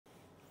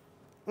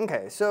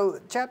Okay, so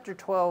chapter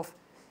 12,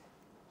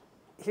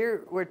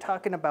 here we're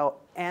talking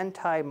about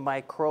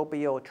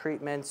antimicrobial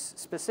treatments,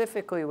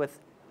 specifically with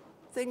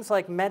things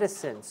like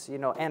medicines, you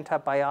know,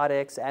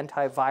 antibiotics,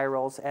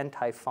 antivirals,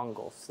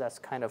 antifungals. That's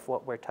kind of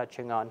what we're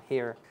touching on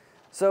here.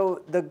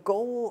 So the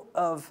goal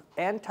of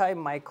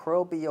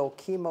antimicrobial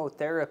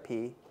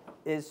chemotherapy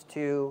is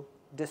to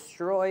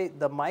destroy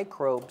the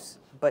microbes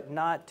but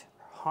not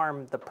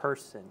harm the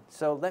person.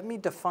 So let me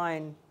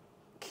define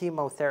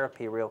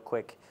chemotherapy real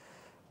quick.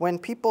 When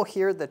people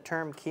hear the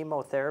term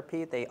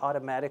chemotherapy, they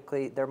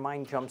automatically, their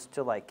mind jumps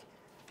to like,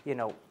 you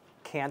know,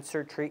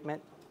 cancer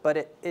treatment. But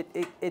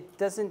it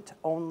doesn't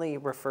only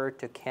refer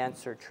to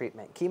cancer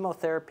treatment.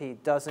 Chemotherapy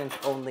doesn't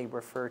only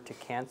refer to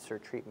cancer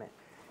treatment.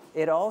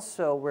 It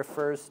also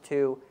refers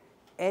to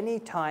any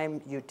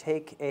time you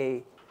take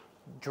a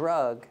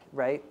drug,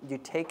 right? You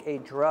take a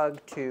drug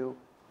to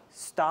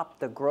stop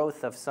the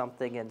growth of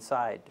something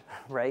inside,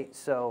 right?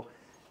 So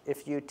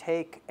if you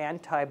take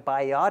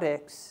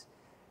antibiotics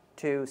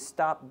to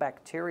stop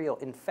bacterial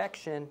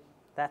infection,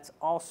 that's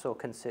also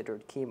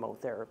considered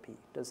chemotherapy.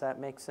 Does that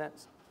make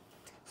sense?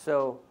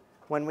 So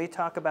when we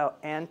talk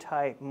about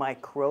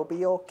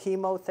antimicrobial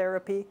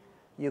chemotherapy,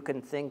 you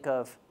can think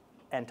of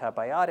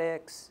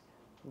antibiotics,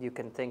 you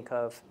can think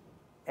of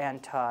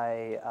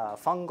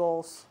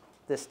antifungals,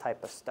 this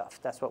type of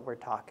stuff. That's what we're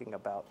talking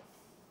about.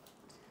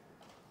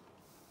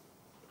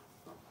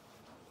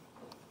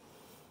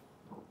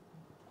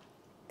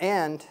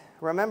 And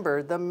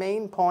remember, the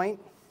main point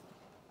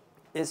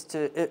is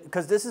to,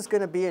 because this is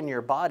going to be in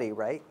your body,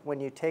 right? When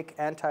you take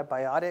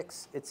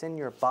antibiotics, it's in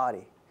your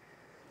body.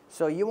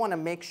 So you want to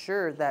make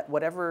sure that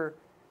whatever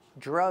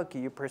drug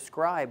you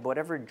prescribe,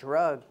 whatever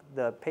drug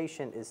the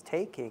patient is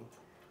taking,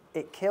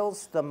 it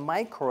kills the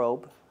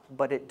microbe,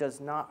 but it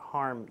does not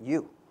harm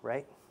you,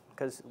 right?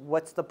 Because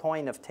what's the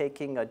point of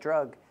taking a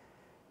drug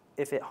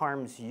if it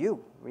harms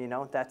you? You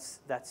know, that's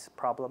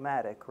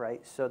problematic,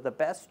 right? So the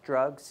best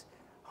drugs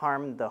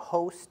harm the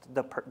host,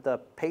 the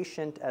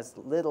patient as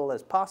little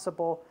as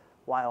possible,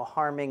 while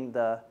harming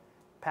the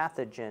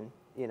pathogen,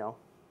 you know,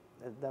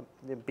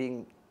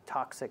 being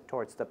toxic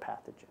towards the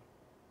pathogen.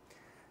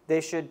 They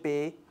should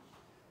be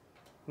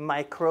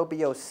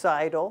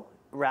microbiocidal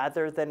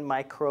rather than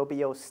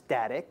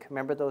microbiostatic.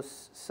 Remember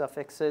those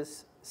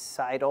suffixes?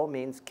 Cidal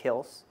means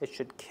kills. It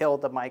should kill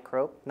the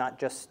microbe, not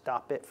just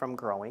stop it from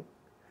growing.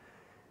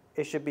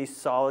 It should be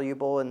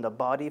soluble in the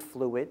body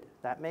fluid.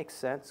 That makes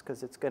sense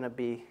because it's going to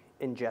be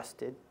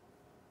ingested.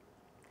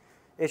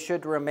 It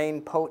should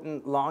remain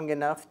potent long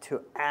enough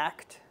to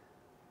act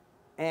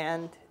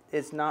and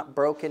is not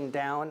broken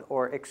down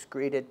or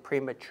excreted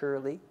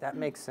prematurely. That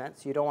makes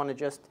sense. You don't want to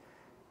just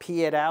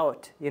pee it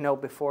out, you know,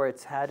 before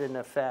it's had an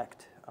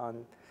effect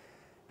on,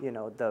 you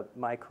know, the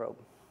microbe.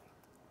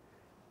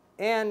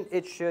 And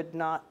it should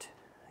not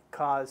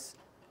cause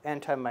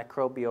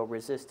antimicrobial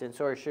resistance,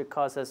 or it should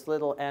cause as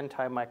little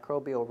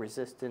antimicrobial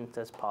resistance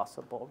as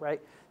possible, right?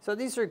 So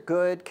these are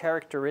good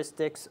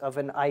characteristics of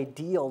an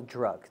ideal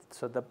drug.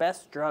 So the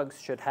best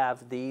drugs should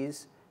have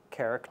these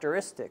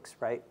characteristics,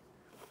 right?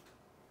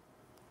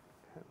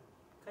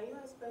 Can you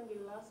explain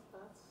the last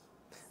part?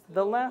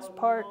 The last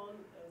part,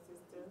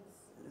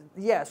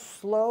 yes,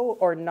 slow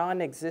or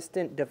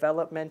non-existent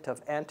development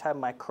of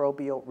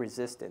antimicrobial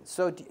resistance.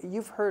 So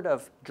you've heard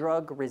of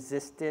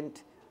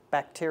drug-resistant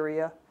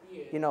bacteria?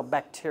 Yes. You know,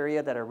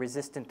 bacteria that are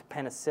resistant to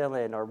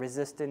penicillin or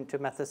resistant to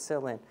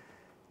methicillin.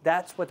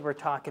 That's what we're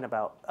talking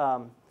about.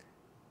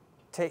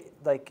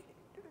 Like,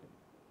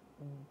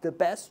 the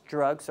best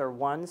drugs are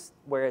ones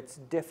where it's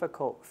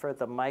difficult for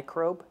the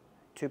microbe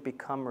to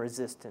become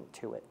resistant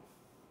to it.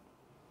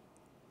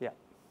 Yeah,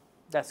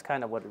 that's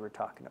kind of what we're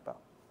talking about.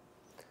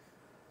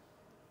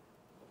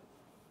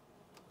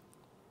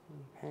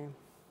 Okay.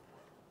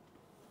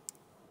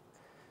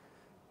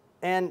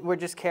 And we're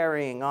just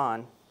carrying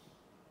on.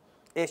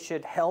 It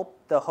should help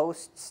the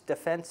host's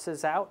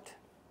defenses out,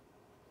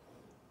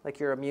 like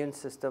your immune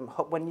system.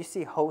 When you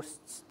see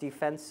host's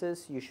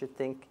defenses, you should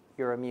think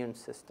your immune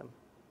system.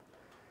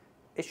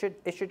 It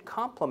should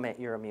complement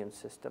your immune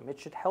system. It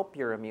should help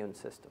your immune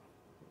system,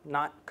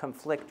 not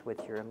conflict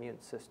with your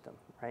immune system,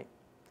 right?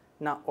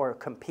 Not or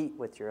compete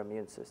with your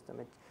immune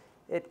system.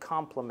 It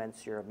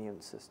complements your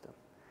immune system.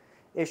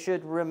 It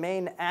should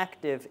remain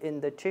active in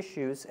the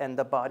tissues and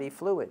the body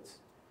fluids.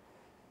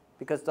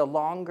 Because the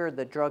longer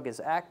the drug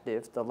is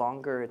active, the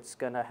longer it's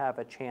going to have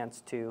a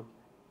chance to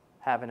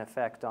have an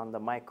effect on the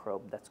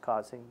microbe that's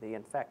causing the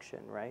infection,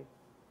 right?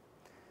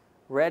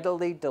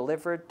 Readily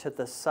delivered to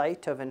the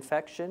site of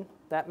infection,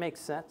 that makes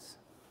sense.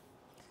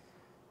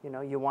 You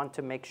know, you want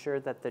to make sure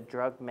that the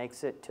drug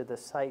makes it to the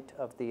site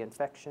of the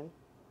infection.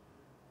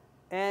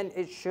 And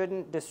it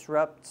shouldn't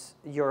disrupt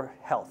your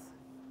health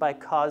by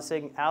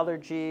causing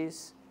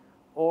allergies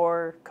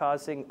or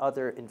causing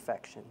other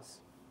infections.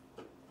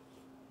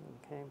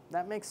 Okay,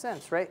 that makes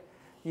sense, right?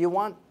 You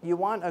want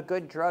a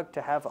good drug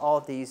to have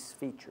all these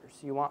features.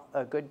 You want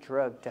a good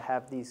drug to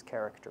have these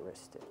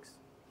characteristics.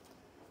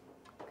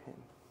 Okay.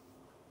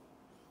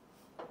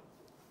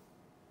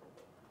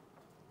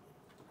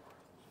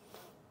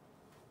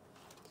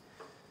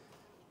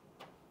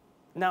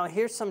 Now,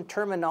 here's some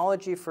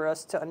terminology for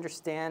us to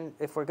understand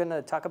if we're going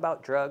to talk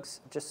about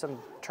drugs, just some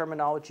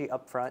terminology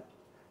up front.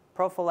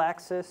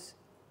 Prophylaxis,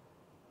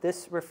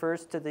 this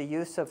refers to the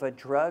use of a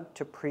drug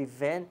to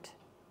prevent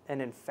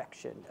an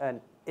infection,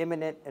 an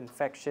imminent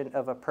infection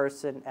of a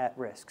person at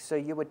risk. So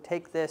you would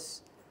take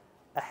this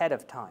ahead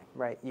of time,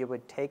 right? You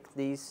would take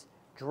these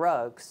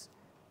drugs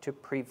to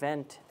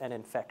prevent an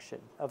infection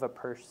of a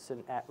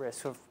person at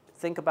risk. So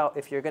think about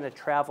if you're going to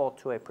travel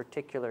to a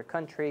particular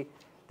country,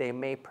 they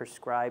may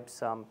prescribe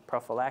some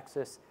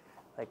prophylaxis,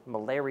 like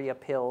malaria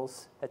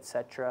pills,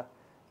 etc.,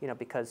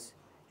 because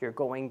you're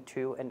going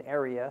to an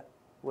area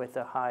with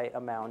a high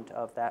amount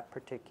of that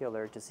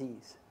particular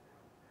disease.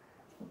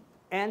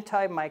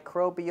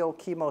 Antimicrobial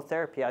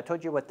chemotherapy. I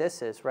told you what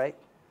this is, right?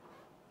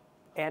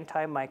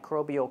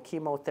 Antimicrobial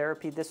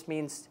chemotherapy. This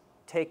means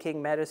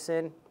taking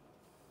medicine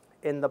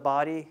in the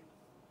body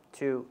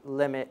to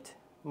limit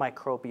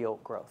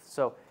microbial growth.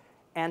 So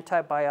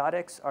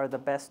antibiotics are the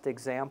best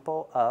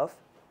example of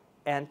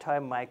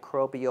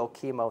antimicrobial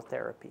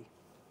chemotherapy.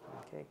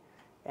 Okay?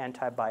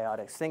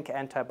 Antibiotics. Think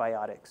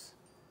antibiotics.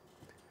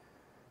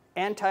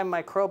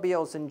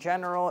 Antimicrobials in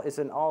general is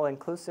an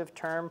all-inclusive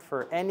term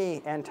for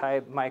any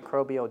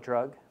antimicrobial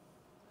drug.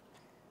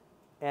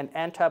 And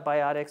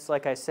antibiotics,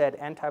 like I said,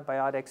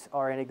 antibiotics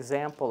are an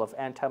example of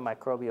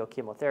antimicrobial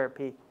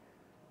chemotherapy.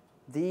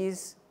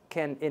 These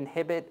can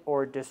inhibit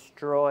or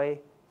destroy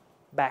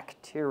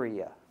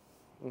bacteria.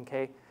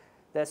 Okay?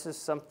 This is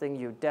something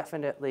you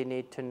definitely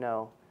need to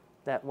know,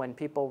 that when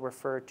people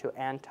refer to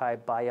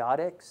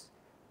antibiotics,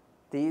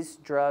 these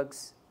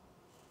drugs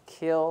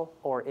kill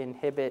or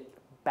inhibit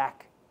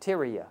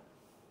bacteria,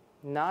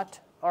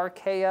 not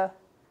archaea,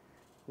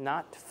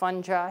 not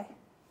fungi,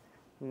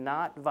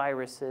 not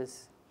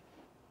viruses,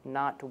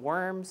 not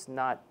worms,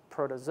 not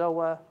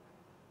protozoa,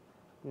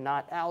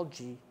 not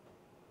algae,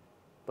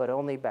 but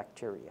only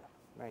bacteria,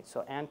 right?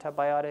 So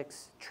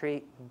antibiotics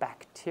treat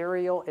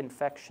bacterial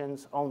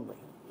infections only.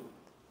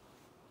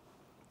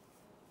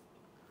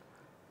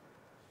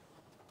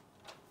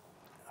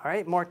 All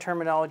right, more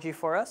terminology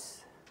for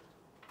us.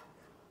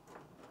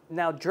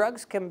 Now,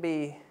 drugs can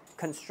be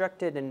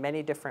constructed in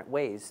many different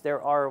ways.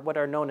 There are what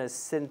are known as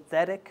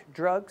synthetic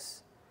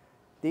drugs.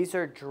 These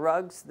are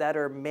drugs that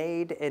are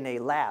made in a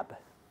lab.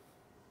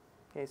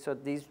 Okay, so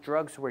these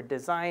drugs were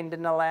designed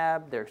in a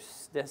lab, they're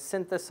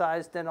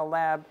synthesized in a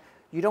lab.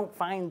 You don't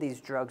find these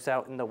drugs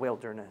out in the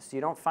wilderness. You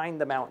don't find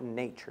them out in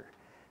nature.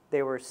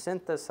 They were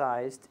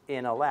synthesized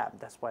in a lab.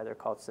 That's why they're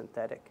called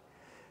synthetic.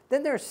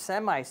 Then there's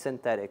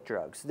semi-synthetic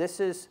drugs. This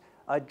is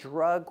a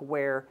drug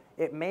where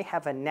it may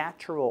have a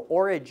natural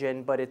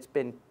origin, but it's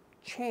been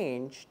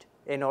changed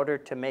in order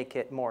to make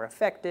it more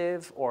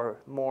effective or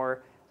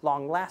more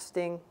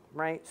long-lasting,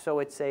 right? So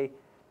it's a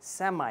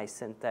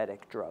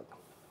semi-synthetic drug.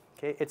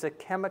 Okay? It's a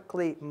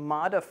chemically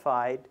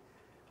modified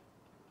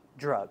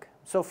drug.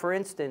 So for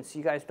instance,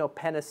 you guys know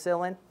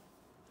penicillin?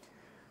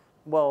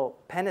 Well,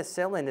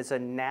 penicillin is a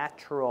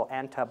natural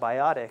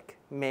antibiotic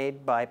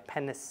made by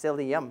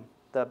Penicillium,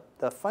 the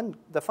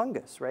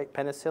fungus, right?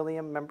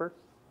 Penicillium, remember?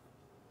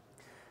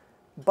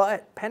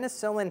 But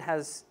penicillin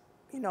has,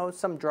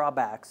 some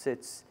drawbacks.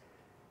 It's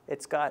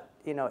got,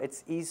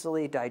 it's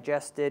easily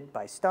digested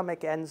by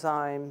stomach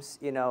enzymes.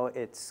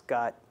 It's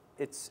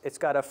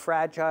got a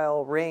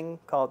fragile ring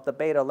called the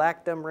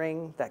Beta-lactam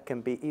ring that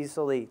can be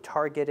easily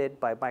targeted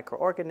by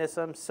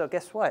microorganisms. So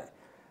guess what?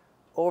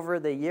 Over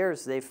the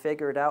years, they've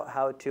figured out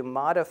how to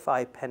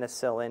modify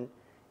penicillin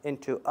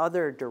into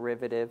other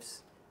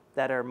derivatives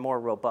that are more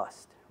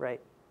robust,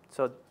 right?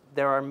 So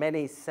there are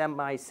many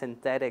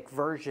semi-synthetic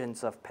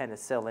versions of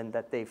penicillin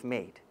that they've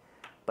made.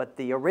 But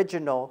the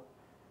original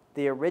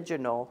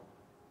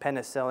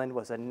penicillin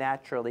was a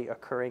naturally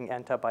occurring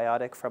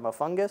antibiotic from a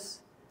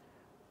fungus,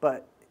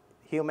 but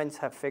humans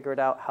have figured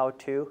out how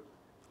to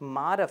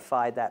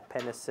modify that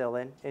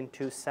penicillin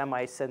into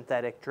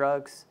semi-synthetic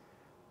drugs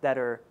that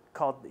are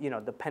called,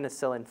 the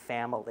penicillin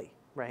family,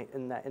 right?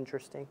 Isn't that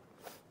interesting?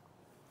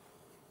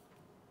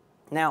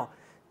 Now,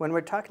 when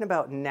we're talking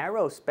about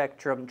narrow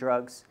spectrum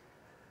drugs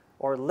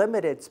or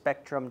limited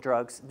spectrum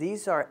drugs,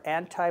 these are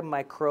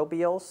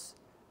antimicrobials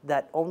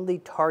that only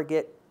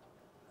target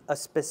a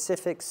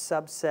specific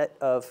subset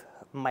of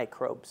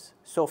microbes.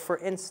 So for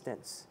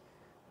instance,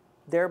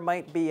 there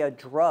might be a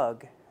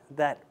drug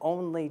that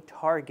only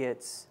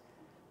targets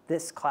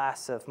this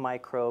class of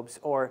microbes,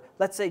 or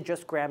let's say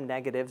just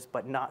gram-negatives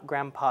but not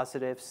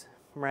gram-positives,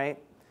 right?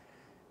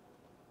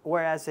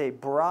 Whereas a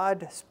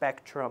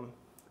broad-spectrum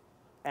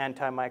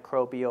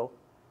antimicrobial,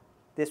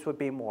 this would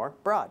be more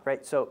broad,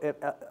 right? So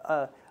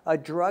a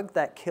drug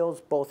that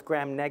kills both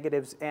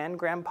gram-negatives and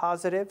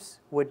gram-positives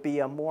would be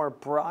a more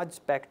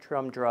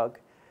broad-spectrum drug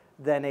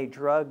than a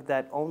drug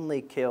that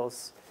only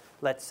kills,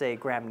 let's say,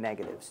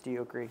 gram-negatives. Do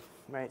you agree?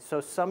 Right?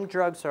 So some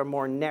drugs are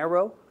more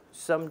narrow,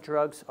 some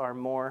drugs are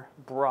more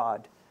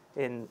broad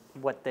in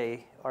what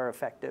they are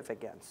effective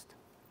against.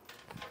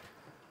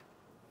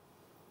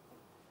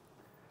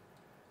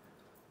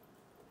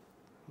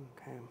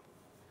 Okay.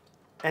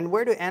 And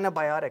where do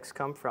antibiotics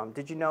come from?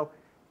 Did you know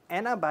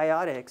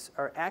antibiotics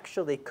are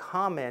actually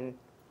common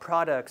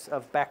products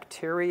of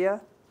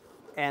bacteria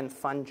and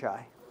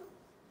fungi.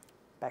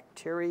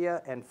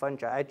 Bacteria and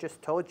fungi. I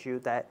just told you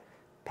that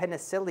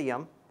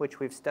Penicillium, which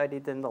we've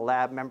studied in the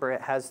lab, remember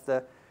it has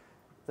the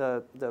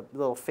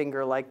little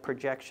finger-like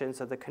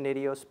projections of the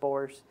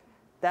conidiospores.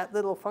 That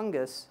little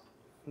fungus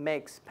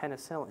makes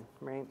penicillin,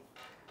 right?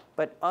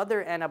 But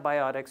other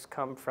antibiotics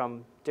come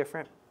from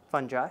different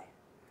fungi,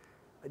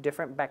 a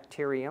different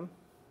bacterium.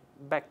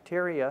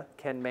 Bacteria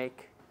can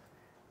make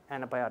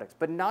antibiotics,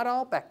 but not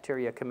all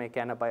bacteria can make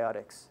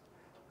antibiotics.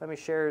 Let me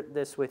share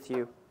this with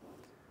you.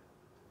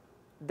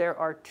 There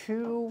are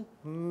two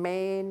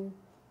main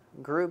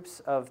groups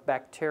of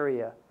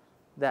bacteria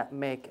that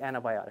make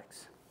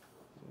antibiotics.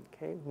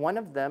 Okay, one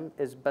of them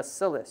is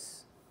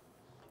Bacillus.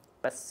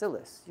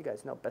 Bacillus, you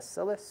guys know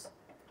Bacillus?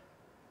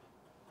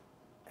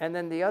 And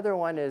then the other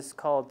one is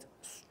called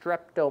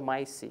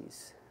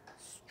Streptomyces.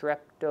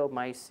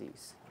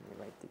 Streptomyces. Let me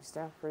write these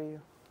down for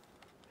you.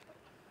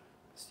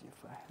 Let's see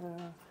if I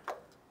have.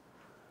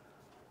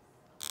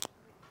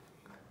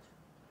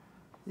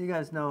 You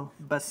guys know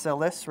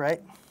Bacillus,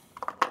 right?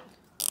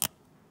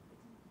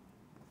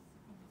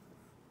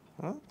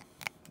 Huh?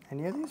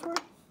 Any of these work?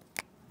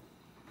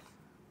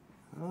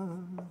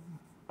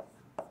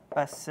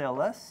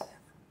 Bacillus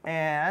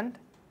and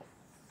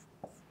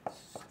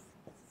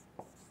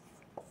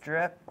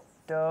Streptomyces.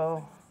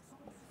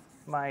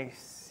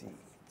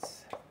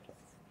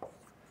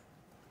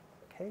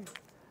 Okay,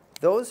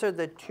 those are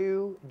the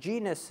two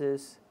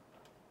genuses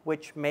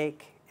which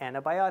make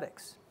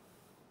antibiotics.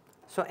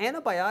 So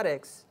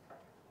antibiotics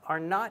are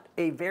not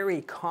a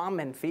very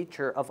common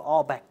feature of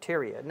all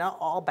bacteria. Not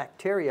all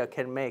bacteria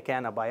can make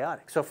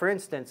antibiotics. So for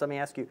instance, let me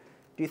ask you,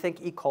 do you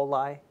think E.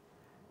 coli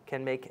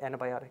can make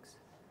antibiotics?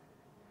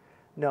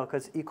 No,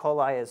 because E.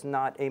 coli is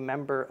not a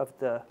member of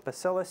the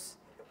Bacillus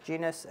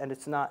genus, and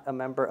it's not a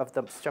member of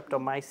the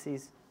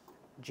Streptomyces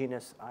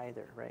genus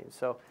either, right?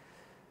 So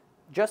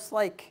just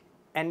like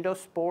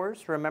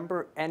endospores,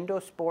 remember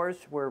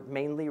endospores were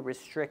mainly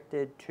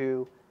restricted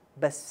to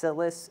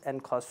Bacillus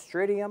and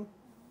Clostridium.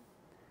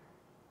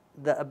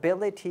 The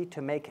ability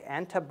to make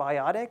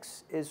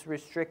antibiotics is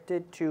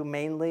restricted to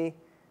mainly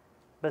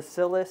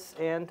Bacillus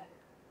and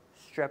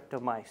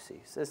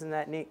Streptomyces. Isn't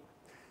that neat?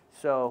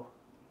 So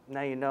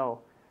now you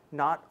know,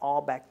 not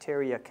all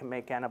bacteria can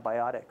make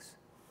antibiotics.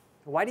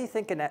 Why do you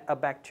think a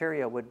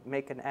bacteria would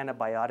make an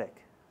antibiotic?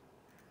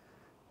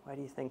 Why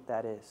do you think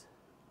that is?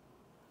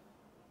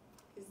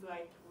 It's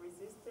like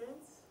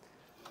resistance.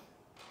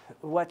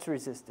 What's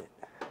resistant?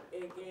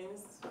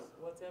 Against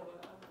whatever.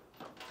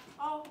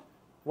 Oh.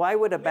 Why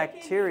would a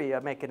bacteria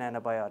make an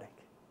antibiotic?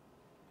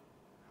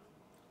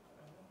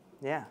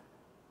 Yeah.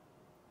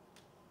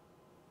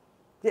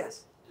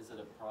 Yes? Is it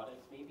a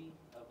product, maybe,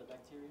 of the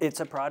bacteria?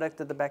 It's a product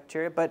of the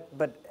bacteria, but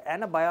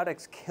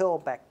antibiotics kill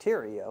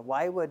bacteria.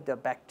 Why would the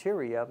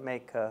bacteria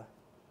make an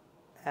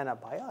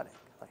antibiotic?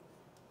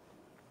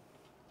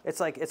 It's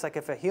like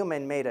if a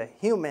human made a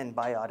human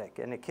biotic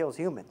and it kills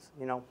humans,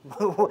 you know?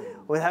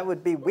 Well, that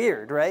would be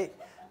weird, right?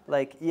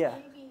 Like, yeah.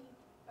 Maybe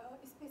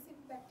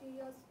specific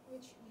bacteria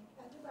which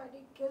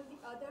antibiotic kill the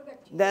other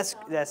bacteria.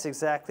 That's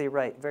exactly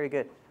right. Very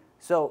good.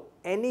 So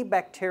any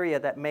bacteria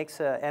that makes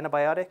an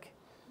antibiotic,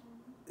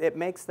 it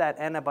makes that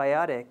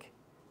antibiotic,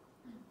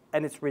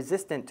 and it's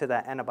resistant to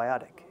that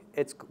antibiotic.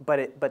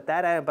 But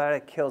that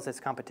antibiotic kills its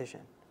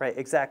competition, right?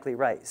 Exactly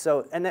right.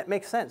 So, and that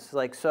makes sense.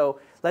 Like, so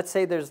let's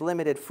say there's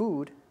limited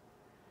food.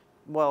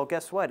 Well,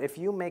 guess what? If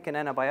you make an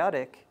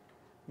antibiotic,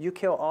 you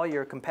kill all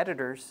your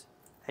competitors,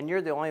 and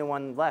you're the only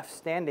one left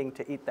standing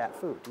to eat that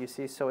food. You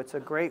see, so it's a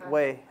great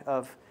way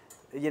of,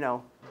 you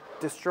know,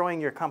 destroying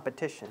your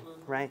competition,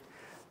 right?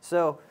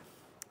 So,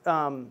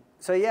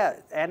 so yeah,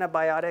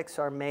 antibiotics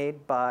are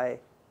made by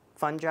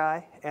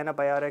fungi.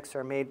 Antibiotics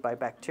are made by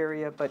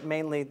bacteria, but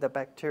mainly the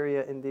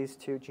bacteria in these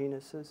two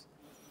genuses.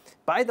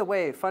 By the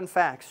way, fun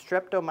fact,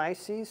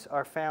 Streptomyces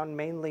are found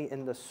mainly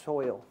in the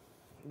soil.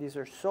 These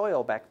are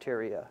soil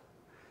bacteria.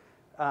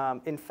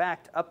 In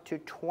fact, up to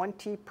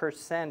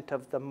 20%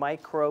 of the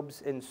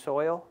microbes in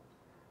soil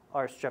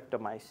are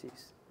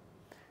Streptomyces.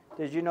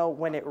 Did you know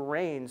when it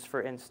rains,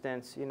 for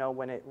instance, you know,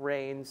 when it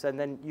rains and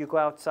then you go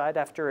outside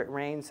after it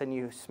rains and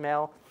you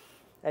smell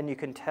and you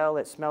can tell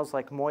it smells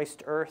like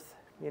moist earth,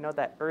 you know,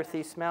 that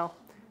earthy smell?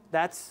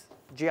 That's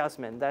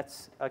geosmin.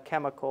 That's a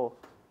chemical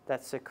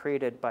that's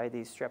secreted by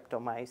these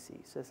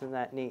Streptomyces. Isn't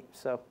that neat?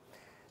 So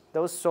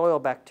those soil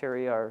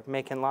bacteria are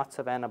making lots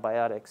of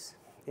antibiotics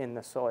in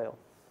the soil.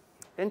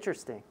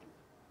 Interesting.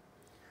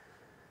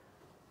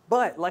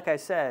 But like I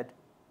said,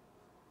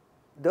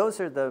 those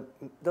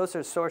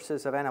are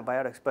sources of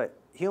antibiotics, but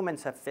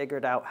humans have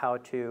figured out how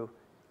to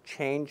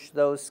change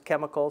those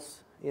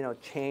chemicals, you know,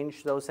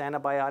 change those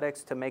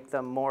antibiotics to make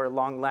them more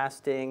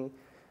long-lasting,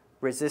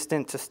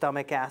 resistant to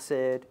stomach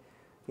acid,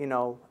 you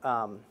know,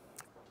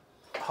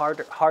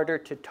 harder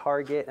to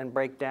target and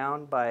break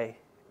down by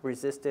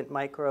resistant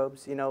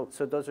microbes, you know.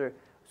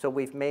 So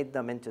we've made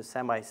them into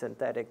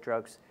semi-synthetic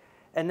drugs.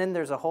 And then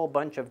there's a whole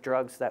bunch of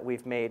drugs that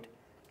we've made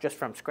just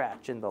from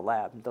scratch in the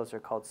lab. Those are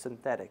called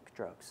synthetic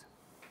drugs.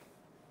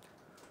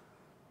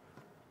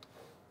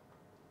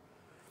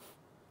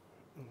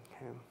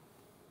 Okay.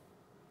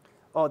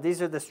 Oh,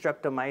 these are the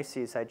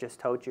Streptomyces I just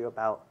told you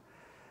about.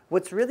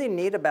 What's really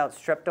neat about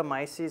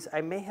Streptomyces,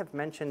 I may have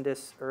mentioned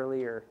this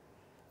earlier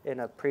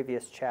in a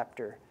previous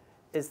chapter,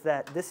 is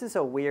that this is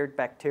a weird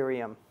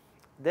bacterium.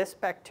 This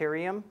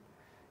bacterium,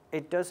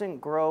 it doesn't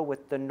grow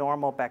with the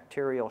normal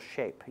bacterial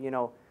shape. You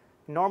know,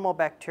 normal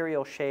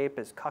bacterial shape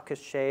is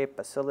coccus shape,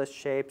 bacillus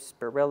shape,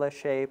 spirilla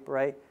shape,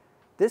 right?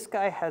 This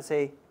guy has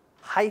a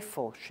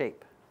hyphal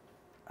shape.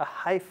 A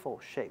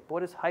hyphal shape. What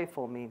does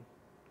hyphal mean?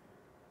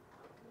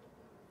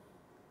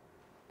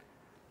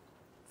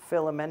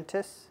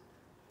 Filamentous.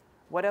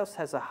 What else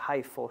has a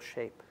hyphal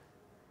shape?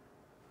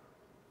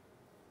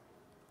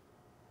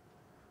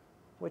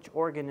 Which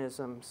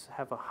organisms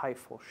have a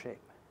hyphal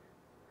shape?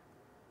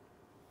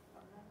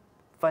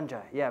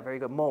 Fungi, yeah, very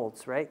good.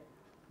 Molds, right?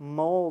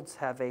 Molds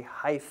have a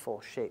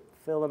hyphal shape,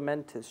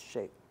 filamentous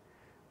shape.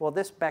 Well,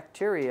 this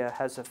bacteria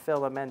has a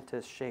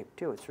filamentous shape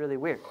too. It's really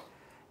weird.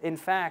 In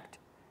fact,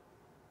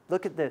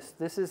 look at this.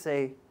 This is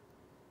a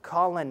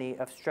colony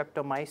of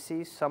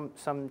Streptomyces,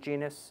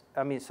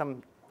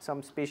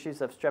 some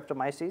species of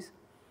Streptomyces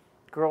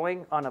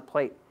growing on a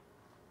plate.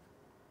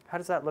 How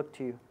does that look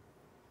to you?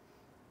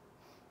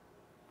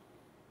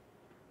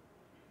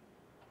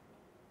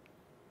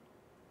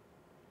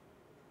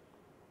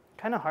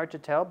 Kind of hard to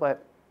tell,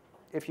 but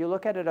if you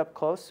look at it up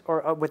close,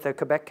 or with the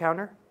Quebec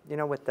counter, you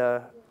know,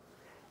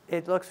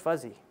 it looks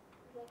fuzzy.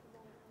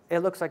 It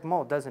looks like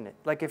mold, doesn't it?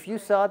 Like if you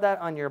saw that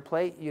on your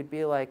plate, you'd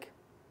be like,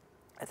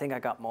 I think I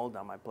got mold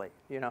on my plate,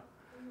 you know,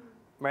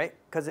 right?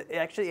 Because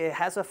it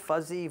has a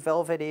fuzzy,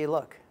 velvety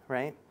look,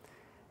 right?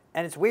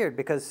 And it's weird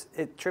because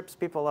it trips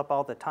people up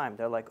all the time.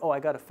 They're like, oh, I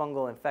got a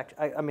fungal infection.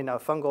 A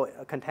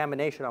fungal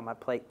contamination on my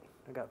plate.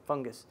 I got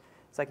fungus.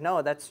 It's like,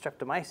 no, that's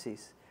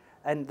Streptomyces.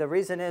 And the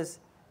reason is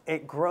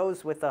it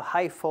grows with a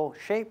hyphal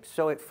shape,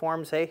 so it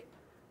forms a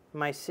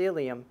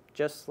mycelium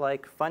just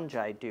like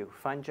fungi do.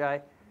 Fungi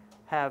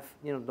have,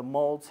 you know, the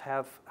molds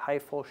have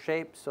hyphal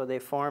shape, so they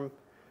form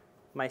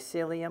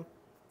mycelium,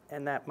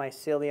 and that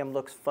mycelium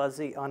looks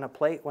fuzzy on a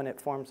plate when it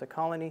forms a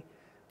colony.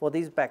 Well,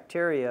 these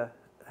bacteria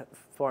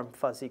form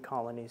fuzzy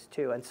colonies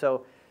too. And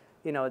so,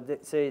 you know,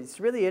 so it's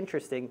really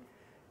interesting.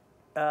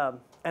 And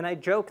I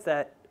joke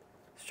that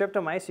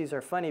Streptomyces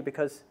are funny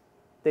because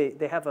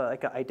they have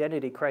like an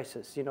identity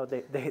crisis. You know,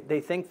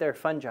 they think they're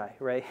fungi,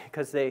 right?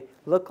 Because they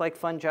look like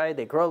fungi,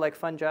 they grow like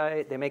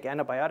fungi, they make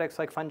antibiotics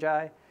like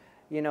fungi.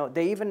 You know,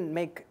 they even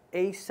make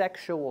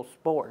asexual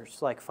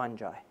spores like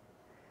fungi.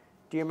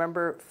 Do you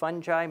remember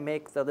fungi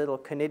make the little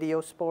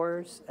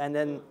conidiospores, and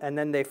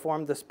then they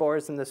form the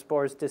spores and the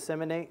spores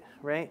disseminate,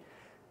 right?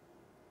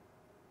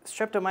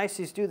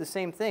 Streptomyces do the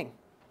same thing.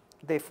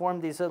 They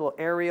form these little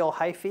aerial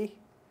hyphae,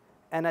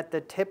 and at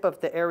the tip of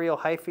the aerial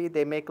hyphae,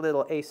 they make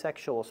little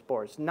asexual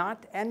spores.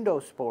 Not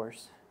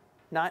endospores,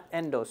 not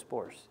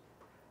endospores.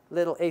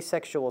 Little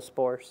asexual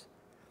spores.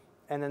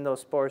 And then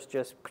those spores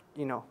just,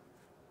 you know,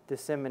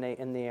 disseminate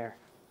in the air.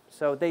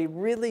 So they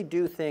really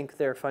do think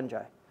they're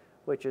fungi,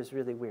 which is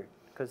really weird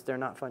because they're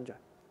not fungi,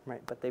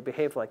 right? But they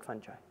behave like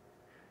fungi.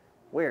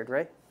 Weird,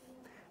 right?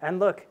 And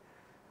look,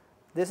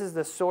 this is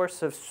the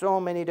source of so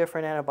many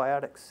different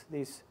antibiotics,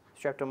 these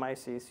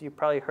Streptomyces. You've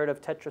probably heard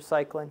of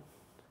Tetracycline.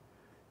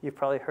 You've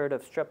probably heard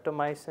of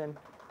Streptomycin,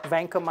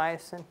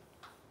 Vancomycin,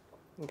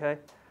 okay?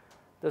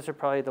 Those are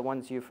probably the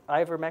ones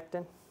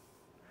ivermectin,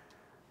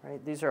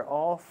 right? These are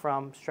all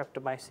from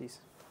Streptomyces.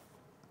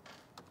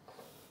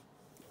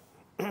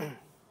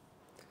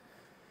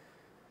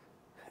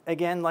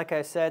 Again, like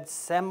I said,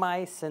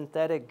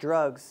 semi-synthetic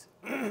drugs,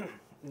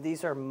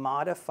 these are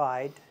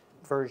modified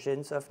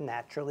versions of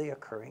naturally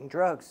occurring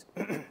drugs.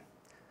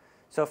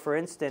 So for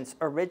instance,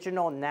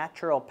 original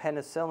natural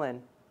penicillin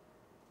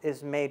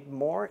is made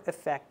more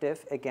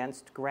effective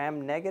against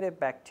gram-negative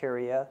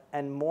bacteria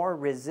and more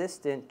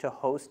resistant to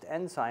host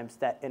enzymes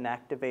that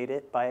inactivate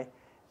it by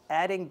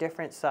adding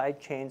different side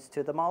chains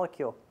to the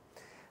molecule.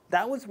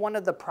 That was one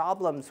of the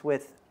problems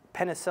with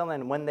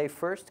penicillin. When they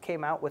first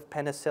came out with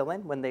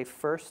penicillin, when they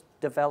first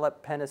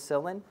developed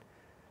penicillin,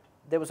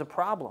 there was a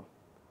problem.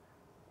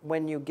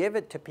 When you give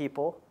it to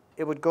people,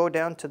 it would go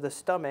down to the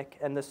stomach,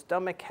 and the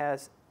stomach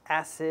has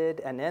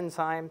acid and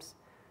enzymes,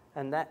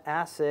 and that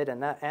acid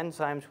and that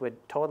enzymes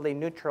would totally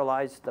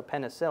neutralize the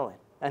penicillin,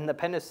 and the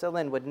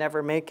penicillin would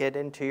never make it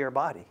into your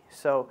body.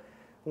 So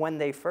when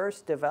they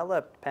first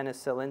developed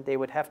penicillin, they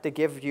would have to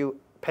give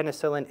you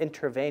penicillin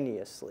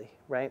intravenously,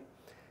 right?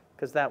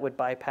 Because that would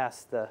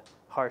bypass the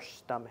harsh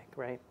stomach,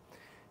 right?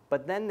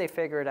 But then they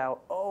figured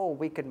out, oh,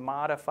 we could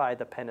modify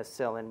the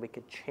penicillin, we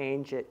could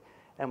change it,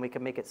 and we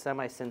could make it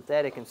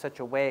semi-synthetic in such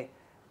a way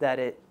that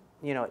it,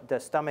 you know, the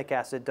stomach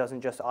acid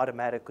doesn't just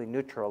automatically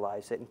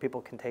neutralize it, and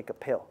people can take a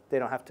pill. They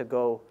don't have to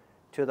go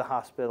to the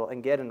hospital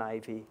and get an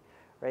IV,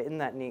 right? Isn't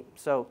that neat?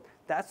 So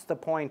that's the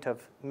point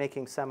of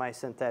making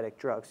semi-synthetic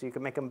drugs. You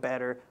can make them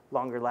better,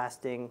 longer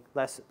lasting,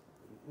 less,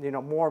 you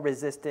know, more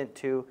resistant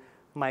to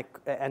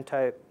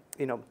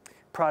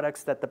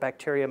products that the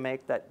bacteria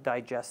make that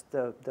digest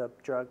the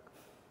drug.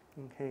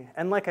 Okay.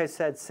 And like I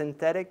said,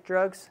 synthetic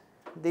drugs,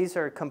 these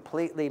are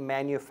completely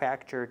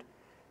manufactured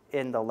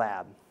in the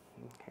lab.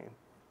 Okay.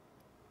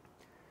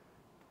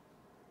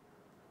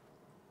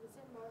 Is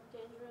it more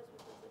dangerous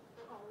because it's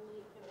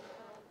only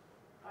chemical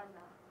or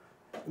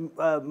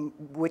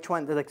not? Which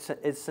one? Like,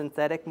 is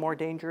synthetic more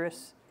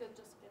dangerous?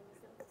 Just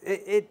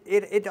chemical.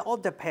 It all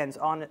depends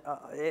on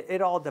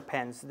it all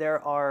depends. There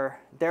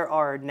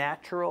are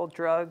natural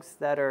drugs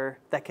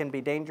that can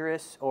be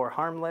dangerous or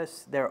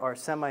harmless. There are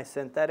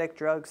semi-synthetic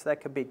drugs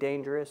that could be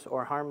dangerous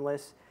or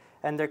harmless,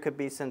 and there could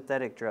be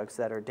synthetic drugs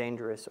that are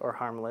dangerous or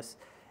harmless.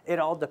 It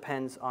all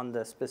depends on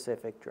the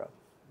specific drug.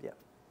 Yeah.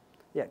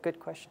 Yeah, good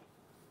question.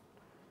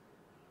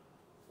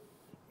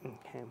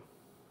 Okay.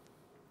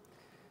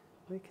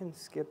 We can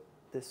skip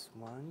this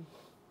one.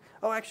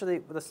 Oh,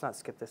 actually, let's not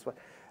skip this one.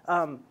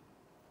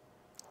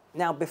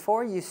 Now,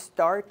 before you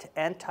start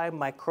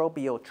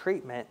antimicrobial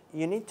treatment,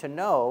 you need to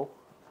know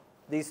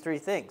these three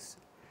things.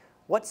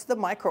 What's the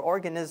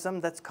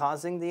microorganism that's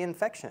causing the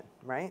infection,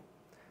 right?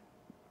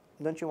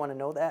 Don't you want to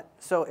know that?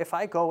 So if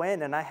I go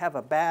in and I have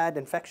a bad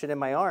infection in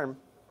my arm,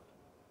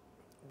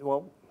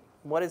 well,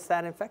 what is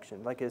that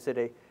infection? Like, is it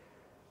a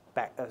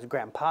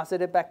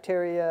gram-positive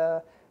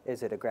bacteria?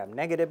 Is it a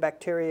gram-negative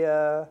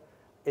bacteria?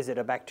 Is it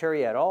a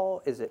bacteria at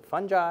all? Is it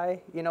fungi?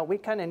 You know, we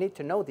kind of need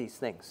to know these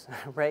things,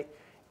 right?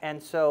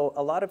 And so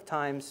a lot of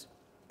times,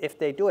 if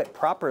they do it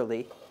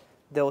properly,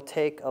 they'll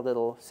take a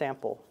little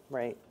sample,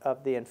 right,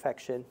 of the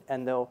infection,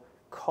 and they'll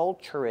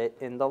culture it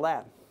in the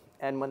lab.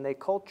 And when they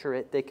culture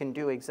it, they can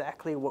do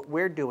exactly what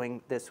we're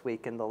doing this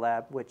week in the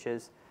lab, which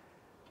is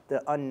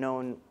the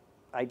unknown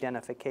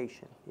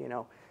identification, you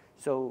know.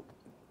 So,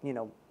 you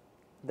know,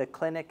 the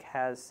clinic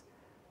has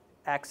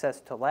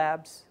access to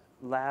labs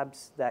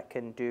that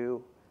can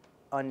do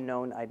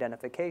unknown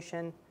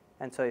identification.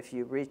 And so if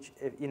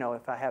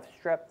if I have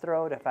strep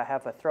throat, if I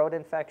have a throat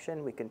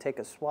infection, we can take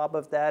a swab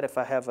of that. If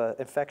I have an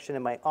infection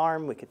in my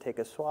arm, we could take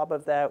a swab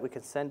of that. We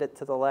can send it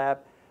to the lab.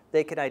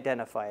 They can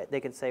identify it. They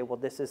can say, well,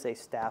 this is a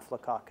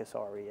Staphylococcus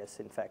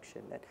aureus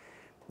infection.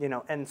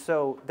 And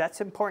so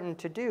that's important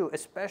to do,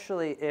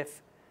 especially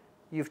if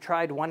you've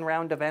tried one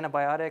round of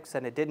antibiotics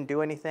and it didn't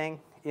do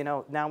anything.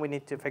 Now we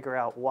need to figure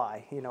out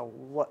why.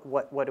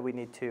 What do we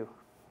need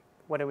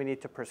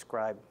to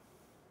prescribe?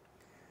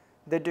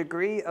 The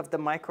degree of the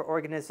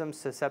microorganism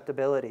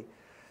susceptibility.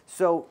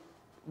 So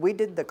we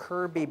did the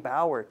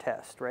Kirby-Bauer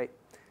test, right?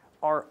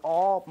 Are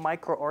all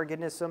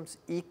microorganisms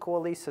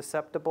equally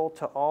susceptible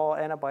to all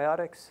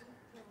antibiotics?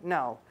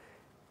 No.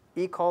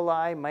 E.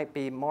 coli might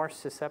be more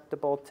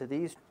susceptible to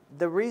these.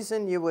 The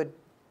reason you would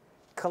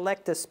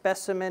collect a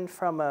specimen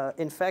from an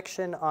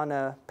infection on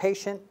a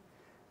patient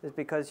is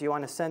because you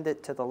want to send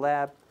it to the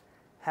lab,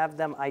 have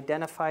them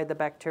identify the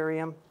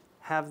bacterium,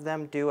 have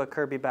them do a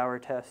Kirby-Bauer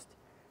test,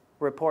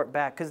 report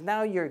back. Because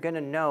now you're going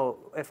to know,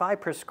 if I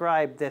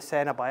prescribe this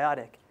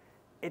antibiotic,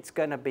 it's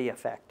going to be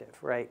effective,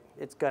 right?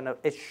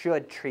 It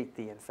should treat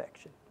the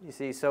infection, you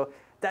see? So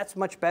that's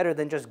much better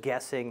than just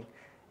guessing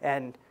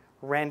and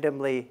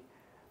randomly,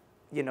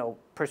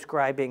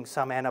 prescribing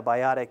some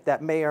antibiotic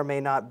that may or may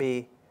not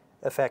be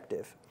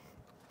effective.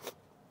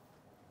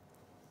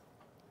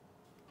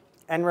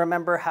 And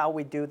remember how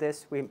we do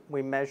this?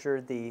 We measure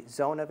the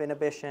zone of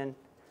inhibition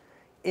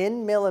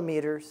in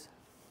millimeters,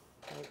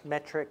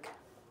 metric,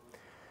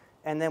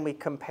 and then we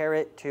compare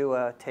it to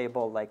a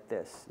table like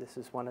this. This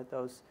is one of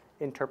those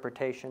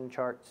interpretation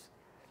charts.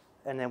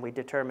 And then we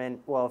determine,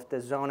 well, if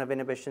the zone of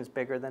inhibition is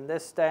bigger than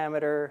this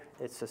diameter,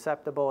 it's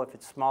susceptible. If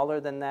it's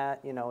smaller than that,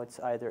 it's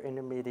either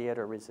intermediate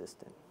or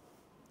resistant.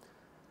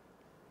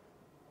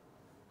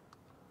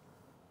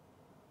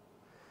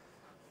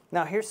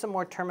 Now, here's some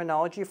more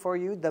terminology for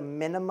you. The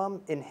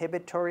minimum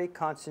inhibitory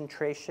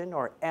concentration,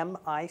 or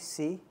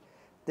MIC.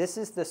 This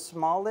is the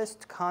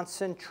smallest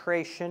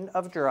concentration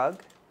of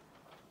drug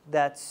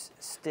that's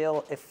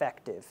still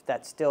effective,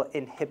 that still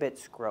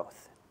inhibits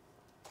growth.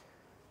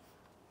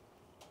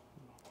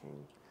 Okay.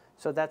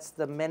 So that's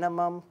the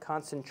minimum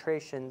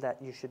concentration that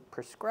you should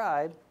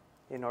prescribe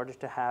in order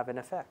to have an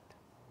effect.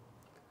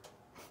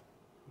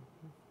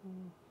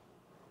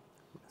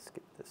 Let's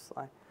skip this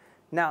slide.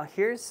 Now,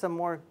 here's some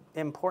more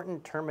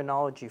important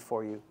terminology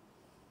for you.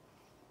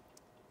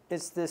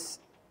 It's this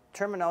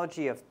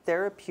terminology of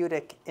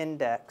therapeutic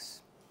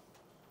index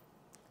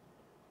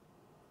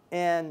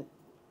and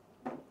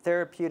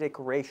therapeutic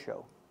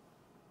ratio.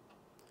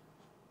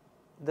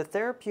 The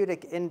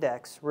therapeutic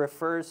index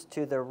refers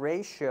to the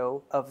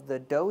ratio of the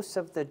dose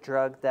of the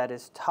drug that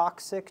is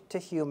toxic to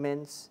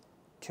humans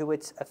to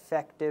its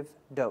effective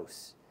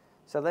dose.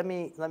 So let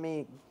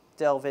me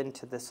delve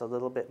into this a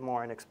little bit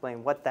more and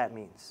explain what that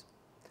means.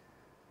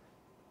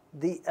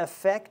 The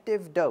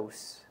effective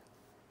dose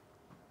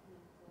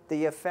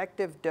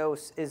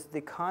is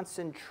the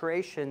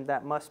concentration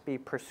that must be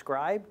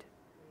prescribed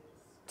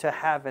to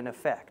have an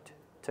effect,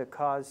 to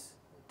cause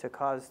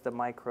the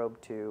microbe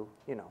to,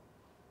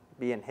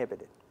 be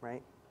inhibited,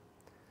 right?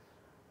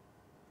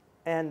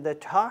 And the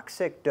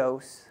toxic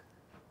dose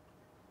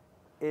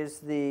is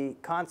the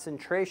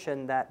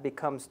concentration that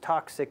becomes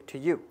toxic to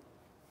you.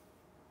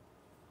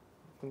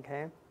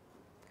 Okay?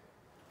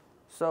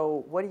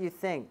 So what do you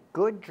think?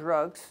 Good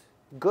drugs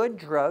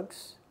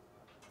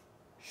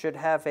should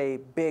have a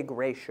big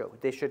ratio.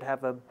 They should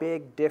have a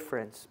big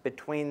difference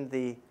between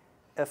the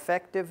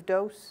effective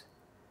dose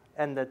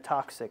and the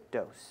toxic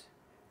dose.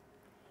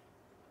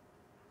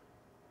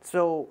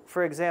 So,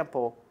 for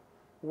example,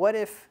 what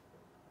if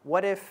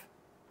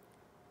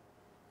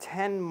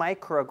 10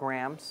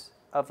 micrograms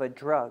of a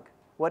drug,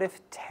 what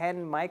if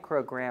 10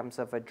 micrograms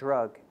of a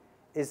drug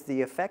is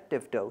the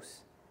effective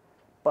dose,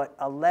 but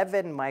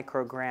 11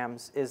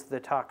 micrograms is the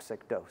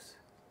toxic dose?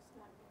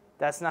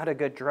 That's not a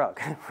good drug,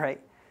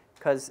 right?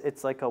 Because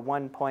it's like a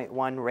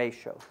 1.1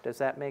 ratio. Does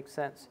that make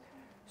sense?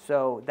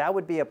 So that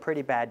would be a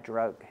pretty bad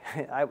drug.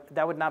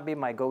 That would not be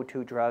my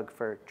go-to drug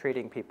for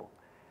treating people.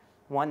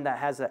 One that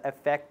has an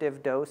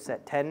effective dose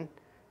at 10,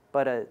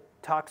 but a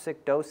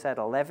toxic dose at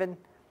 11,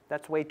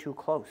 that's way too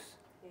close.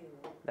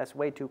 That's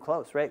way too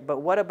close, right? But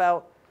what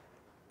about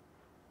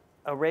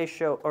a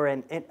ratio or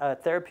a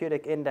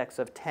therapeutic index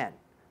of 10?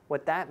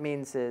 What that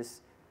means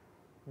is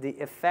the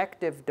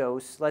effective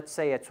dose, let's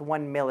say it's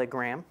 1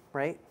 milligram,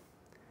 right?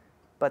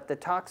 But the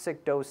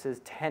toxic dose is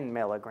 10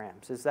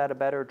 milligrams. Is that a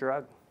better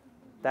drug?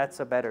 That's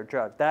a better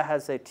drug. That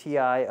has a TI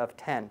of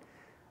 10,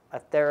 a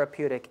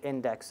therapeutic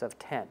index of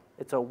 10.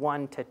 It's a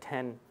 1 to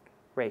 10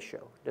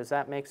 ratio. Does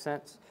that make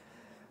sense?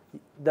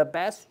 The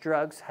best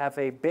drugs have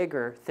a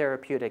bigger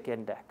therapeutic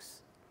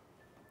index.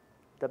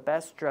 The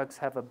best drugs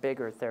have a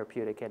bigger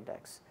therapeutic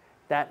index.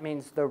 That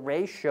means the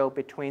ratio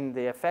between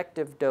the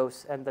effective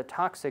dose and the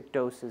toxic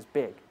dose is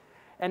big.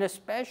 And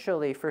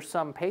especially for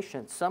some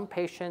patients,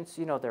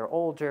 you know, they're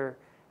older,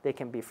 they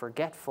can be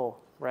forgetful,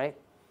 right?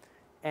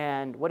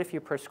 And what if you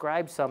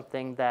prescribe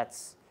something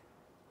that's,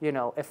 you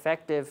know,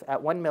 effective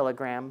at 1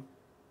 milligram,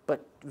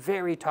 but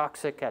very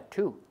toxic at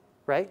 2,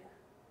 right?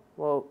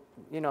 Well,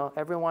 you know,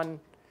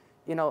 everyone,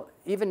 you know,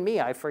 even me,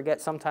 I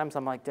forget sometimes.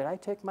 I'm like, did I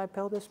take my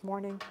pill this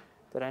morning?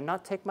 Did I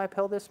not take my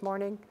pill this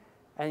morning?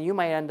 And you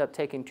might end up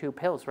taking 2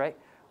 pills, right?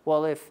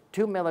 Well, if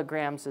 2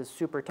 milligrams is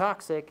super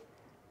toxic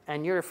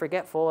and you're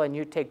forgetful and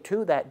you take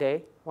 2 that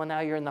day, well, now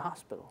you're in the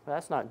hospital.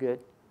 That's not good.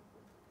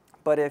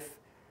 But if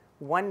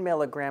 1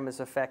 milligram is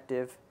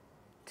effective,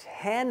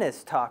 10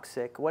 is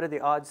toxic, what are the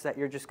odds that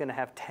you're just going to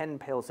have 10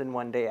 pills in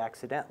one day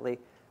accidentally?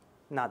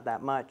 Not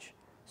that much.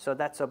 So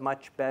that's a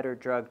much better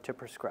drug to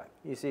prescribe.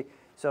 You see?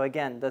 So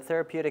again, the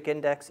therapeutic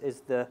index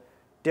is the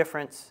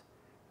difference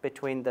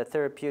between the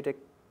therapeutic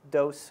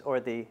dose or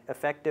the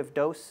effective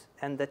dose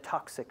and the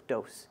toxic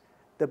dose.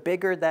 The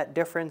bigger that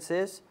difference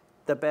is,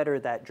 the better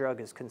that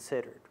drug is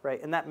considered,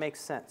 right? And that makes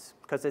sense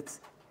because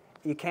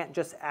you can't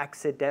just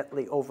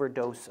accidentally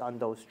overdose on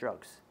those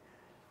drugs,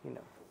 you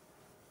know.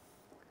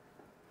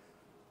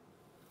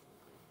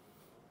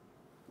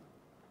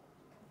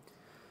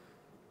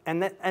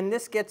 And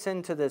this gets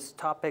into this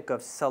topic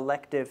of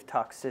selective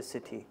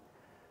toxicity.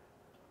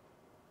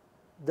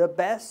 The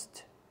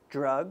best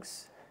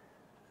drugs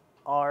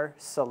are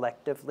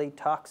selectively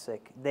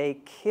toxic. They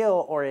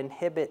kill or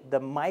inhibit the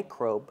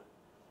microbe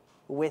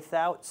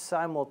without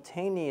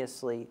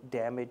simultaneously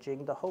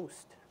damaging the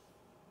host.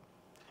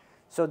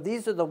 So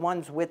these are the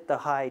ones with the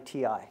high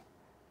TI.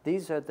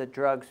 These are the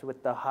drugs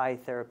with the high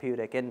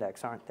therapeutic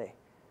index, aren't they?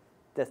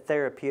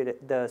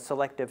 The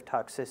selective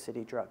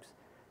toxicity drugs.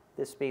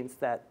 This means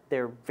that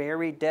they're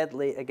very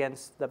deadly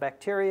against the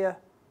bacteria,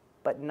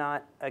 but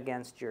not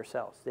against your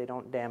cells. They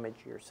don't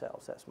damage your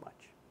cells as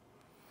much.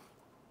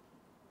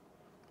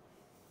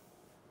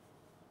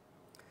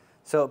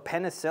 So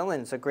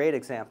penicillin is a great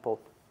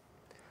example.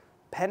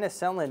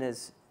 Penicillin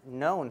is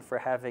known for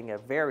having a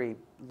very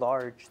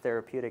large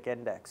therapeutic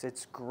index.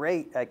 It's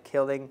great at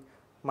killing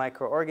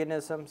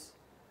microorganisms,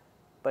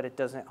 but it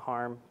doesn't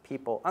harm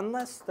people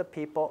unless the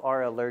people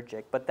are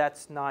allergic. But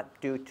that's not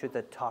due to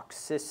the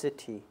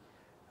toxicity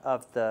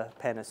of the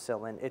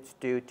penicillin. It's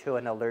due to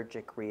an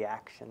allergic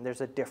reaction. There's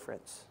a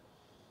difference,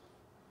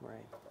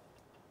 right?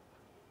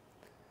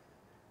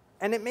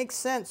 And it makes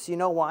sense. You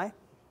know why?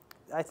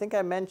 I think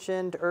I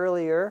mentioned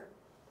earlier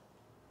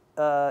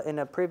in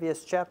a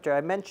previous chapter,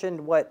 I mentioned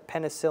what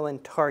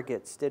penicillin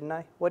targets, didn't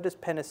I? What does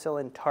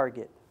penicillin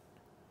target?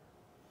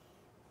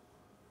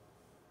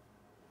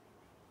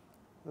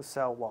 The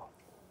cell wall.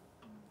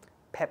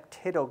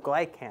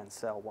 Peptidoglycan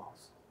cell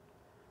walls.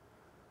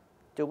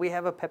 Do we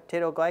have a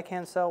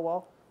peptidoglycan cell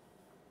wall?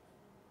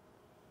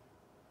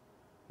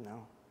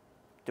 No.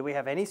 Do we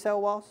have any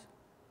cell walls?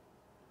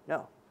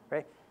 No,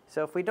 right?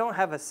 So if we don't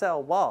have a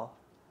cell wall,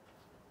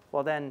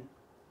 well then,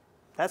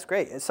 that's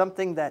great. It's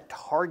something that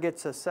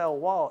targets a cell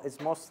wall is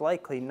most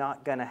likely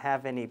not going to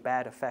have any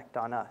bad effect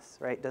on us,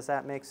 right? Does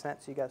that make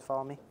sense? You guys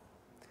follow me?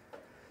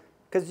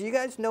 Because you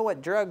guys know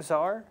what drugs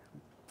are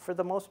for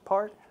the most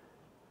part?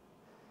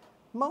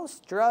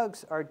 Most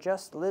drugs are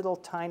just little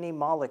tiny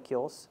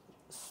molecules,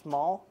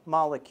 small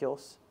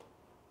molecules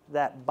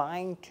that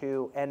bind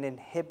to and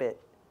inhibit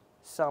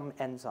some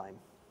enzyme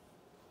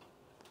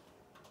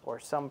or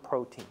some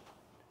protein,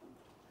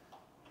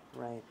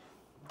 right?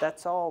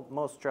 That's all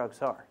most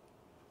drugs are.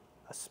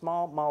 A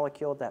small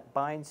molecule that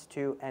binds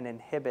to and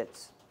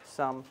inhibits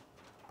some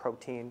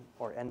protein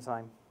or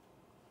enzyme.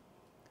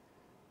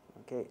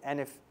 Okay,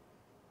 and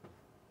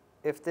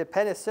if the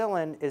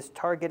penicillin is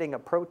targeting a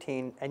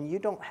protein and you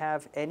don't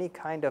have any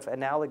kind of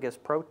analogous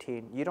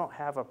protein, you don't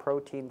have a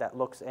protein that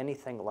looks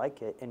anything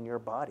like it in your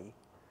body,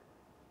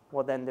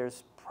 well then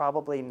there's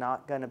probably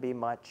not going to be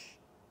much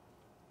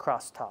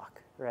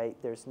crosstalk, right?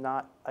 There's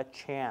not a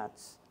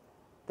chance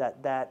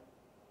that that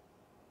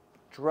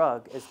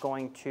drug is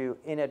going to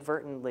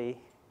inadvertently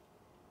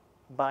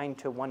bind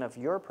to one of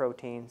your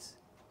proteins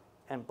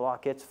and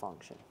block its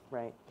function,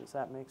 right? Does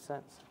that make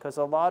sense? Because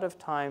a lot of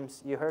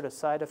times, you heard of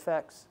side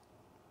effects.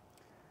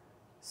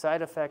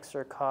 Side effects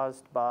are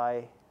caused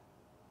by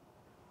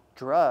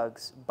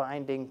drugs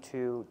binding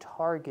to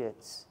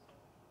targets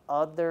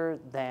other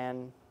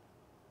than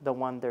the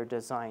one they're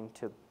designed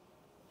to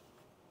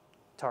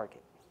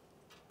target,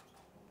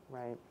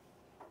 right?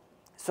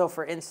 So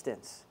for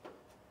instance,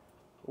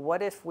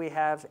 what if we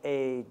have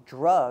a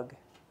drug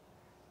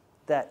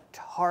that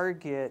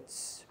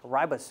targets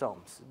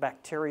ribosomes,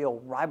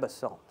 bacterial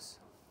ribosomes?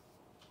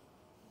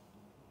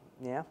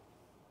 Yeah?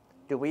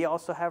 Do we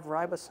also have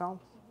ribosomes?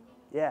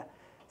 Yeah.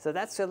 So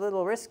that's a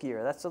little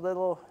riskier. That's a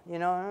little,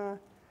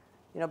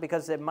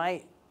 because it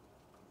might,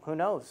 who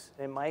knows,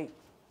 it might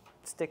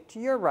stick to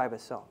your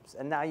ribosomes.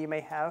 And now you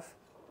may have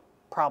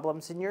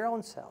problems in your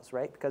own cells,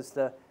 right? Because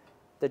the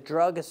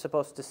drug is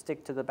supposed to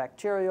stick to the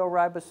bacterial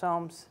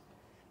ribosomes,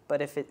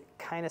 but if it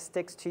kind of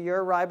sticks to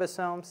your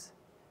ribosomes,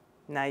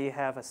 now you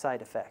have a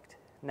side effect.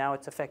 Now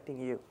it's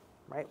affecting you,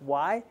 right?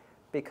 Why?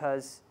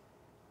 Because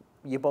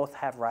you both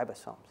have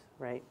ribosomes,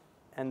 right?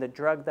 And the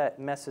drug that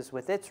messes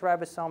with its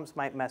ribosomes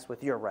might mess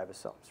with your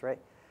ribosomes, right?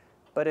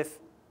 But if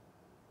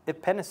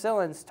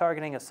penicillin's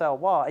targeting a cell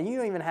wall and you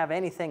don't even have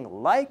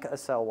anything like a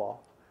cell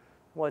wall,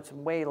 well, it's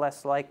way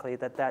less likely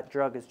that that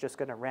drug is just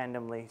going to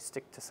randomly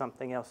stick to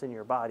something else in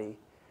your body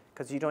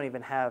because you don't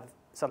even have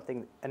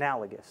something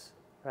analogous,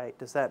 right?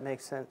 Does that make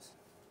sense?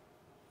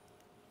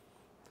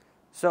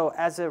 So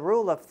as a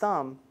rule of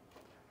thumb,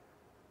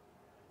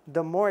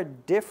 the more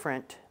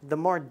different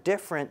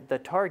the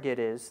target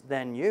is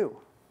than you,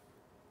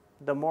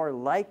 the more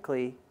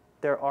likely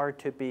there are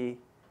to be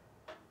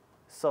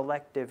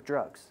selective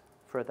drugs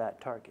for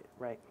that target,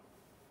 right?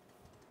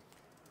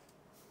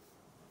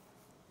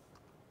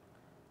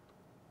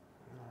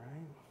 All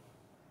right.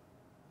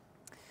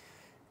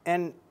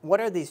 And what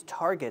are these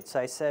targets?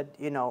 I said,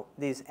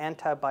 these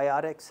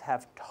antibiotics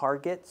have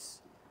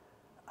targets.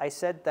 I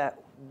said that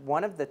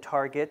one of the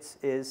targets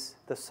is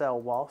the cell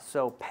wall.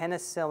 So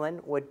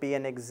penicillin would be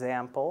an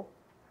example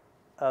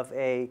of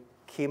a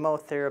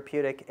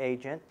chemotherapeutic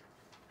agent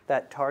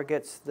that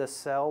targets the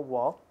cell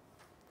wall.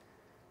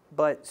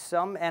 But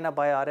some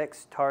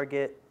antibiotics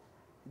target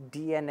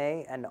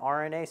DNA and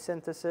RNA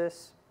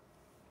synthesis.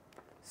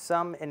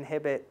 Some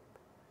inhibit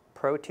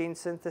protein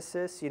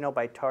synthesis,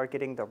 by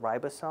targeting the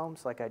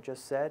ribosomes, like I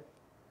just said.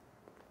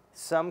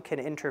 Some can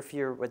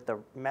interfere with the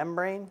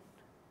membrane.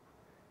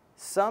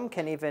 Some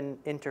can even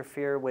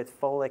interfere with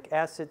folic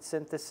acid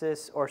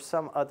synthesis or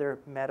some other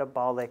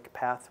metabolic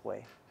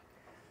pathway.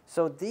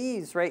 So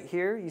these right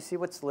here, you see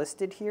what's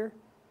listed here?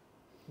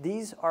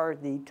 These are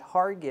the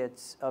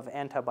targets of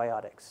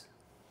antibiotics.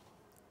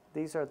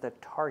 These are the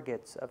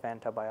targets of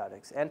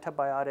antibiotics.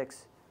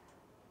 Antibiotics,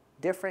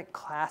 different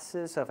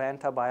classes of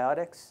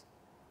antibiotics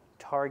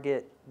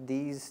target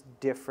these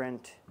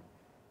different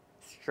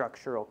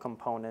structural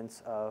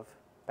components of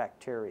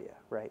bacteria,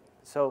 right?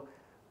 So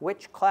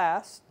which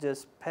class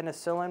does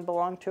penicillin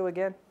belong to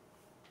again?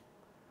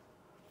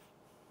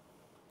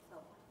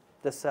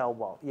 The cell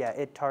wall. Yeah,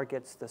 it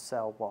targets the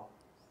cell wall.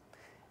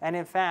 And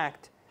in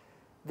fact,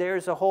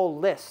 there's a whole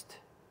list.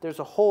 There's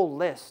a whole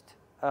list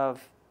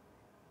of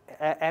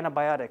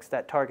antibiotics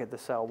that target the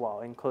cell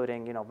wall,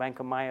 including,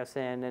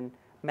 vancomycin and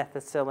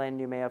methicillin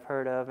you may have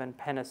heard of, and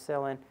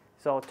penicillin.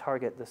 These all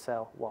target the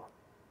cell wall,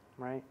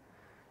 right?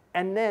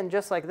 And then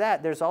just like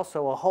that, there's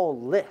also a whole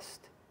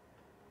list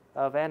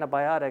of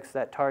antibiotics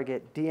that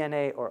target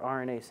DNA or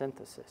RNA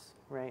synthesis,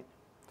 right?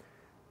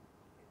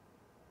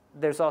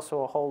 There's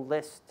also a whole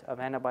list of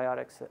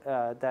antibiotics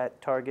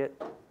that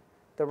target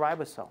the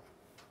ribosome.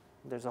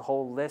 There's a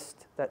whole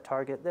list that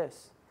target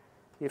this.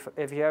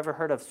 If you ever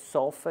heard of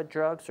sulfa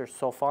drugs or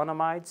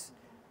sulfonamides,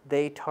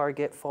 they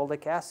target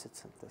folic acid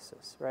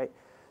synthesis, right?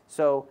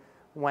 So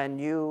when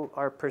you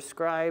are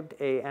prescribed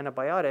an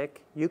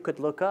antibiotic, you could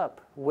look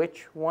up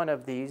which one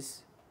of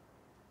these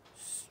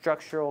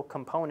structural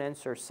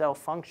components or cell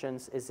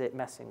functions is it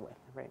messing with,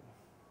 right?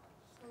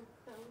 So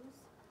those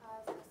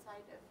has a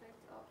side effect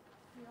of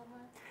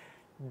human?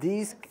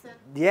 These,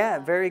 yeah,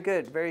 very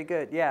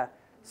good, yeah.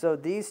 So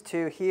these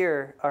two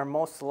here are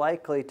most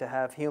likely to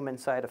have human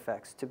side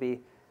effects, to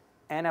be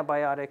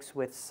antibiotics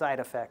with side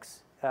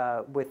effects,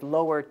 with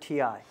lower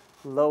TI,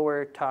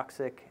 lower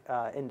toxic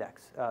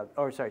index,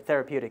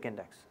 therapeutic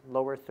index,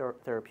 lower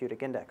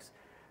therapeutic index.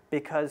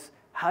 Because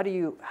how do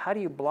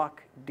you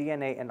block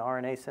DNA and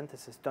RNA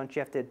synthesis? Don't you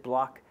have to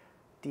block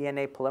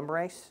DNA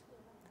polymerase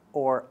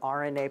or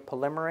RNA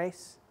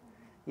polymerase?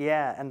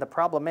 Yeah, and the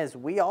problem is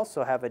we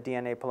also have a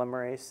DNA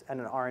polymerase and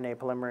an RNA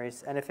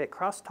polymerase, and if it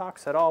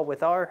crosstalks at all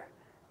with our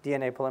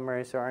DNA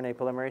polymerase or RNA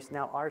polymerase,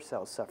 now our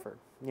cells suffer,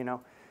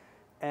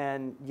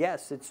 And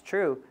yes, it's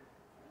true.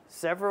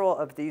 Several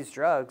of these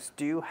drugs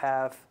do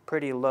have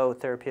pretty low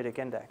therapeutic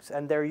index,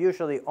 and they're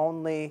usually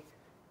only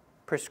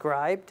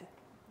prescribed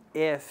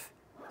if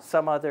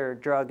some other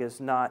drug is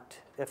not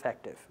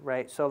effective,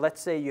 right? So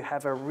let's say you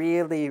have a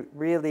really,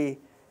 really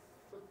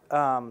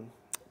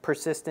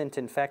persistent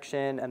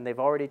infection, and they've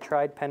already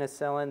tried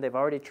penicillin, they've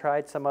already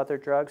tried some other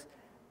drugs,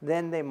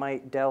 then they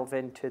might delve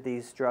into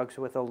these drugs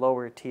with a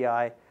lower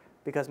TI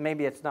because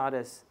maybe it's not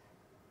as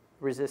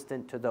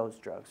resistant to those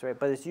drugs, right?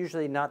 But it's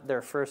usually not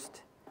their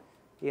first,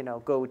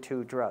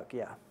 go-to drug.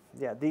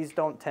 Yeah, these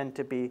don't tend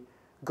to be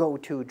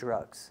go-to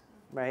drugs,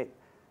 right?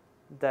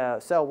 The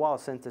cell wall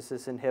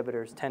synthesis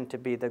inhibitors tend to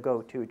be the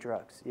go-to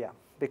drugs, yeah,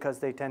 because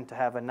they tend to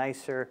have a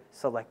nicer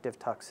selective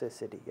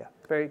toxicity, yeah.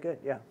 Very good,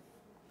 yeah.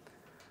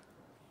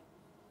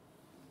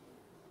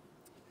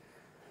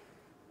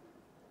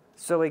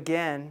 So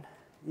again,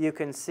 you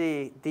can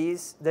see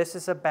this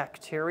is a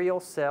bacterial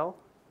cell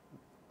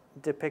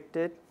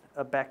depicted,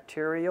 a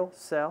bacterial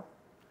cell,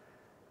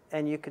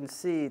 and you can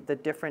see the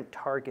different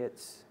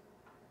targets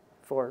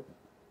for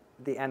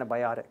the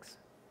antibiotics.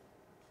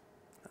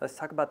 Let's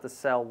talk about the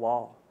cell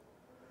wall.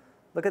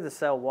 Look at the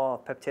cell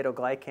wall,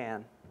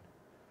 peptidoglycan.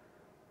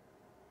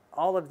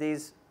 All of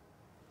these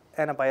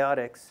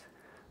antibiotics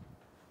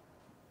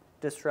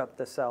disrupt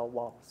the cell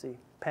wall. See,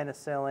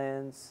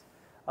 penicillins,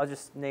 I'll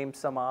just name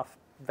some off,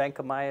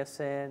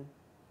 Vancomycin,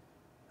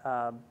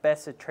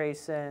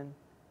 Bacitracin,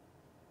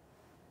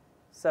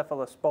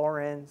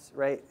 Cephalosporins,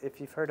 right? If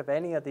you've heard of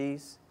any of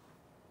these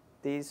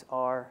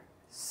are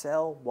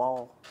cell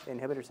wall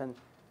inhibitors, and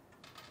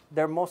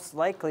they're most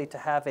likely to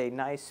have a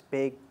nice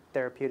big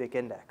therapeutic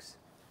index,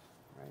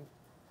 right?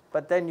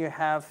 But then you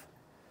have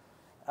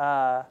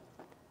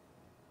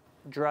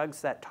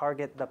drugs that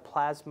target the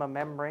plasma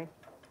membrane,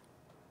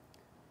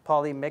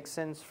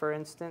 polymixins, for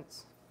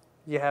instance.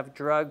 You have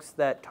drugs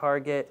that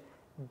target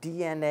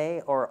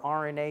DNA or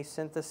RNA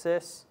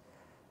synthesis,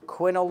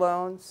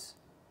 quinolones,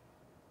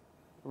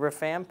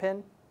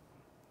 rifampin.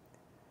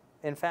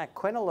 In fact,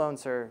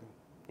 quinolones are,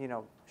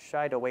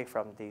 shied away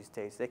from these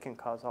days. They can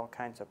cause all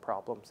kinds of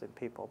problems in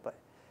people. But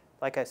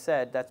like I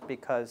said, that's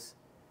because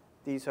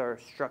these are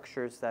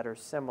structures that are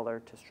similar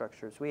to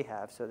structures we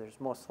have, so there's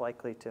most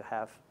likely to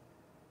have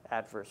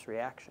adverse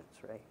reactions,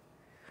 right?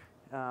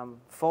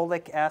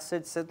 Folic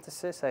acid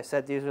synthesis, I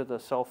said these are the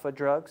sulfa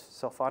drugs,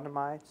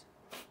 sulfonamides.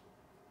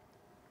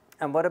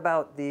 And what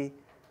about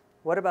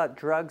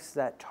drugs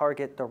that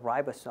target the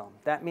ribosome?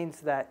 That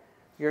means that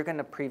you're going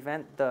to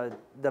prevent the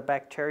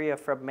bacteria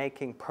from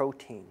making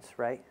proteins,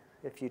 right?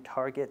 If you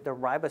target the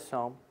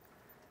ribosome,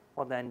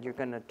 well, then you're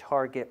going to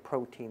target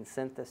protein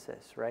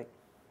synthesis, right?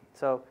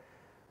 So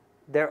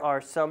there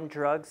are some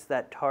drugs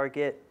that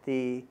target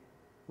the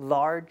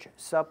large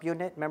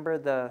subunit. Remember,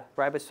 the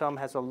ribosome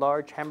has a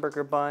large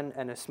hamburger bun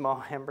and a small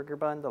hamburger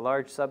bun, the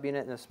large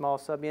subunit and a small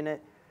subunit.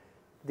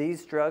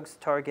 These drugs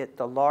target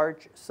the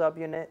large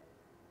subunit.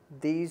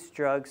 These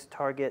drugs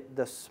target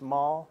the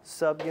small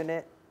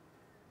subunit.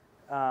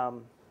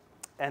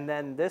 And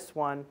then this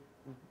one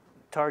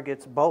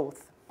targets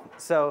both.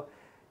 So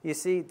you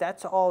see,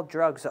 that's all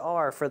drugs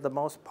are for the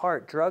most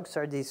part. Drugs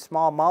are these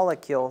small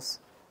molecules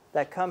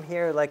that come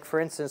here, like for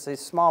instance, these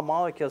small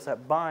molecules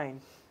that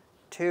bind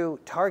to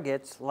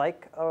targets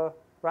like a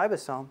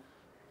ribosome,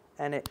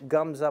 and it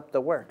gums up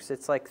the works.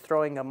 It's like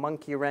throwing a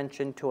monkey wrench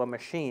into a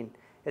machine.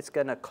 It's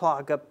going to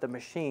clog up the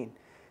machine.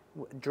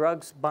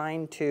 Drugs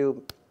bind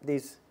to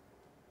these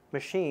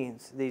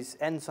machines, these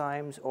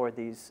enzymes or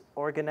these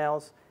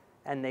organelles,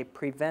 and they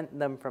prevent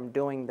them from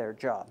doing their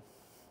job,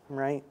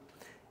 right?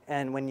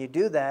 And when you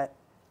do that,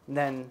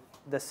 then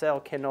the cell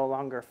can no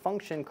longer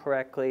function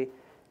correctly,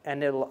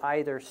 and it'll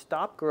either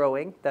stop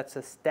growing, that's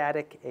a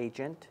static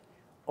agent,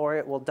 or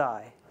it will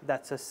die,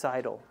 that's a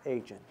cidal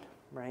agent,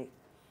 right?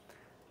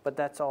 But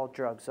that's all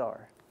drugs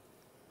are.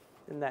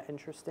 Isn't that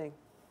interesting?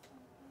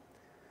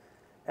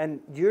 And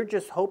you're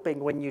just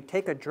hoping when you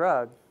take a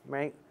drug,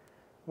 right?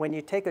 When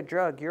you take a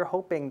drug, you're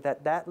hoping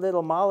that that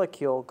little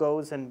molecule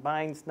goes and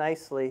binds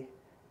nicely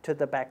to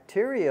the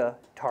bacteria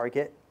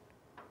target,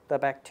 the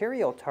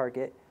bacterial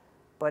target,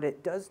 but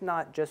it does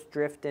not just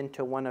drift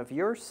into one of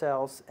your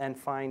cells and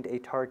find a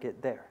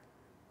target there.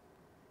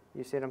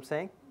 You see what I'm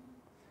saying?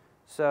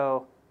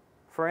 So,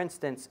 for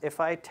instance, if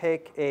I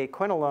take a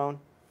quinolone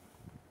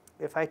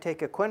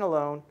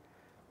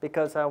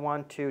because I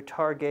want to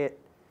target,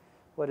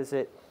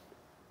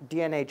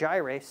 DNA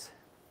gyrase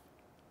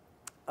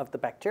of the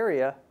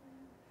bacteria,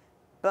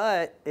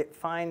 but it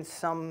finds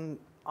some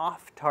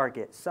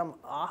off-target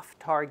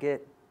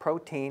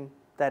protein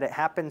that it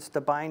happens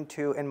to bind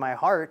to in my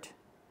heart,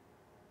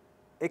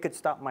 it could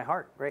stop my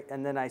heart, right?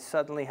 And then I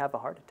suddenly have a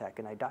heart attack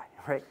and I die,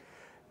 right?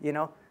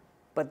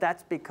 But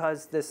that's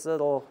because this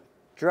little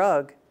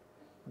drug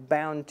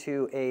bound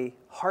to a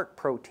heart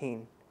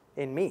protein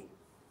in me.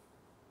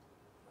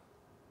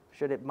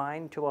 Should it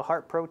bind to a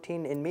heart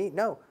protein in me?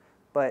 No,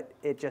 but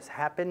it just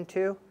happened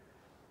to,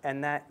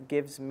 and that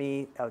gives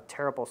me a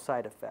terrible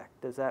side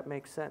effect. Does that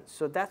make sense?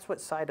 So that's what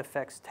side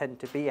effects tend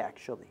to be,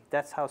 actually.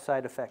 That's how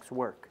side effects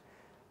work.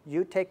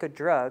 You take a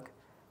drug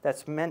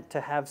that's meant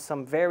to have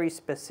some very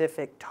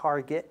specific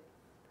target,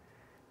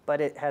 but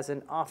it has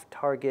an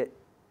off-target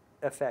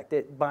effect.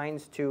 It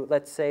binds to,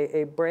 let's say,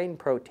 a brain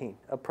protein,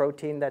 a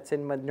protein that's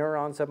in the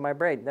neurons of my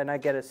brain. Then I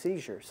get a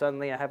seizure.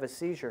 Suddenly I have a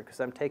seizure because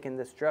I'm taking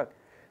this drug.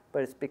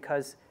 But it's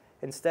because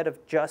instead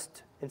of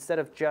just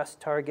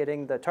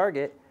targeting the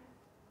target,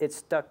 it's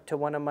stuck to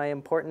one of my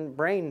important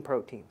brain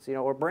proteins,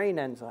 or brain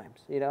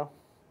enzymes,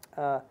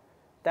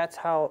 That's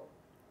how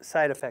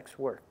side effects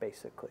work,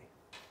 basically.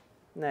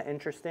 Isn't that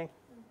interesting?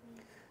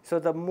 Mm-hmm. So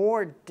the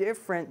more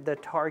different the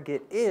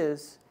target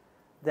is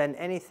than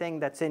anything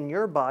that's in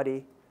your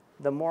body,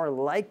 the more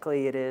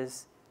likely it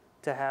is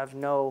to have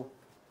no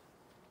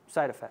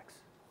side effects.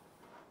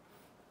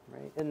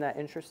 Right? Isn't that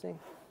interesting?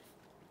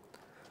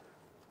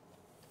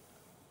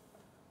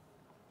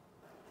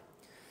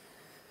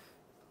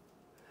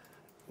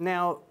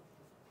 Now,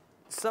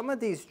 some of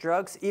these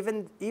drugs,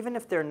 even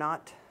if they're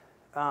not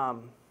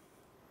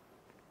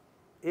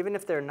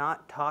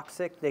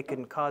toxic, they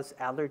can cause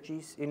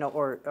allergies,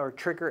 or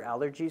trigger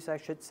allergies, I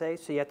should say.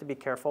 So you have to be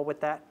careful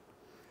with that.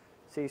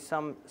 See,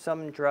 some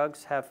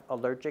drugs have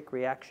allergic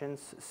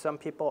reactions. Some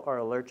people are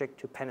allergic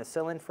to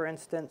penicillin, for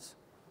instance.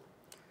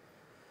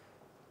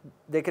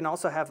 They can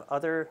also have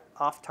other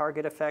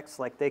off-target effects,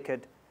 like they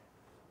could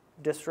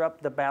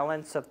disrupt the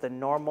balance of the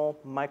normal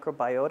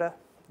microbiota.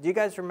 Do you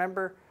guys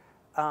remember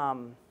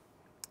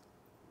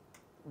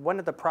one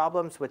of the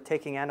problems with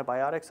taking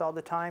antibiotics all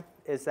the time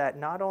is that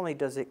not only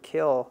does it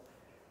kill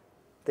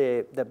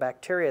the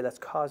bacteria that's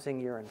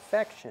causing your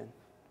infection,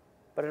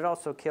 but it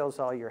also kills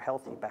all your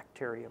healthy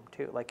bacterium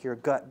too, like your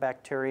gut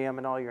bacterium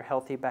and all your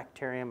healthy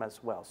bacterium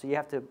as well. So you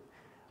have to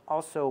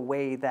also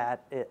weigh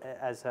that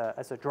as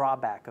a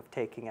drawback of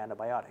taking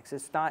antibiotics.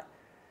 It's not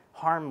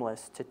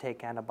harmless to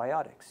take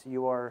antibiotics.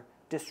 You are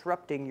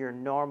disrupting your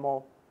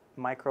normal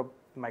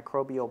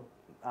microbial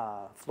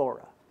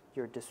flora.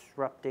 You're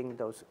disrupting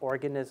those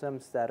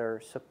organisms that are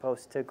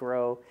supposed to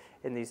grow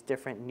in these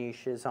different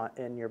niches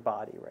in your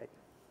body, right?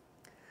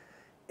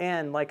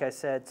 And like I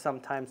said,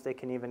 sometimes they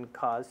can even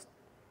cause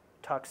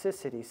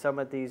toxicity. Some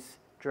of these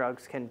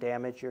drugs can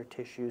damage your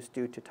tissues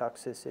due to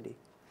toxicity.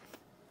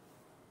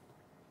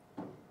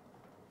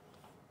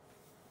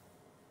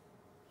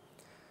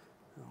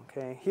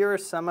 Okay, here are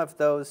some of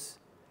those.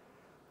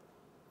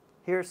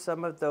 Here's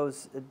some of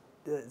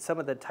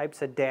the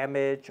types of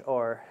damage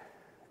or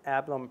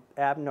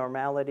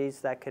abnormalities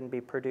that can be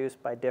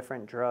produced by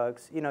different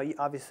drugs.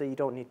 Obviously you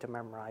don't need to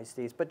memorize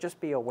these, but just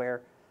be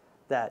aware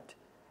that,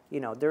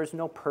 there's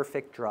no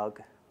perfect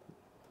drug.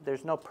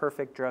 There's no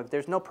perfect drug.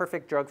 There's no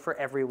perfect drug for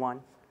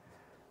everyone.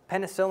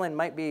 Penicillin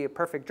might be a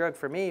perfect drug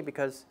for me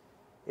because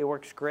it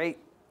works great,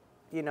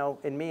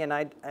 in me, and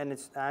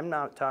I'm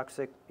not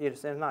toxic.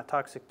 It's not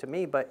toxic to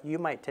me, but you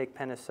might take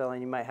penicillin,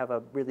 you might have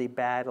a really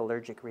bad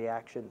allergic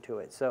reaction to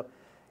it. So,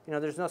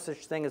 there's no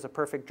such thing as a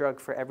perfect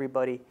drug for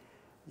everybody.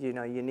 You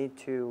need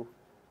to,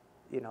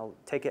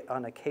 take it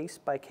on a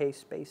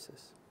case-by-case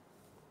basis.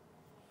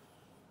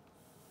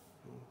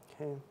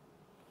 Okay.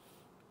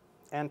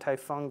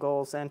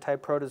 Antifungals,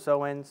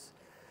 antiprotozoans.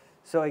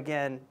 So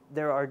again,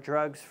 there are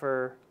drugs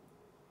for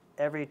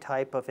every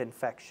type of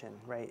infection,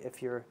 right?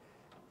 If you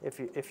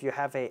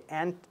have a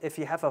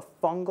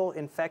fungal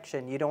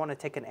infection, you don't want to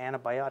take an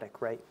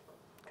antibiotic, right?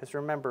 Because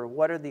remember,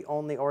 what are the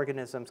only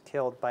organisms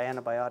killed by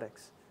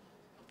antibiotics?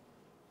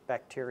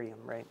 Bacterium,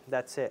 right?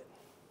 That's it.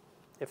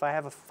 If I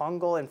have a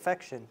fungal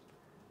infection,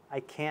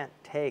 I can't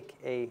take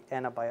an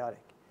antibiotic.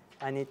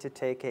 I need to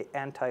take an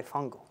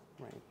antifungal,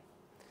 right?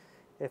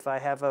 If I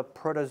have a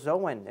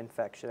protozoan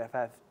infection, if I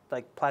have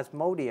like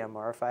Plasmodium,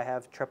 or if I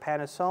have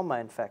Trypanosoma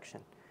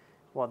infection,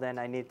 well then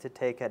I need to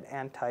take an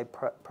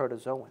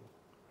antiprotozoan.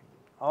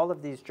 All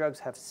of these drugs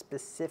have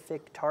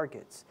specific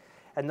targets,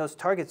 and those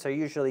targets are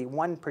usually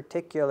one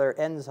particular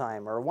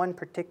enzyme or one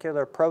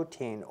particular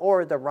protein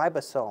or the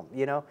ribosome,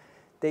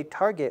 They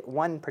target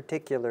one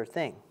particular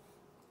thing.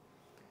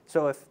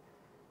 So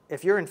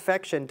if your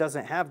infection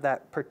doesn't have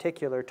that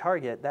particular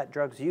target, that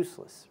drug's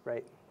useless,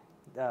 right?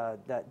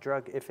 That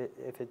drug, if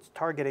it's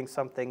targeting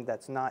something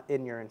that's not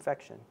in your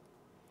infection.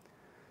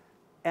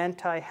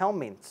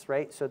 Antihelminthics,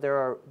 right? So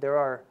there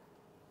are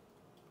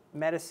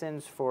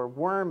medicines for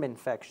worm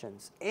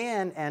infections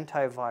and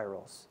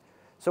antivirals.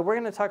 So we're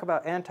going to talk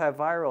about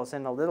antivirals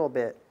in a little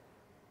bit,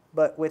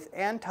 but with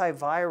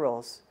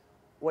antivirals,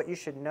 what you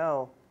should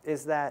know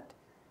is that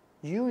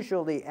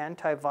usually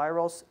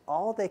antivirals,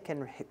 all they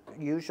can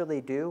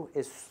usually do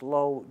is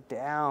slow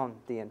down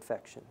the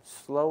infection,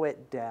 slow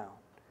it down.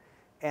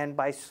 And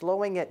by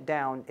slowing it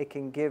down, it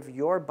can give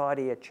your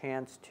body a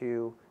chance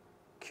to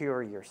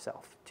cure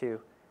yourself, to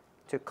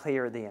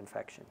clear the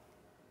infection,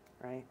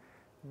 right?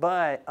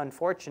 But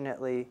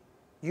unfortunately,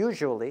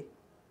 usually,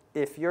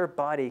 if your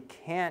body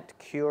can't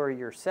cure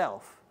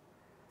yourself,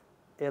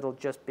 it'll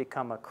just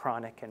become a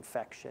chronic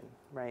infection,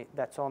 right?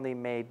 That's only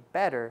made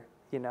better,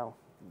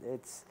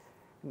 it's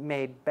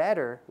made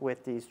better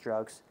with these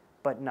drugs,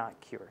 but not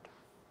cured,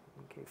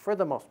 okay, for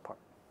the most part.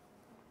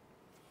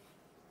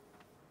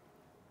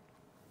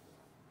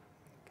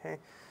 Okay.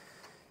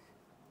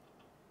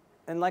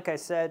 And like I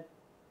said,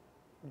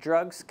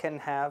 drugs can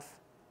have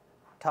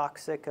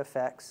toxic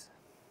effects.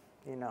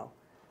 You know,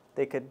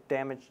 they could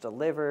damage the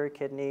liver,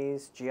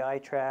 kidneys, GI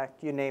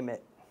tract, you name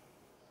it.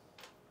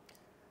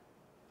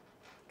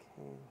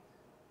 Okay.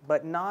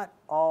 But not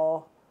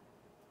all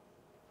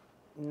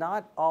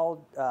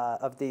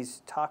of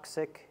these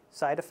toxic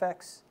side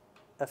effects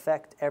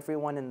affect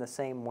everyone in the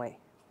same way.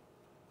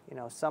 You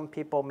know, some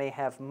people may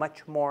have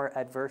much more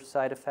adverse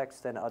side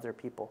effects than other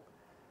people.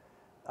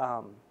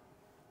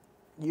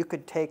 You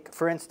could take,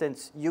 for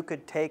instance, you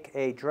could take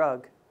a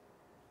drug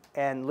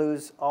and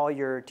lose all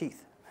your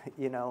teeth,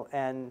 you know,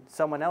 and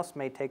someone else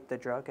may take the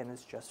drug and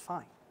it's just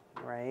fine,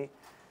 right?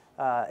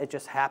 It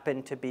just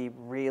happened to be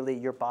really,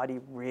 your body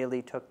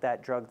really took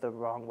that drug the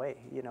wrong way,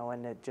 you know,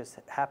 and it just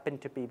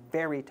happened to be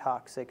very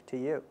toxic to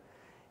you.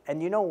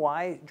 And you know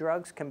why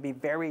drugs can be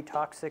very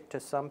toxic to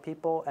some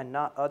people and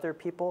not other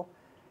people?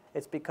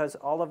 It's because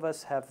all of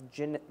us have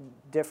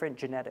different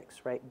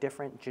genetics, right?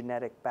 Different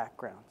genetic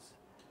backgrounds.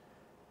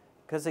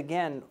 Because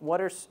again, what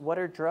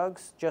are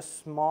drugs? Just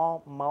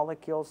small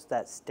molecules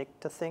that stick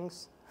to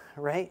things,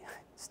 right?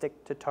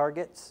 Stick to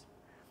targets.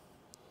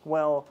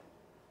 Well,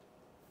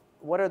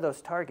 what are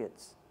those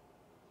targets?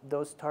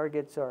 Those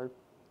targets are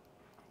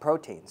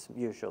proteins,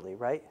 usually,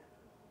 right?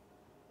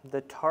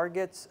 The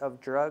targets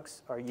of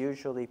drugs are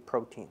usually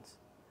proteins.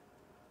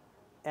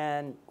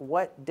 And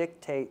what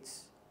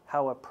dictates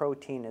how a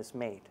protein is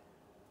made?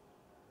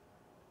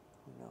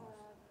 Who knows?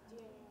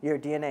 Your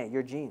DNA,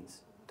 your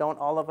genes. Don't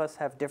all of us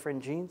have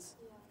different genes?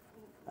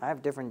 I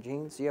have different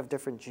genes. You have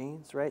different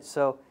genes, right?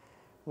 So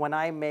when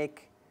I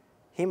make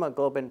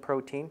hemoglobin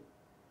protein,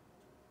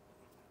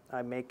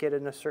 I make it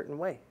in a certain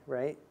way,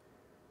 right?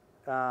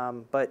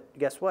 But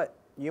guess what?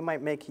 You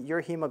might make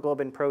your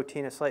hemoglobin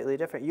protein is slightly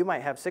different. You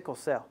might have sickle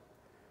cell,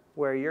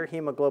 where your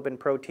hemoglobin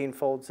protein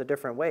folds a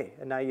different way,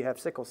 and now you have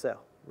sickle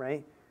cell,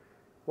 right?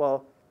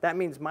 Well, that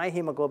means my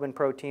hemoglobin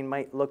protein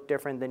might look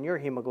different than your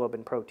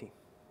hemoglobin protein,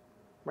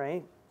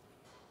 right?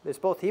 It's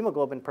both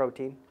hemoglobin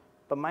protein,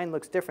 but mine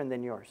looks different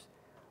than yours.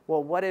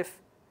 Well, what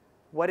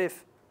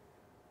if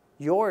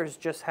yours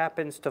just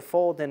happens to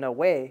fold in a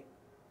way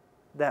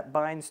that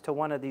binds to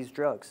one of these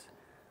drugs?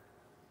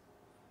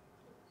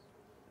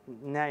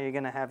 Now you're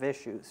going to have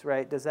issues,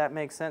 right? Does that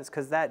make sense?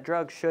 Because that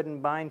drug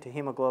shouldn't bind to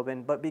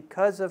hemoglobin, but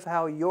because of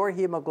how your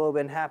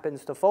hemoglobin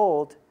happens to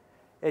fold,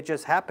 it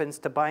just happens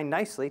to bind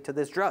nicely to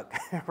this drug,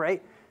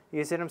 right?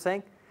 You see what I'm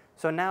saying?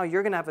 So now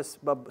you're going to have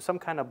some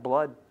kind of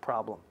blood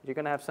problem. You're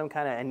going to have some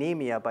kind of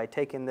anemia by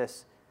taking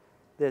this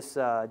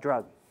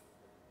drug.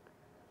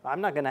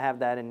 I'm not going to have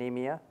that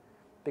anemia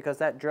because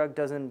that drug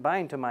doesn't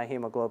bind to my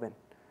hemoglobin.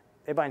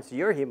 It binds to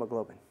your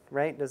hemoglobin,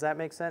 right? Does that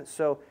make sense?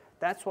 So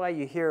that's why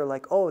you hear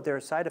like, oh, there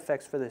are side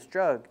effects for this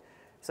drug.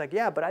 It's like,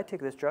 yeah, but I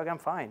take this drug, I'm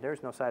fine.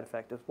 There's no side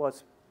effect.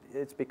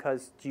 It's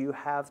because do you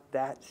have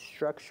that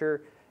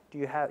structure? Do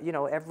you have, you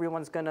know,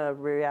 everyone's going to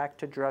react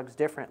to drugs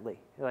differently.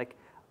 Like,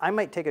 I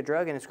might take a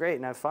drug and it's great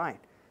and I'm fine.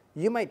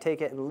 You might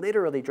take it and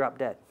literally drop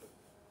dead.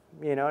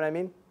 You know what I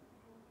mean?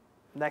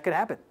 That could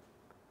happen.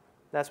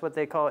 That's what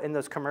they call in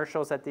those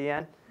commercials at the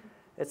end.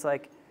 It's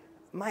like,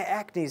 my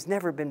acne's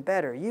never been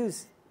better.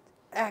 Use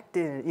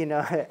actin, you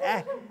know,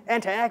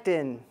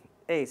 anti-actin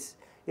ace.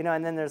 You know,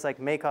 and then there's like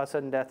may cause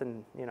sudden death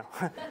and, you know,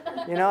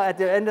 you know, at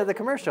the end of the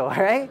commercial,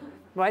 right?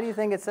 Why do you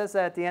think it says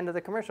that at the end of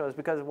the commercial? It's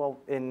because, well,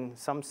 in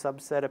some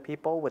subset of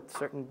people with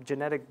certain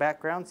genetic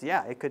backgrounds,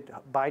 yeah, it could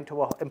bind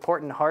to an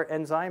important heart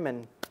enzyme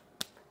and,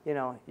 you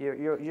know,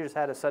 you just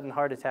had a sudden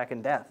heart attack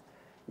and death.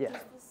 Yeah. Is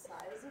the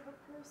size of a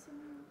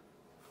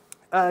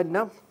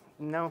person?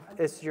 No,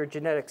 it's your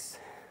genetics.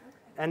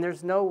 And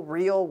there's no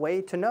real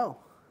way to know,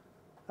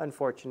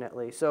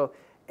 unfortunately. So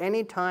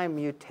anytime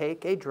you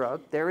take a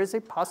drug, there is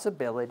a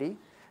possibility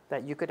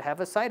that you could have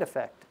a side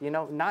effect. You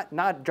know,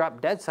 not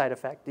drop dead side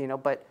effect, you know,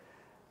 but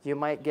you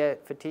might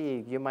get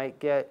fatigue, you might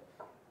get,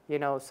 you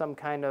know, some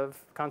kind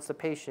of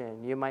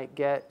constipation, you might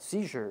get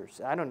seizures.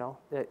 I don't know.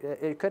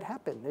 It could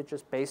happen. It's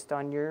just based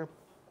on your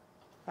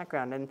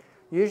background. And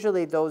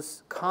usually the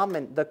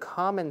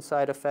common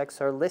side effects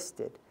are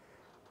listed.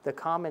 The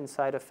common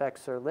side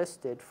effects are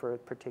listed for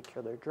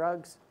particular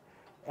drugs,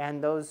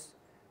 and those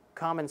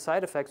common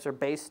side effects are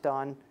based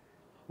on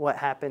what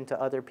happened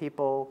to other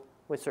people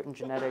with certain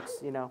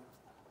genetics, you know,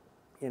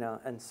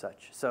 and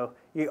such. So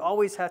you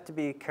always have to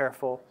be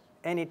careful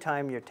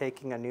anytime you're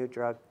taking a new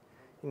drug,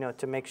 you know,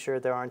 to make sure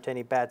there aren't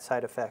any bad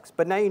side effects.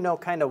 But now you know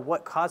kind of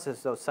what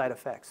causes those side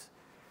effects.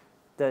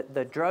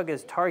 The drug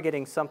is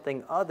targeting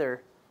something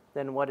other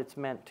than what it's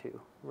meant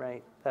to,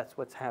 right? That's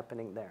what's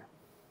happening there.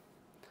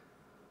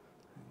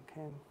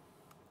 Okay.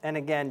 And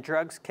again,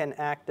 drugs can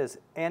act as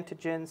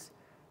antigens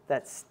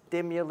that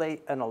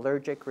stimulate an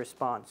allergic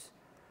response.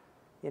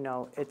 You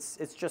know, it's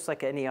just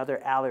like any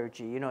other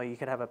allergy. You know, you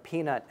could have a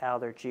peanut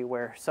allergy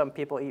where some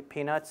people eat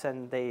peanuts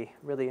and they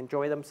really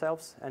enjoy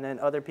themselves, and then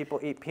other people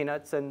eat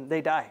peanuts and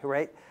they die,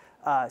 right?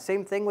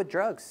 Same thing with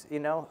drugs. You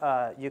know,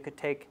 I could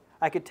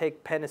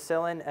take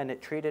penicillin and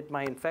it treated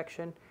my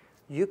infection.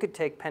 You could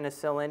take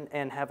penicillin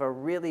and have a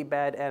really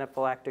bad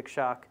anaphylactic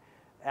shock,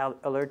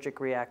 allergic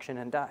reaction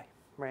and die.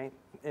 right?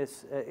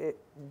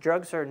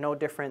 Drugs are no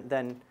different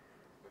than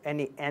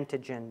any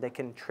antigen. They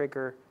can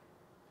trigger,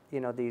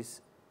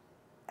 these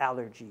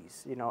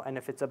allergies, and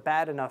if it's a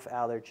bad enough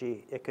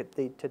allergy, it could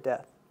lead to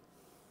death.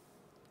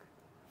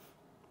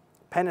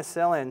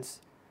 Penicillins,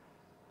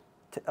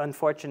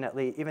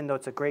 unfortunately, even though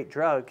it's a great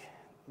drug,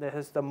 that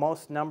has the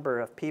most number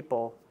of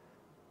people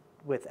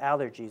with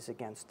allergies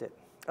against it.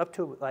 Up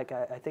to, like,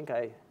 I think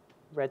I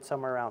read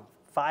somewhere around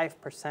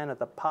 5% of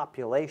the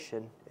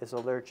population is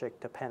allergic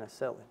to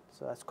penicillin.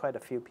 So that's quite a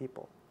few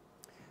people.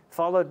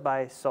 Followed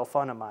by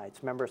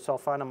sulfonamides. Remember,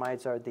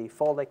 sulfonamides are the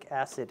folic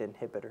acid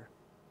inhibitor.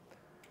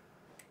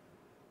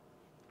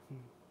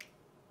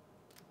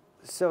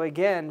 So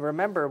again,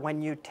 remember,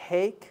 when you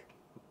take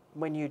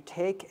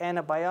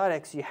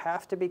antibiotics, you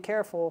have to be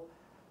careful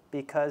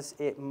because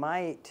it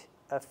might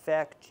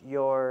affect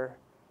your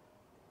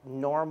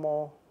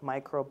normal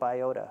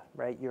microbiota,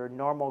 right? Your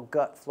normal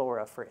gut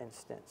flora, for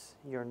instance.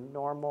 Your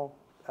normal,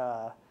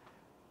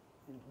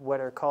 what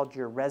are called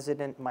your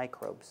resident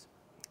microbes.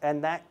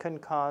 And that can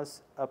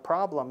cause a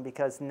problem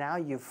because now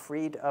you've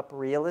freed up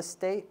real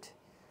estate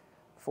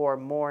for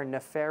more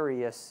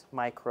nefarious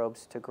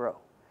microbes to grow.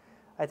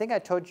 I think I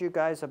told you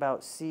guys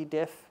about C.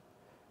 diff,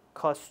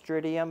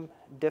 Clostridium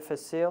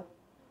difficile.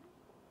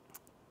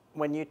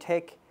 When you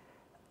take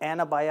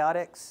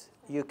antibiotics,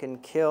 you can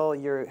kill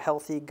your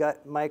healthy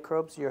gut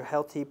microbes, your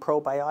healthy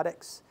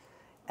probiotics.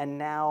 And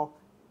now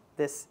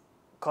this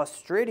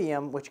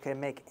Clostridium, which can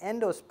make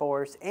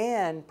endospores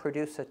and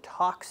produce a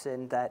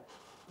toxin that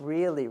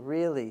really,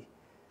 really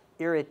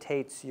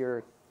irritates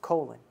your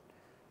colon.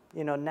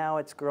 Now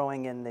it's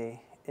growing in the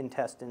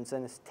intestines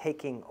and it's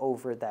taking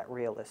over that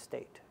real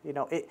estate.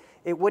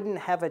 It wouldn't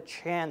have a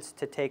chance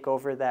to take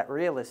over that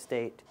real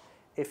estate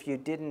if you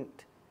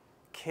didn't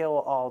kill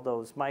all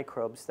those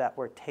microbes that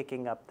were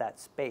taking up that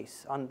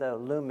space on the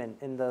lumen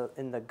in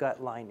the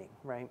gut lining,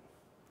 right?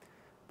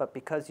 But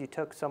because you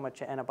took so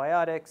much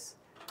antibiotics,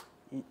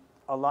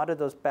 a lot of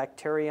those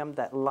bacterium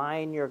that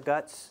line your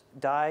guts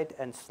died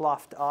and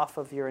sloughed off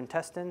of your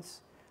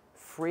intestines,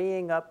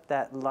 freeing up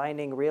that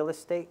lining real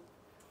estate.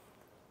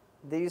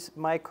 These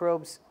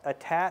microbes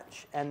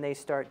attach and they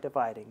start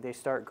dividing, they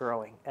start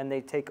growing, and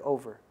they take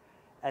over.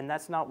 And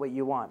that's not what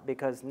you want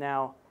because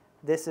now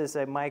this is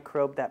a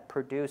microbe that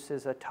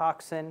produces a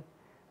toxin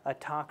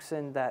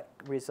that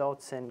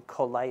results in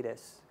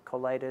colitis.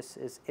 Colitis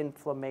is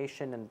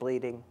inflammation and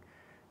bleeding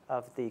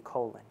of the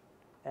colon,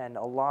 and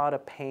a lot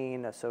of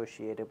pain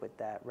associated with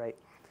that, right?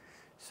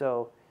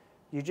 So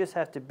you just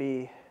have to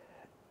be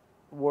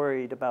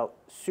worried about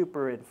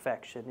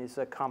superinfection. It's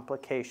a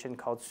complication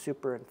called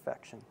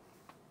superinfection.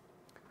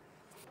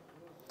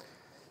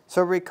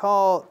 So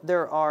recall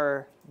there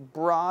are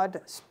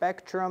broad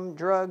spectrum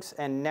drugs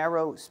and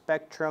narrow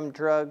spectrum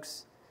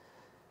drugs.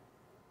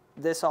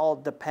 This all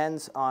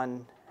depends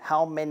on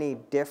how many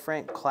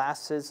different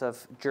classes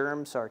of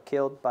germs are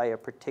killed by a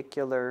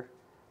particular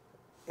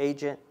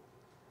agent.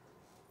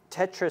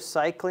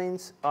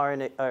 Tetracyclines are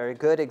a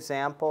good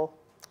example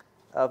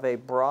of a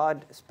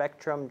broad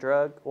spectrum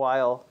drug,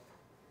 while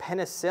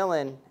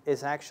penicillin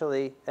is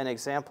actually an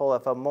example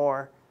of a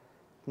more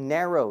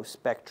narrow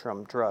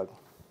spectrum drug.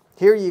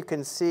 Here you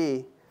can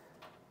see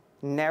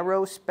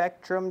narrow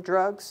spectrum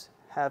drugs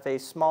have a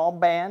small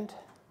band,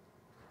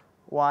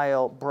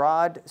 while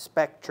broad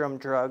spectrum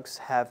drugs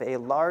have a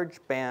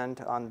large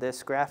band on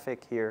this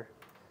graphic here.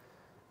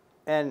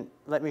 And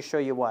let me show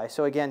you why.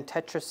 So again,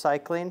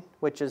 tetracycline,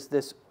 which is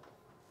this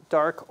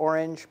dark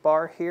orange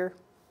bar here,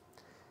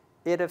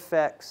 it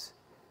affects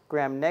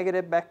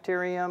gram-negative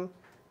bacterium,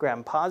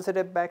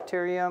 gram-positive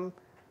bacterium,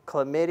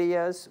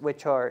 chlamydias,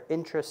 which are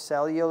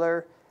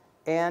intracellular,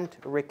 and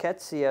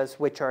rickettsias,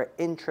 which are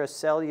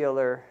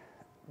intracellular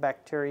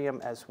bacterium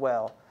as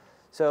well.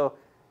 So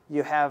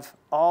you have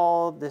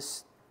all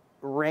this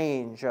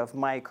range of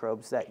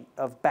microbes,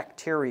 of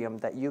bacterium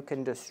that you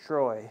can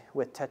destroy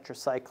with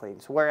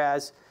tetracyclines.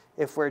 Whereas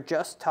if we're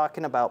just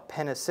talking about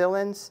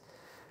penicillins,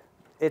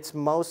 it's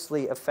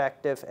mostly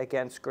effective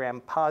against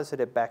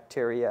gram-positive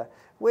bacteria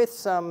with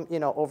some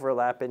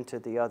overlap into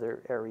the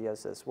other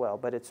areas as well.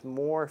 But it's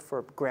more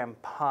for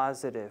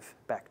gram-positive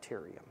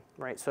bacterium.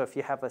 Right? So if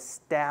you have a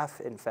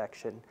staph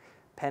infection,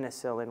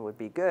 penicillin would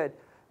be good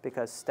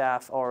because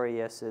Staph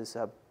aureus is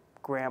a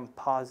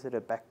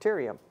gram-positive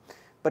bacterium.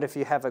 But if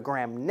you have a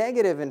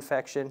gram-negative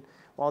infection,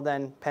 well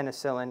then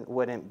penicillin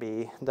wouldn't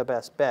be the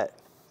best bet.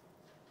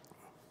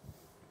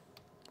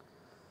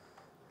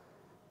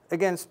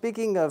 Again,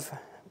 speaking of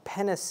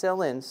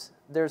penicillins,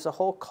 there's a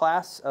whole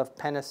class of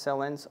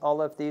penicillins.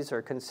 All of these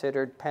are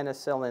considered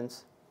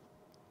penicillins.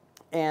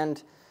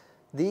 And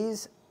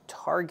these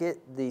target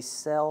the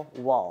cell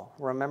wall.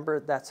 Remember,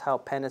 that's how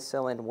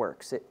penicillin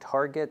works. It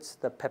targets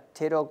the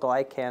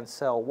peptidoglycan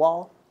cell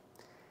wall,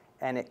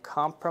 and it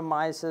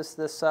compromises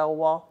the cell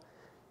wall,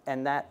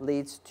 and that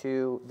leads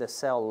to the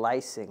cell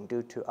lysing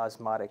due to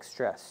osmotic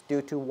stress,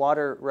 due to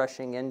water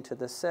rushing into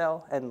the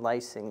cell and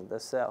lysing the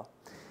cell.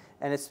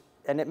 And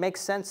it makes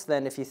sense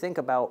then if you think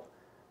about,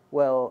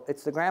 well,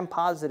 it's the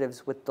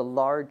gram-positives with the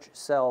large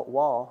cell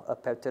wall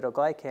of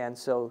peptidoglycan,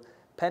 so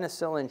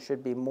penicillin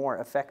should be more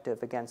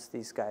effective against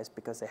these guys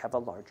because they have a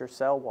larger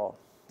cell wall.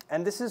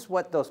 And this is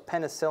what those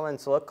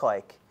penicillins look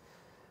like.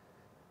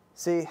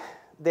 See,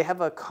 they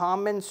have a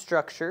common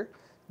structure.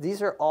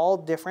 These are all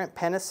different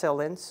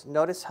penicillins.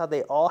 Notice how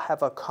they all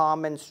have a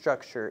common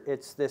structure.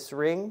 It's this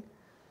ring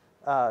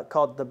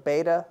called the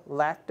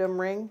beta-lactam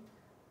ring.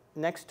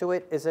 Next to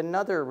it is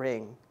another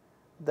ring,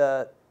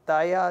 the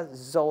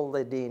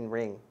thiazolidine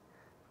ring.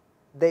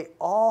 They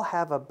all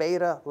have a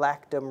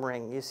beta-lactam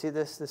ring. You see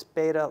this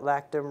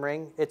beta-lactam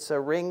ring? It's a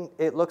ring,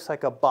 it looks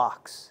like a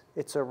box.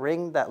 It's a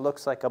ring that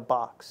looks like a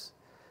box.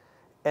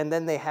 And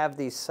then they have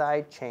these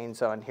side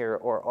chains on here,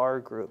 or R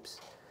groups.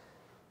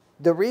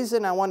 The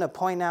reason I want to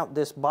point out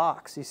this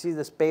box, you see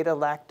this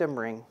beta-lactam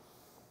ring,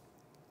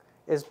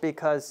 is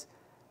because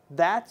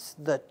that's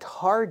the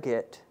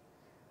target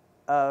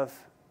of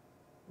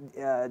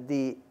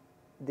the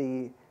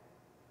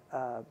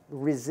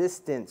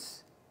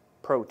resistance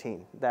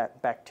protein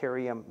that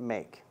bacterium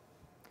make.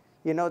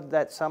 You know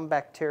that some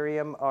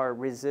bacterium are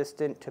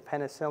resistant to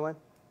penicillin,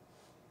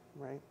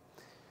 right?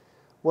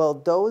 Well,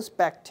 those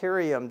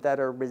bacterium that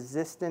are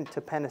resistant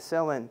to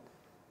penicillin,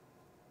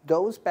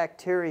 those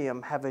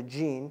bacterium have a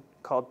gene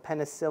called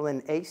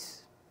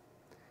penicillinase,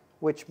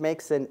 which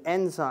makes an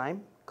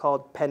enzyme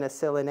called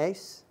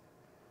penicillinase.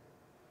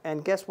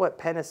 And guess what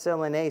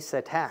penicillinase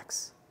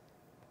attacks?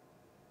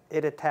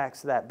 It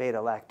attacks that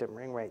beta-lactam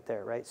ring right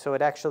there, right? So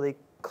it actually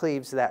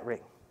cleaves that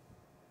ring.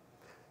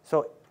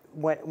 So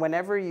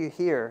whenever you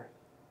hear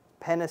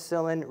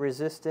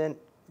penicillin-resistant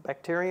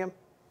bacterium,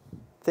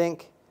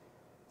 think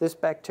this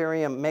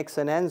bacterium makes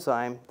an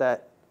enzyme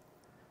that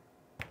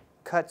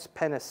cuts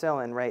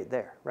penicillin right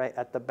there, right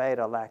at the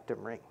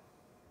beta-lactam ring.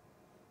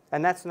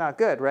 And that's not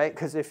good, right?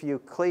 Because if you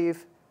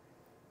cleave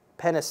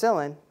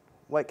penicillin,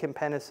 what can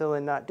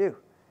penicillin not do?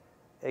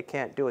 It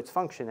can't do its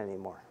function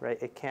anymore,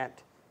 right? It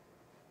can't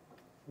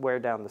wear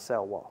down the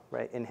cell wall,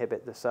 right?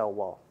 Inhibit the cell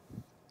wall.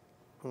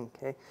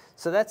 Okay,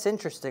 so that's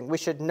interesting. We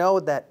should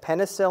know that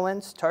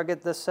penicillins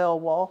target the cell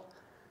wall.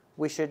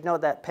 We should know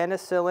that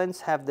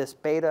penicillins have this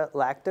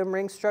beta-lactam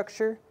ring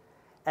structure,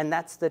 and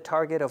that's the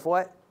target of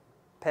what?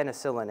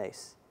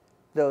 Penicillinase,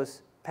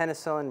 those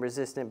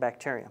penicillin-resistant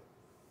bacterium.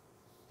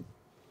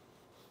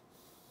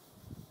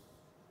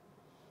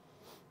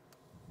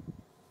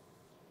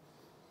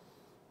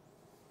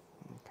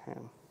 Okay.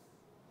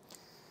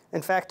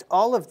 In fact,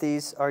 all of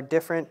these are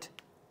different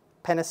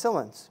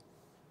penicillins.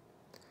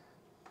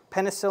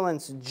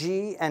 Penicillins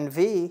G and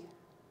V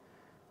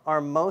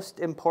are most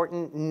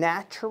important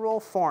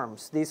natural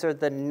forms. These are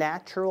the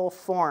natural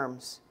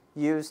forms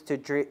used to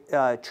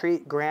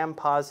treat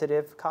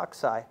gram-positive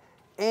cocci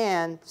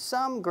and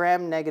some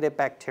gram-negative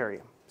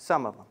bacterium,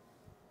 some of them.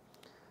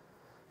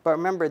 But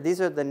remember,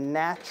 these are the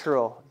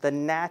natural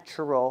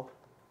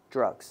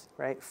drugs,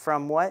 right?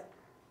 From what?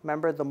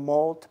 Remember the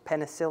mold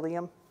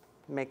Penicillium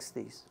makes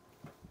these.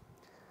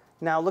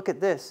 Now look at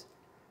this.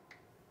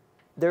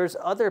 There's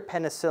other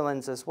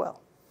penicillins as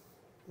well.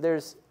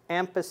 There's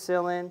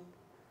Ampicillin,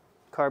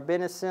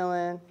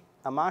 Carbonicillin,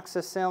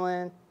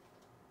 Amoxicillin.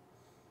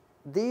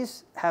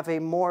 These have a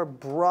more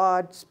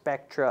broad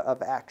spectra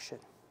of action.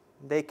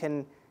 They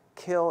can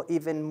kill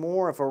even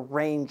more of a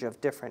range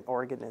of different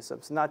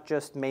organisms, not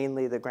just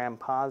mainly the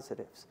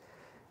gram-positives.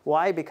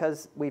 Why?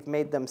 Because we've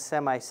made them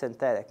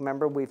semisynthetic.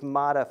 Remember, we've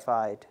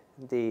modified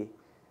the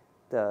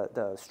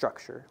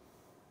structure.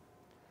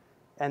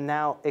 And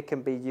now it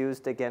can be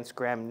used against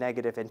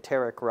gram-negative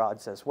enteric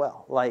rods as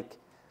well, like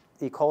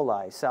E.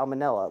 coli,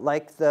 Salmonella,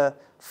 like the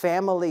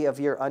family of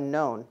your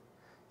unknown.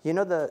 You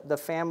know the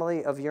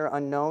family of your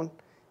unknown,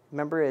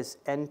 remember, is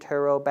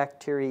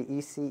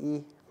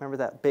Enterobacteriaceae? Remember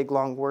that big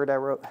long word I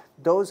wrote?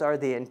 Those are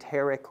the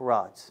enteric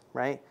rods,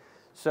 right?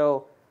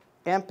 So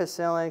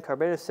ampicillin,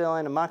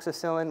 carbonicillin,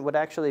 amoxicillin would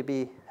actually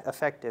be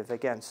effective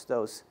against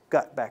those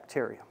gut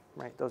bacteria,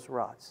 right? Those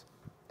rods.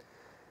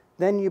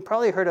 Then you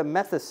probably heard of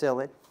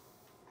methicillin,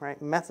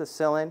 right?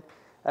 Methicillin,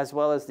 as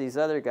well as these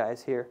other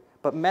guys here.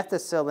 But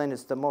methicillin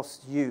is the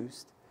most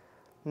used.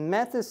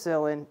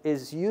 Methicillin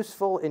is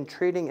useful in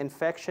treating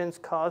infections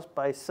caused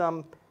by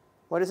some,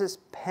 what is this?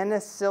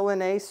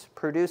 Penicillinase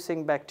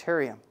producing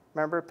bacterium.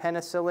 Remember,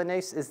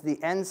 penicillinase is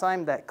the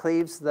enzyme that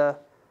cleaves the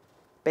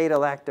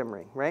beta-lactam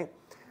ring, right?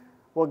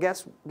 Well,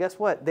 guess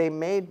what? They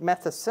made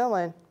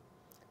methicillin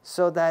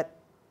so that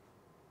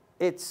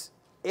its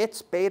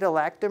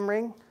beta-lactam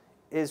ring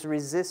is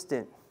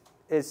resistant.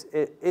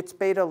 Its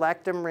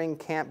beta-lactam ring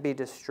can't be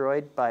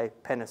destroyed by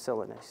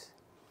penicillinase.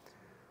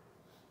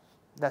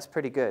 That's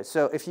pretty good.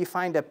 So if you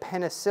find a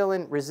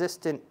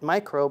penicillin-resistant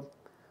microbe,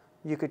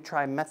 you could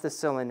try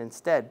methicillin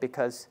instead,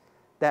 because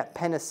that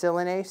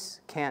penicillinase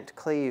can't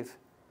cleave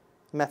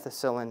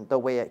methicillin the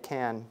way it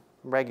can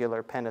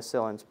regular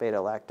penicillin's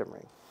beta-lactam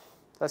ring.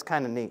 That's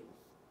kind of neat.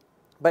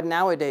 But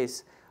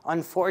nowadays,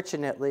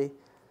 unfortunately,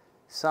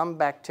 some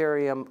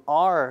bacterium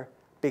are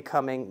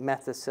becoming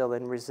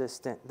methicillin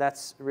resistant.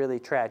 That's really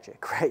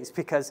tragic, right?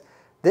 Because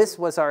this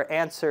was our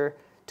answer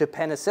to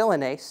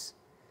penicillinase.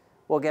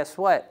 Well, guess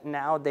what?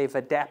 Now they've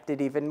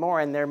adapted even more,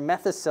 and they're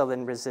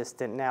methicillin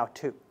resistant now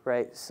too,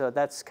 right? So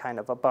that's kind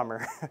of a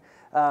bummer.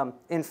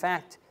 In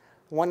fact,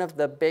 one of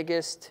the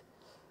biggest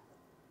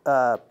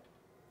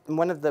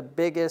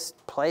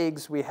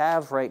plagues we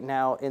have right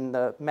now in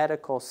the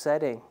medical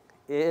setting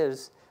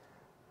is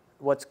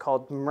what's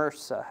called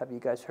MRSA. Have you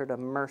guys heard of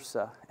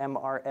MRSA?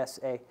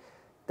 MRSA.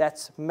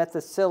 That's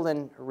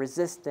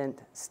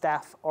methicillin-resistant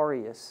Staph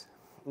aureus.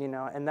 You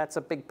know, and that's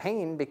a big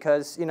pain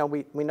because, you know,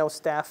 we know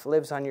staph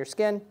lives on your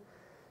skin.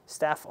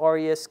 Staph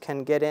aureus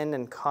can get in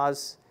and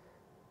cause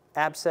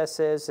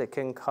abscesses. It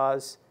can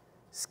cause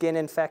skin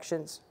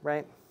infections,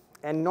 right?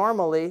 And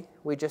normally,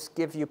 we just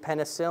give you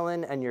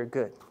penicillin and you're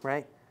good,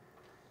 right?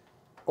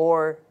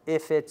 Or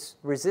if it's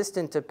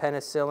resistant to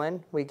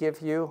penicillin, we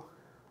give you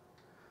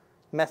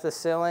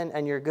methicillin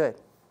and you're good.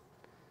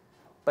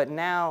 But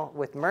now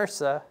with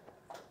MRSA,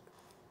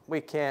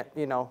 we can't,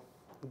 you know,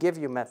 give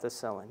you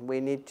methicillin. We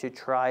need to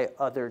try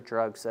other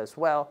drugs as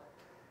well.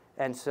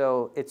 And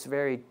so it's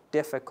very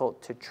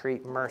difficult to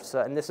treat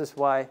MRSA. And this is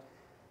why,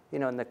 you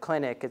know, in the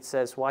clinic it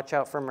says, watch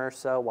out for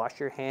MRSA, wash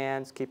your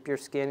hands, keep your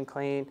skin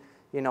clean,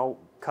 you know,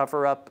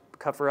 cover up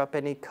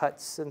any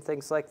cuts and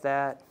things like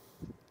that.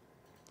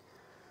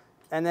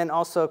 And then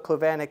also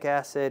clovanic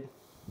acid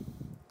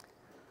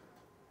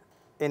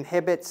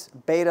inhibits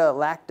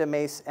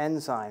beta-lactamase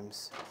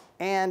enzymes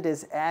and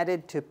is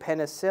added to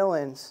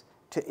penicillins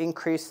to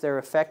increase their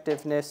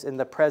effectiveness in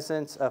the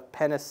presence of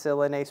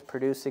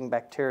penicillinase-producing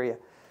bacteria.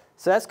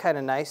 So that's kind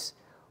of nice.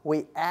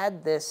 We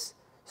add this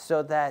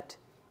so that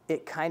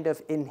it kind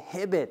of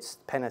inhibits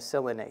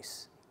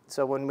penicillinase.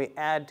 So when we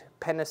add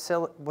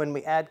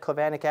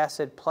clovanic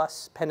acid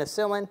plus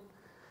penicillin,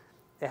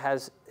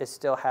 it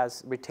still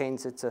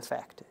retains its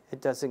effect.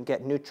 It doesn't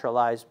get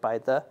neutralized by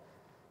the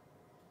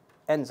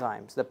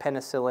enzymes, the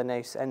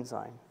penicillinase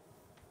enzyme.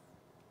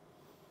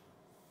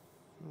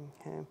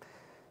 Okay.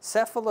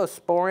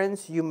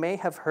 Cephalosporins, you may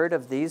have heard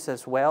of these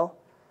as well.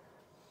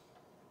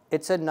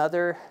 It's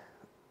another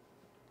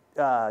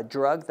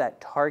drug that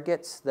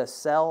targets the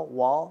cell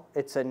wall.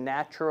 It's a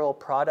natural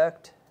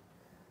product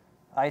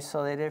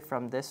isolated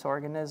from this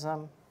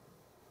organism.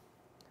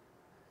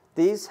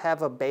 These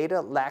have a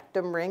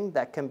beta-lactam ring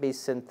that can be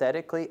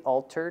synthetically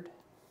altered.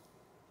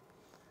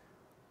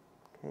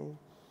 Okay.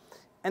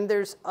 And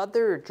there's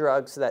other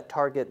drugs that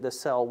target the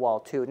cell wall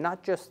too,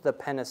 not just the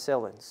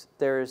penicillins.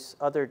 There's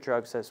other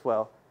drugs as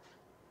well.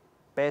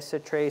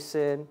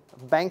 Bacitracin,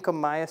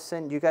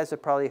 Vancomycin. You guys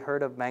have probably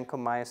heard of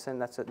Vancomycin.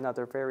 That's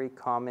another very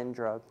common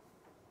drug.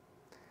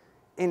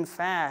 In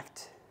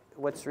fact,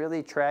 what's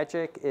really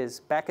tragic is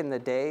back in the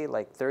day,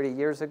 like 30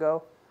 years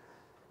ago,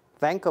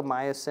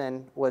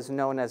 Vancomycin was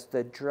known as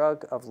the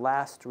drug of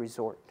last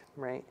resort,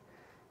 right?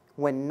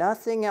 When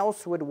nothing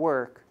else would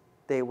work,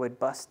 they would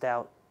bust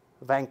out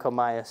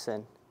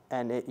Vancomycin,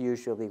 and it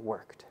usually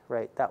worked,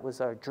 right? That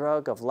was our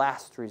drug of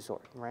last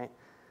resort, right?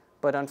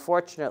 But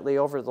unfortunately,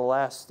 over the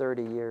last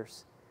 30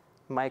 years,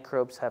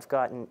 microbes have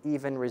gotten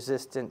even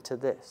resistant to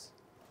this.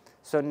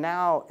 So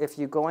now, if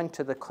you go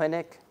into the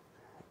clinic,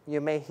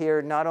 you may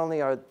hear not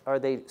only are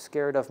they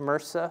scared of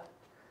MRSA,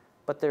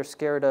 but they're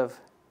scared of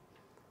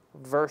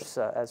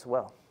VRSA as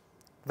well.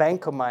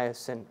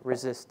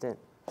 Vancomycin-resistant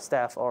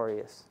Staph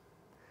aureus.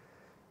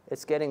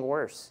 It's getting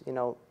worse. You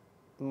know,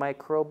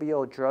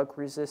 microbial drug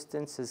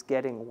resistance is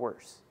getting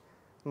worse.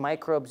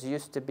 Microbes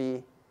used to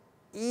be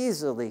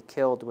easily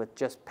killed with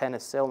just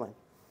penicillin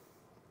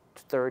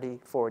 30,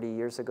 40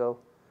 years ago.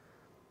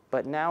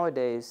 But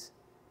nowadays,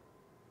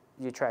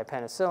 you try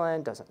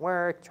penicillin, doesn't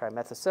work, try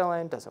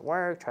methicillin, doesn't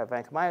work, try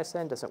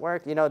vancomycin, doesn't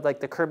work. You know, like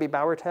the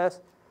Kirby-Bauer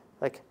test.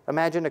 Like,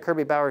 imagine a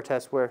Kirby-Bauer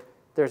test where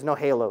there's no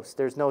halos,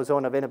 there's no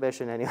zone of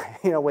inhibition anyway.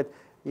 You know,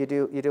 you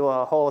do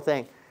a whole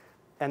thing.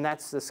 And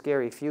that's the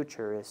scary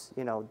future is,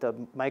 you know, the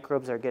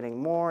microbes are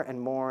getting more and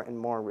more and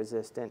more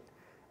resistant.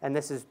 And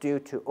this is due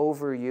to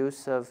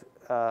overuse of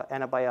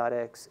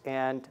antibiotics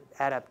and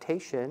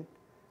adaptation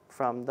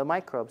from the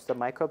microbes. The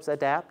microbes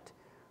adapt.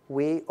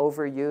 We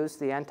overuse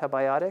the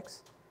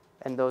antibiotics,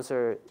 and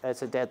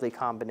it's a deadly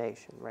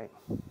combination, right?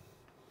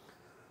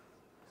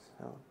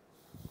 So,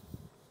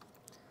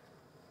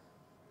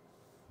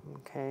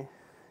 okay.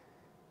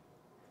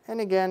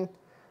 And again,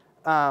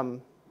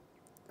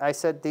 I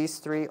said these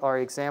three are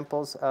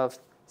examples of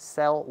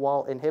cell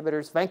wall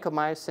inhibitors.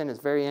 Vancomycin is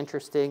very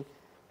interesting.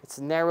 It's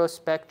narrow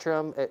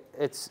spectrum.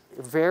 It's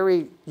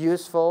very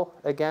useful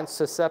against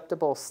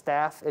susceptible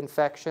staph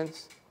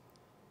infections.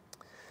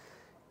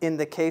 In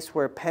the case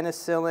where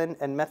penicillin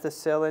and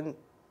methicillin,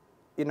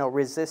 you know,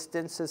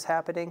 resistance is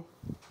happening,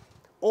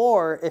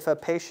 or if a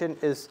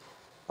patient is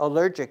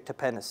allergic to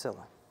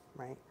penicillin,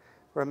 right?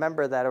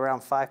 Remember that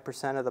around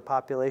 5% of the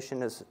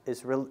population is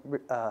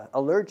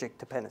allergic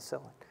to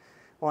penicillin.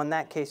 Well, in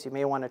that case, you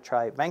may want to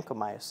try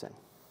vancomycin.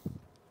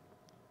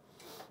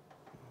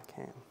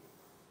 Okay.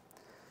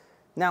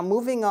 Now,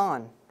 moving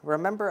on.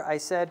 Remember I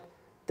said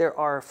there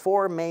are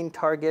 4 main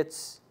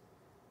targets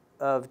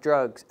of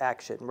drugs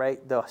action,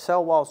 right? The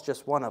cell wall is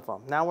just one of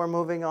them. Now we're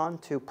moving on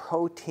to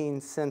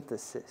protein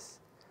synthesis.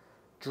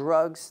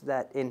 drugs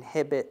that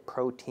inhibit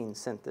protein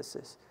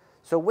synthesis.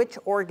 So which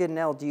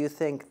organelle do you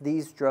think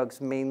these drugs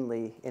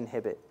mainly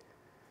inhibit?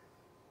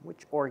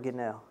 Which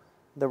organelle?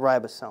 The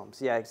ribosomes.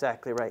 Yeah,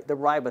 exactly right. The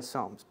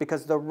ribosomes.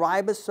 Because the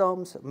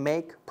ribosomes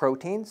make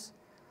proteins.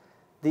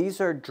 These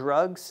are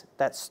drugs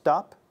that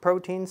stop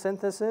protein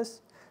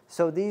synthesis.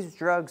 So these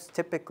drugs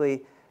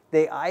typically,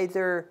 they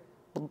either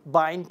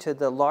bind to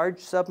the large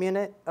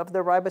subunit of the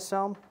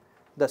ribosome,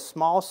 the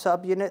small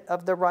subunit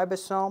of the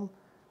ribosome,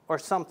 or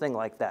something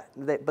like that.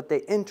 But they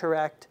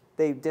interact,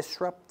 they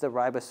disrupt the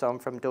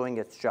ribosome from doing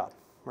its job,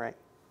 right?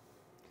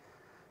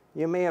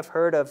 You may have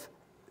heard of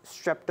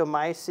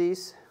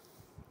Streptomyces.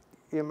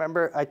 You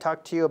remember I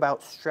talked to you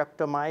about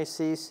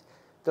Streptomyces.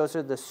 Those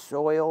are the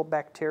soil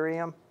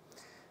bacterium.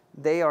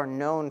 They are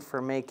known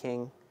for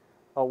making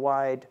a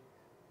wide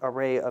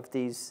array of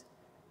these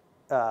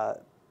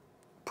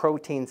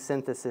protein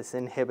synthesis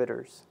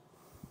inhibitors.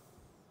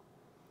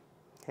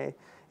 Okay?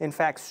 In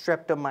fact,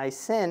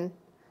 streptomycin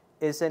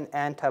is an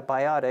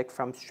antibiotic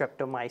from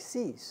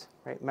Streptomyces,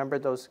 right? Remember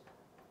those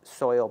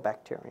soil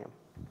bacterium.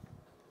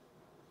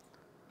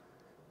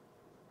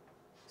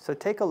 So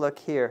take a look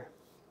here.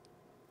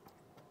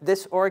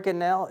 This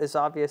organelle is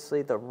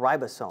obviously the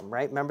ribosome,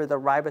 right? Remember the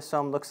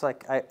ribosome looks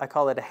like, I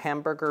call it a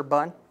hamburger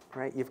bun,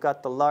 right? You've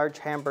got the large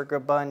hamburger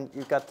bun,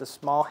 you've got the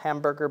small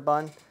hamburger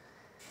bun.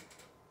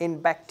 In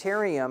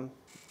bacterium,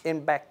 the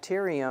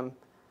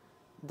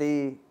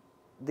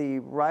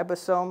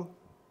ribosome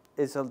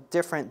is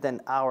different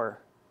than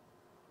our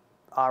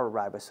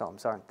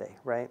ribosomes, aren't they,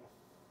 right?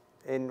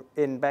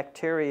 In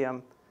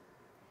bacterium,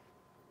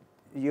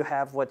 you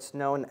have what's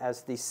known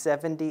as the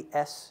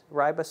 70S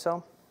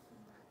ribosome,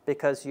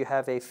 because you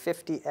have a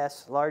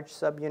 50S large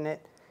subunit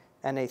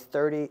and a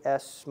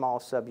 30S small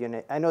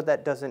subunit. I know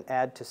that doesn't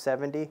add to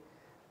 70,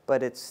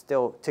 but it's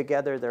still,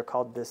 together they're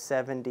called the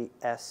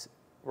 70S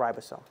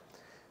ribosome.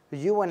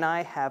 You and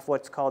I have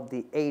what's called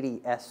the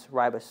 80S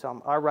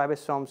ribosome. Our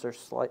ribosomes are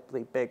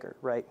slightly bigger,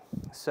 right?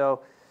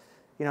 So,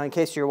 you know, in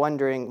case you're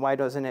wondering, why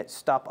doesn't it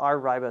stop our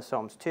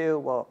ribosomes too?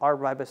 Well, our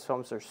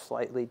ribosomes are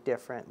slightly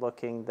different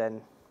looking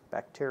than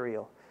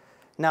bacterial.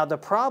 Now, the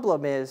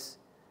problem is,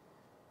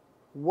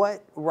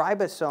 what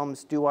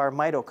ribosomes do our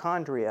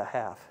mitochondria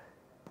have?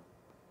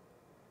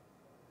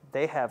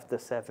 They have the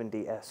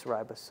 70S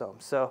ribosome.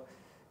 So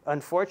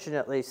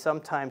unfortunately,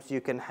 sometimes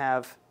you can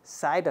have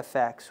side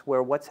effects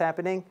where what's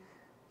happening?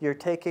 You're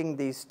taking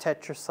these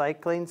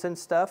tetracyclines and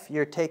stuff,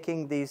 you're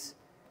taking these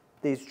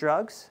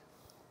drugs,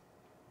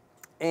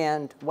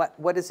 and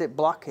what is it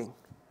blocking?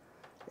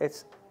 Your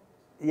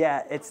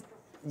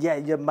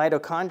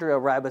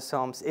mitochondrial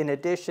ribosomes in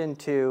addition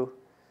to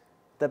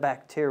the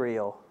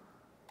bacterial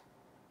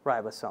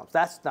ribosomes.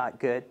 That's not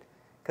good,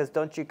 because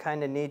don't you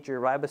kind of need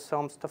your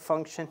ribosomes to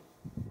function?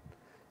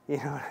 You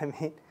know what I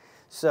mean?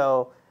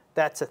 So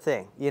that's a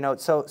thing. You know,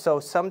 so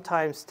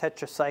sometimes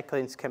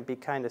tetracyclines can be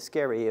kind of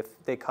scary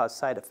if they cause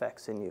side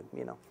effects in you.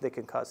 You know, they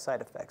can cause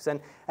side effects.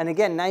 And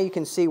again, now you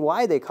can see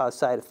why they cause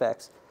side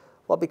effects.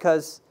 Well,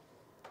 because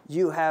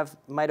you have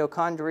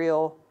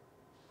mitochondrial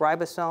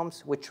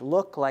ribosomes, which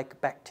look like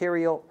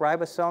bacterial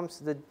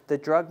ribosomes. The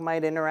drug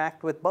might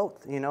interact with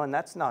both, you know, and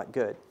that's not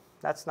good.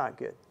 That's not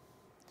good.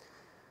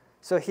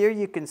 So here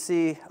you can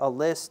see a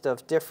list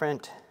of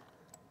different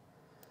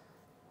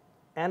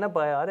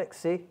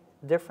antibiotics, see?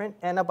 Different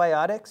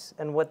antibiotics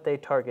and what they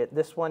target.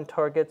 This one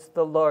targets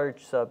the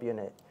large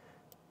subunit.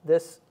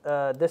 This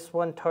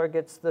one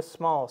targets the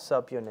small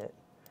subunit.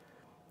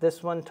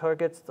 This one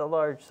targets the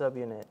large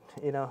subunit.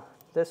 You know,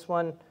 this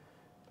one,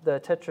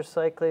 the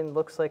tetracycline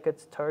looks like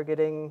it's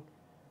targeting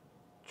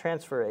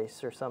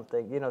transferase or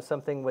something. You know,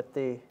 something with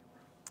the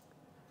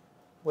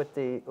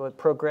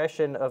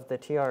progression of the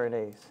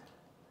tRNAs.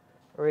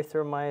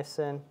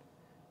 Erythromycin,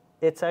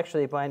 it's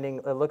actually binding,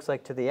 it looks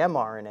like, to the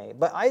mRNA.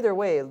 But either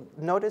way,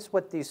 notice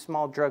what these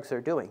small drugs are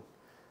doing.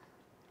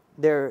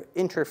 They're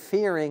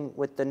interfering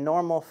with the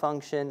normal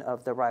function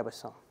of the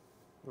ribosome,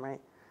 right?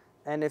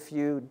 And if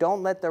you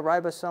don't let the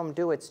ribosome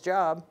do its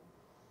job,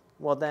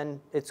 well, then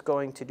it's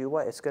going to do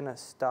what? It's going to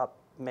stop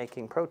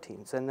making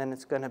proteins. And then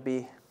it's going to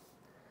be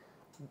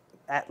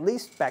at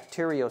least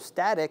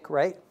bacteriostatic,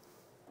 right?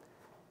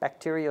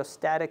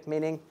 Bacteriostatic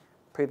meaning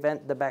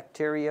prevent the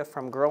bacteria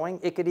from growing.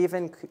 It could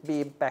even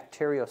be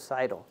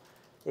bactericidal.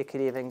 It could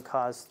even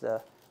cause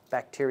the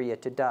bacteria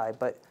to die,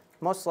 but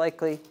most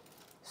likely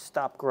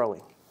stop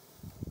growing.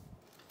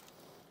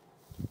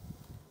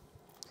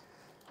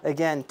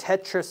 Again,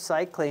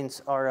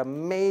 tetracyclines are a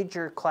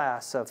major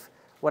class of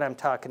what I'm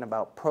talking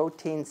about,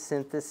 protein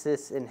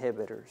synthesis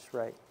inhibitors,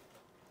 right?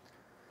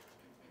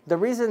 The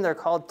reason they're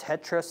called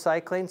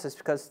tetracyclines is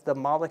because the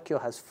molecule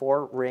has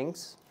 4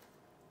 rings.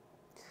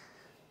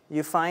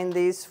 You find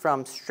these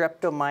from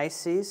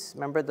Streptomyces.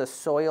 Remember the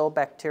soil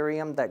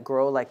bacterium that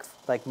grow like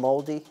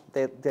moldy?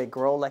 They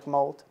grow like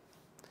mold.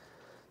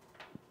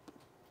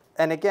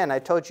 And again, I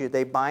told you,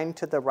 they bind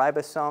to the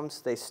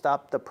ribosomes. They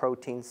stop the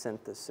protein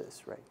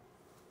synthesis, right?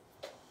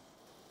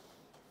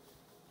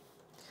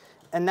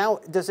 And now,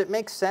 does it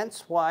make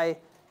sense why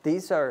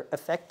These are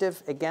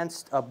effective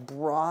against a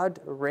broad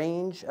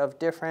range of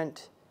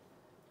different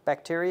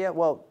bacteria.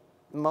 Well,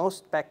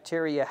 most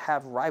bacteria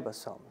have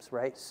ribosomes,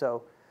 right?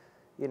 So,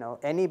 you know,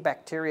 any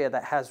bacteria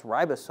that has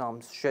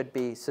ribosomes should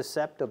be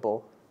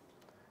susceptible,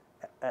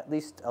 at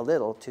least a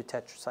little, to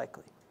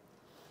tetracycline.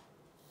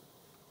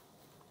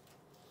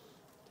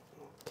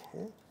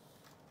 Okay.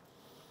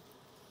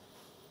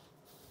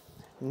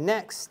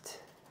 Next,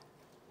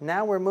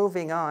 now we're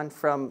moving on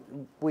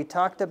from, we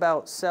talked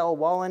about cell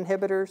wall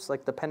inhibitors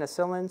like the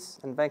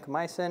penicillins and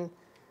vancomycin.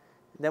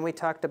 Then we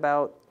talked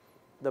about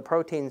the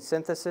protein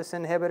synthesis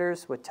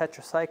inhibitors with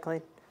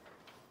tetracycline.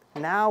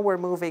 Now we're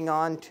moving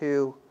on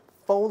to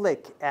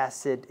folic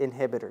acid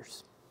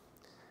inhibitors.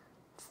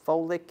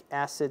 Folic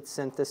acid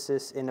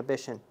synthesis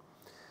inhibition.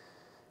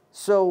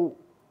 So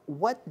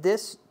what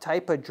this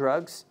type of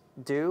drugs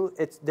do,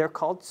 they're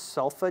called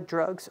sulfa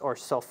drugs or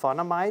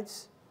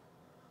sulfonamides.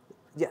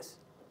 Yes?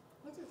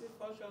 What is the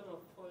function of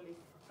folic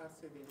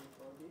acid in the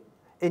body?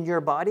 In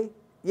your body?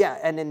 Yeah,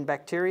 and in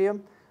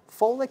bacterium.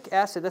 Folic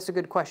acid, that's a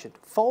good question.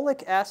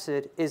 Folic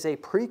acid is a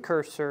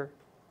precursor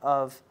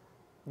of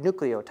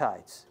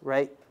nucleotides,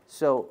 right?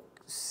 So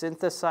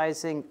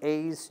synthesizing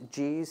A's,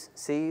 G's,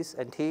 C's,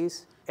 and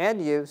T's,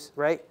 and U's,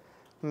 right?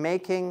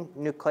 Making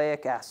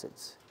nucleic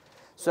acids.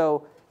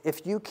 So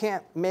if you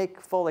can't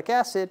make folic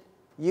acid,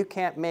 you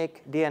can't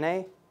make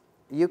DNA,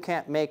 you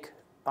can't make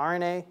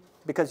RNA,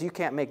 because you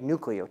can't make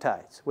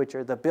nucleotides, which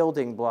are the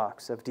building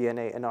blocks of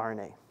DNA and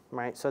RNA,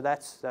 right? So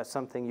that's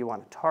something you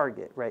want to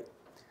target, right?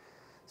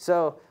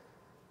 So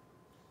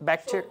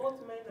bacteria. So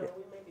both men and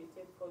women, they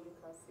take folic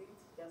acid.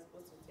 They're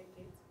supposed to take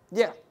it.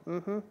 Yeah.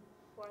 Mm-hmm.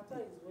 Well, I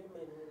thought it's women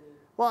only.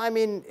 Well, I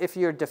mean, if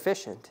you're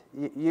deficient,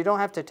 you don't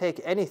have to take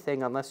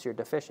anything unless you're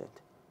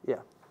deficient.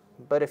 Yeah.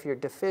 But if you're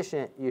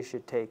deficient, you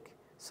should take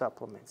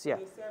supplements. Yeah.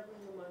 They say every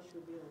woman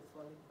should be on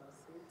folic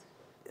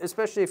acid.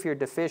 Especially if you're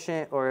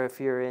deficient or if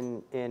you're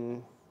in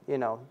you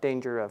know,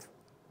 danger of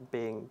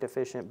being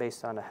deficient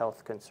based on a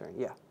health concern.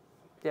 Yeah.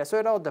 Yeah, so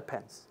it all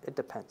depends. It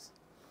depends.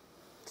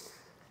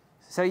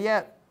 So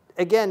yeah,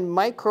 again,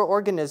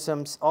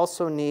 microorganisms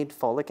also need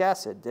folic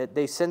acid.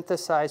 They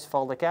synthesize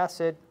folic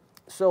acid.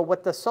 So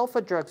what the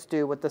sulfa drugs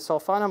do, what the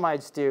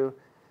sulfonamides do,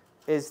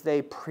 is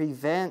they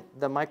prevent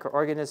the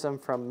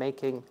microorganism from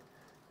making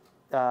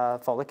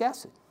folic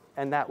acid.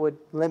 And that would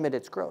limit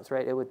its growth,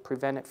 right? It would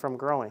prevent it from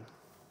growing.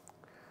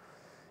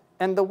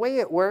 And the way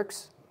it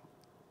works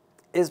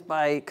is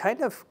by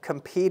kind of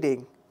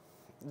competing.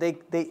 They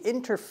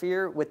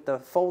interfere with the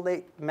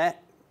folate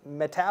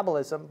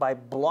metabolism by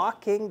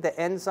blocking the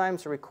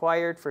enzymes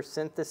required for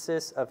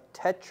synthesis of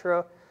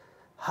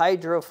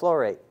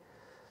tetrahydrofluorate.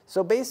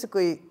 So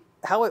basically,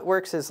 how it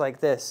works is like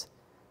this.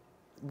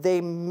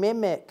 They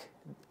mimic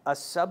a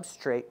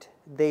substrate.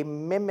 They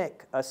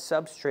mimic a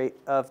substrate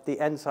of the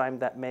enzyme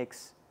that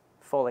makes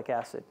folic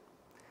acid.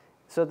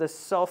 So the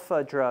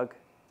sulfa drug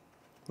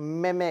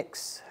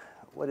mimics,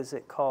 what is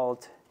it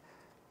called?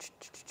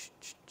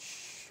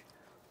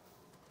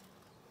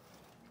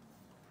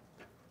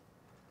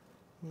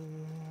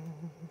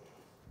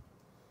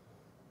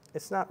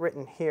 It's not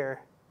written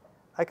here.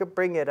 I could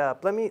bring it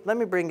up. Let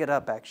me bring it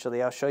up,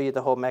 actually. I'll show you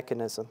the whole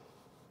mechanism.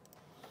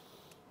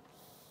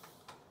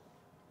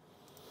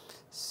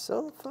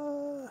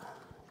 Sulfa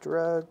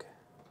drug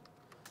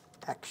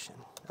action.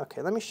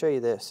 Okay, let me show you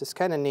this. It's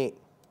kind of neat.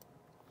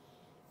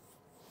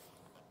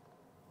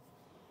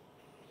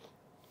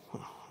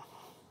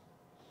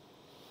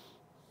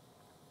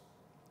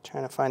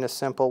 Trying to find a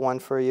simple one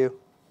for you.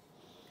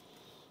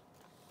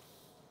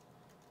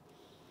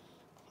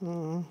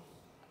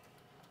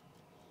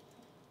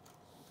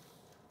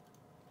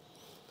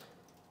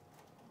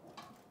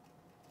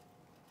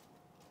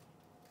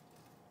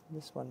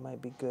 This one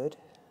might be good.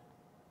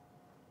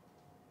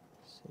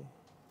 Let's see.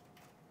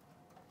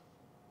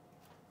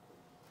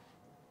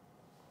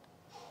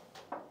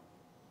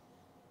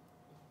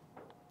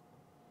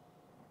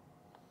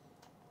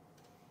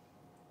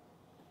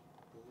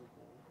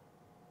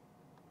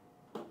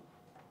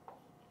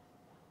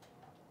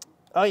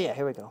 Oh yeah,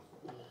 here we go.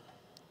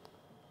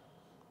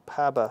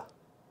 PABA.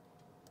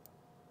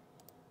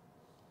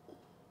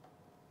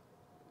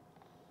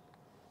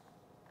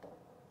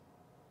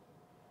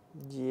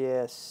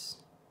 Yes.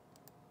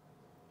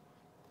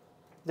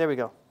 There we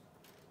go.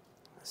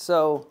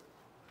 So,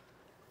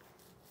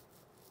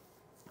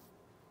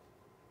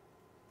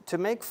 to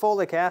make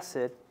folic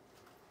acid,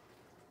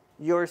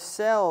 your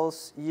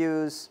cells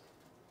use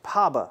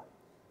PABA,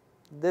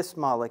 this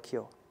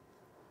molecule.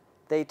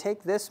 They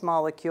take this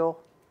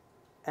molecule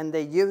and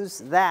they use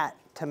that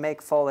to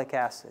make folic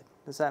acid.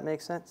 Does that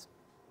make sense?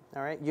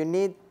 All right, you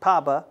need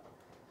PABA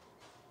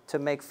to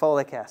make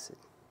folic acid.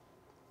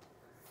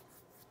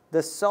 The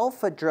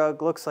sulfa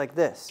drug looks like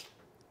this.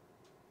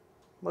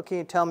 What can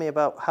you tell me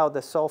about how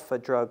the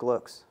sulfa drug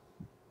looks?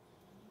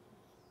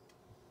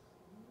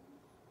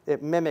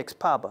 It mimics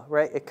PABA,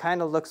 right? It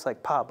kind of looks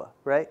like PABA,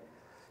 right?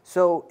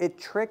 So it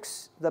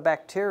tricks the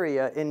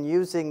bacteria in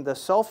using the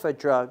sulfa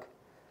drug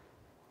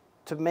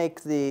to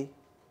make the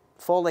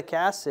folic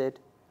acid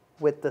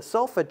with the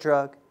sulfa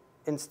drug,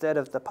 instead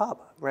of the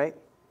PABA, right?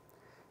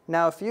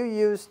 Now, if you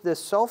use the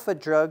sulfa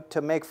drug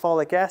to make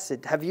folic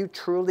acid, have you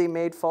truly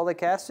made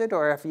folic acid,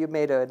 or have you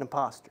made an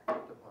imposter?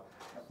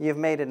 You've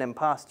made an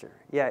imposter.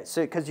 Yeah,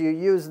 so because you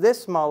use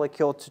this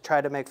molecule to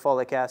try to make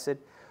folic acid,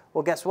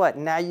 well, guess what?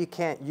 Now you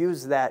can't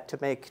use that to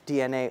make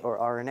DNA or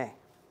RNA,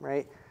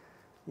 right?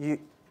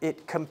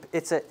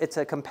 It's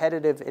a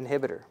competitive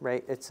inhibitor,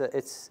 right?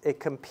 It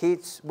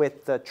competes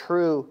with the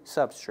true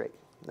substrate.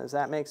 Does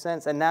that make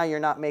sense? And now you're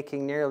not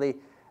making nearly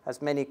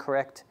as many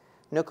correct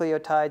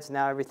nucleotides.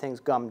 Now everything's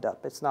gummed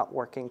up. It's not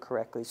working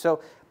correctly.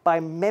 So by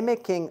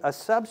mimicking a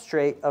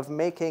substrate of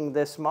making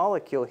this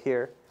molecule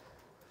here,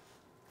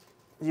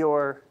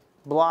 you're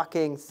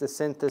blocking the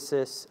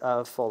synthesis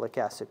of folic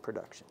acid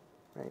production,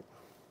 right?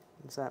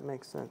 Does that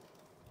make sense?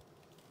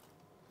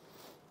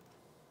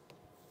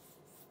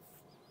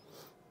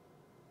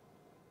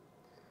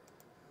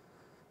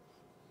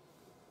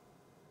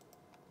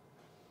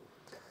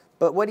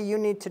 But what do you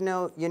need to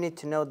know? You need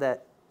to know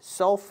that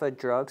sulfa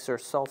drugs or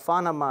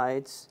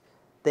sulfonamides,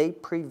 they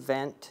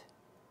prevent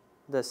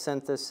the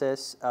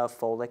synthesis of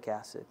folic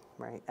acid,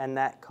 right? And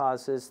that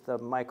causes the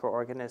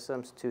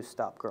microorganisms to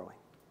stop growing.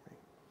 Right?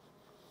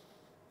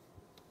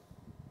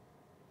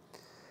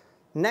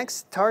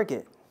 Next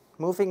target,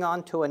 moving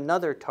on to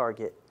another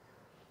target.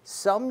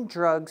 Some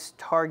drugs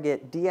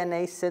target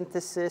DNA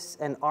synthesis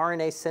and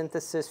RNA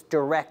synthesis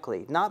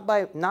directly, not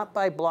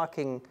by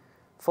blocking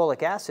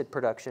folic acid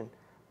production,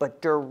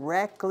 but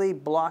directly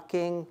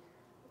blocking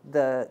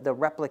the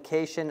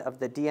replication of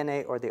the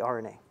DNA or the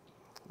RNA.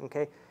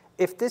 Okay?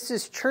 If this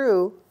is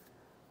true,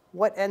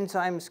 what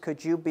enzymes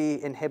could you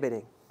be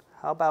inhibiting?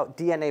 How about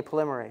DNA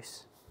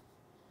polymerase?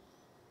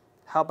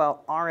 How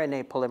about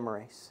RNA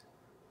polymerase?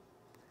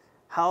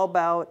 How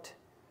about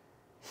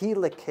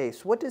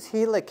helicase? What does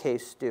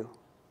helicase do?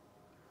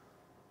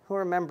 Who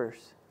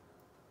remembers?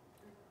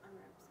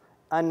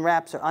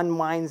 Unwraps or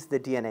unwinds the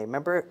DNA.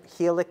 Remember,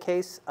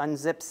 helicase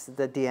unzips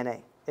the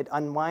DNA. It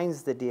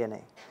unwinds the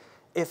DNA.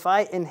 If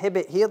I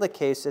inhibit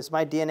helicase, is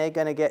my DNA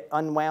going to get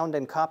unwound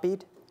and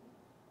copied?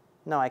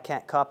 No, I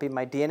can't copy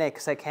my DNA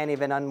because I can't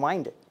even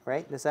unwind it,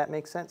 right? Does that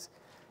make sense?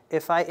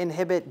 If I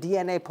inhibit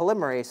DNA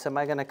polymerase, am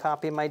I going to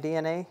copy my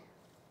DNA?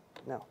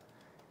 No.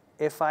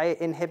 If I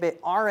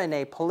inhibit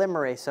RNA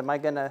polymerase, am I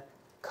going to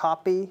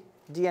copy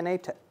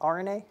DNA to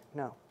RNA?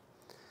 No.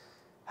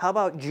 How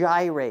about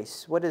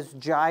gyrase? What does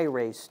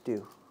gyrase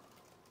do?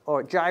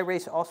 Or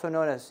gyrase, also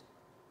known as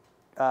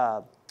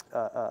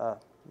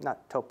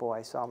not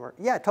topoisomerase.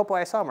 Yeah,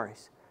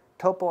 topoisomerase.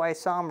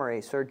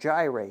 Topoisomerase or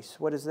gyrase.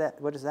 What does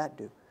that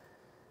do?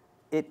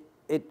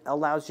 It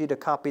allows you to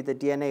copy the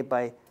DNA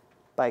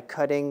by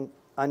cutting,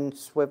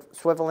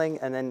 swiveling,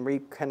 and then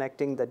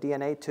reconnecting the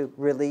DNA to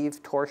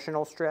relieve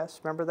torsional stress.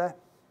 Remember that?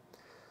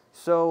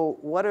 So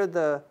what are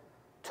the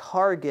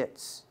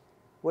targets?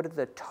 What are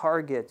the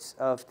targets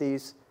of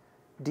these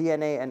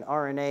DNA and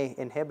RNA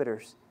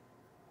inhibitors?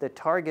 The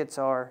targets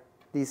are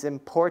these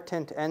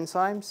important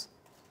enzymes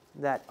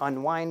that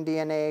unwind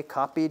DNA,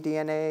 copy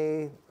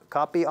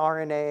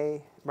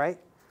RNA, right?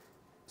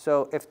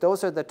 So if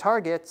those are the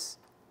targets,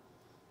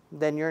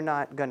 then you're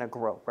not going to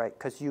grow, right?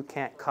 Because you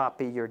can't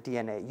copy your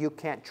DNA. You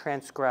can't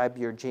transcribe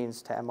your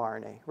genes to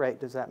mRNA, right?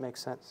 Does that make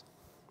sense?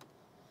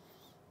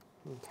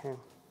 Okay.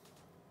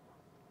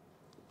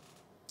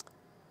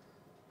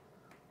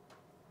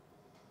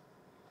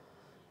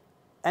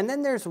 And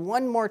then there's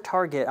one more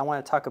target I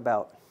want to talk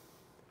about.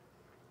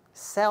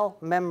 Cell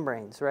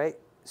membranes, right?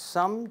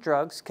 Some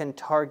drugs can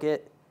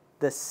target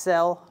the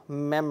cell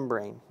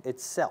membrane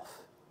itself.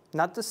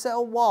 Not the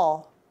cell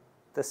wall,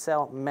 the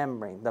cell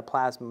membrane, the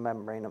plasma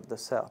membrane of the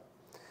cell.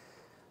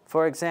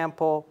 For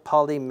example,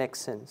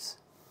 polymixins.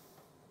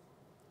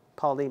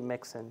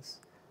 Polymixins,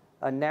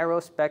 a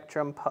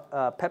narrow-spectrum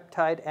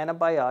peptide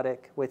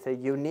antibiotic with a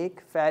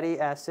unique fatty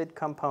acid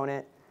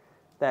component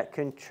that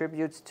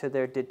contributes to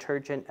their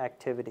detergent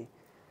activity.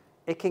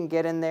 It can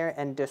get in there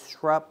and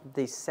disrupt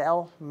the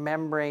cell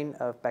membrane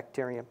of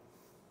bacterium.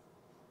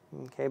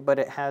 Okay, but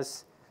it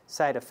has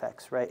side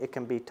effects, right? It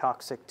can be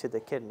toxic to the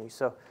kidney.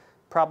 So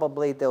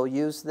probably they'll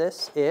use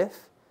this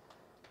if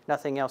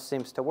nothing else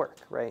seems to work,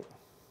 right?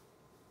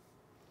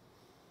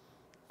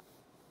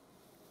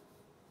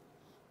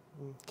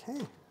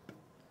 Okay.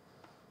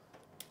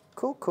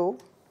 Cool, cool.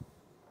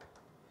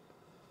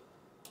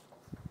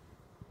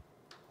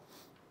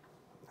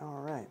 All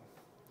right.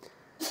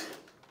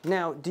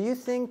 Now, do you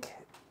think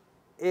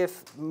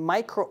if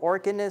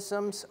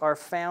microorganisms are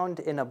found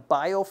in a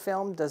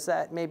biofilm, does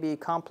that maybe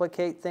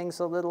complicate things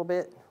a little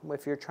bit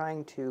if you're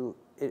trying to,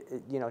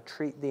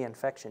 treat the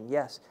infection?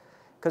 Yes,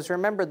 because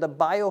remember, the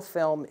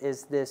biofilm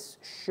is this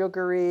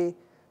sugary,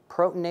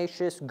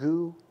 proteinaceous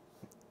goo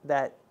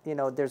that,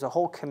 there's a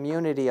whole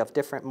community of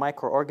different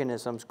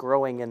microorganisms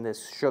growing in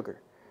this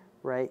sugar,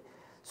 right?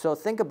 So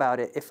think about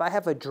it. If I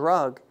have a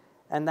drug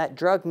and that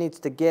drug needs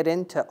to get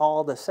into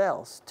all the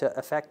cells to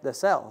affect the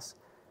cells,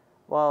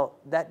 Well,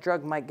 that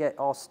drug might get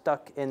all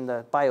stuck in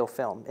the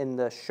biofilm, in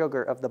the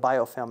sugar of the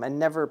biofilm, and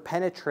never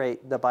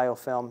penetrate the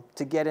biofilm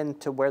to get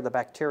into where the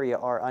bacteria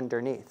are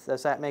underneath.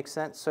 Does that make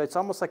sense? So it's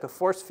almost like a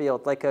force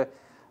field, like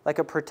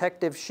a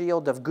protective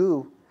shield of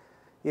goo,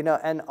 you know,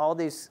 and all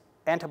these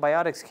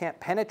antibiotics can't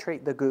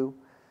penetrate the goo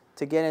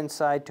to get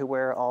inside to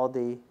where all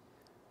the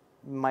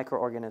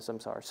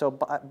microorganisms are. So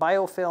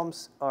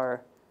biofilms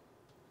are,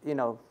 you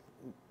know,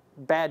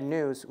 bad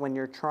news when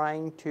you're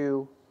trying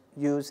to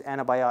use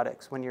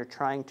antibiotics, when you're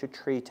trying to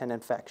treat an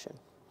infection.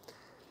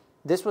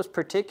 This was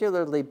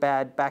particularly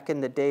bad back in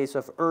the days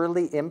of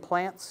early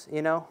implants,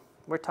 you know.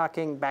 We're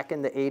talking back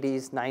in the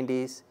 80s,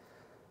 90s.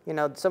 You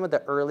know, some of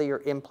the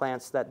earlier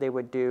implants that they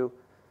would do,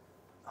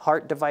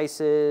 heart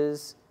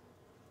devices,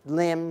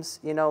 limbs,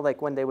 you know,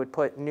 like when they would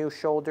put new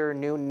shoulder,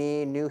 new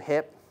knee, new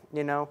hip,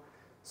 you know.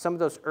 Some of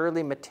those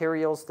early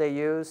materials they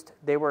used,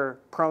 they were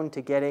prone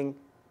to getting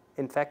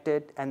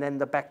infected. And then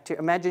the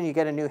bacteria, imagine you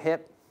get a new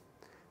hip,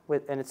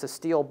 and it's a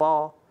steel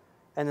ball,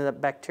 and then the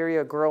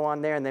bacteria grow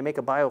on there and they make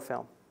a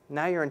biofilm.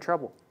 Now you're in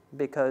trouble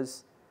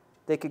because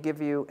they could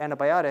give you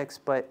antibiotics,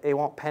 but it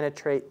won't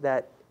penetrate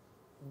that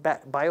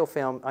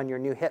biofilm on your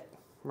new hip,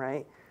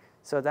 right?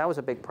 So that was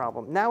a big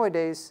problem.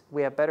 Nowadays,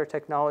 we have better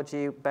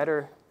technology,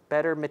 better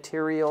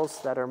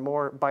materials that are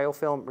more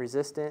biofilm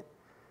resistant,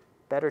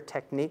 better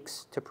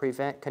techniques to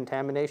prevent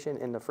contamination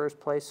in the first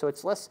place. So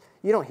it's less,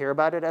 you don't hear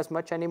about it as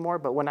much anymore,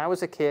 but when I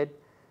was a kid,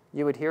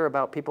 you would hear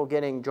about people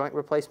getting joint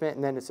replacement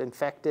and then it's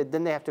infected.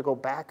 Then they have to go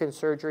back in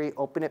surgery,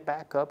 open it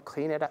back up,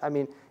 clean it up. I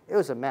mean, it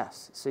was a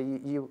mess. So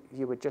you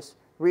would just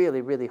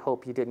really, really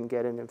hope you didn't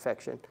get an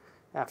infection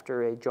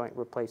after a joint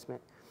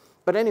replacement.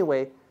 But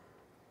anyway,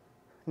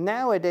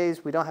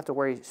 nowadays we don't have to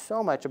worry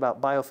so much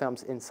about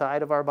biofilms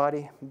inside of our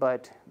body.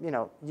 But you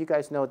know, you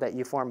guys know that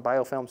you form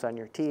biofilms on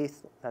your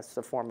teeth. That's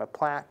the form of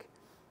plaque.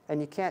 And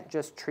you can't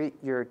just treat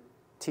your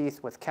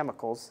teeth with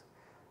chemicals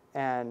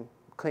and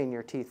clean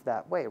your teeth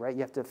that way, right? You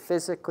have to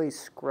physically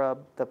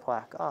scrub the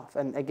plaque off.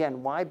 And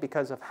again, why?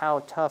 Because of how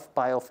tough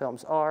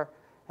biofilms are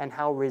and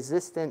how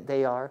resistant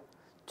they are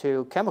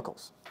to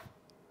chemicals.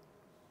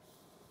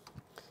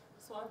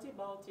 So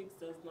antibiotics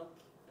does not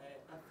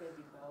affect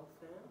the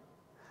biofilm?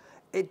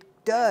 It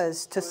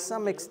does to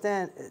some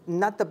extent,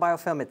 not the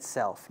biofilm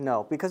itself,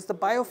 no, because the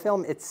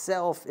biofilm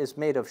itself is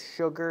made of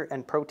sugar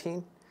and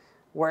protein,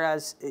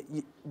 whereas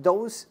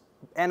those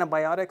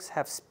antibiotics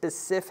have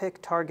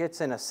specific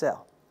targets in a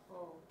cell.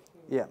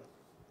 Yeah.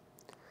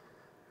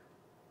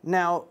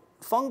 Now,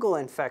 fungal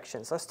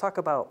infections. Let's talk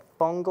about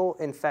fungal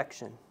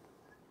infection.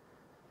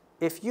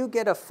 If you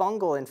get a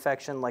fungal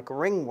infection like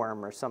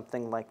ringworm or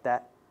something like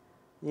that,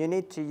 you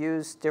need to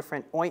use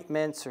different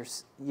ointments, or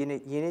you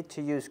need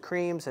to use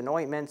creams and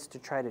ointments to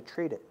try to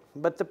treat it.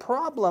 But the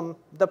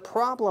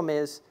problem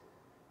is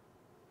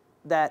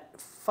that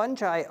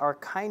fungi are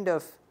kind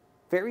of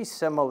very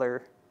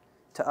similar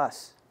to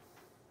us.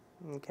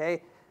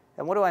 Okay?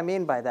 And what do I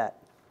mean by that?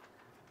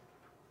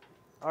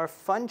 Are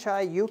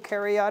fungi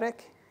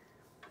eukaryotic?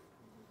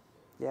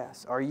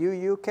 Yes. Are you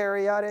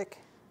eukaryotic?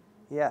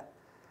 Yeah.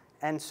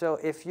 And so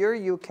if you're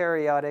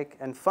eukaryotic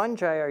and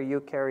fungi are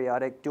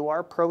eukaryotic, do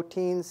our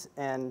proteins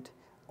and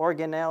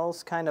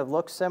organelles kind of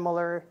look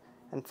similar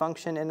and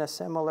function in a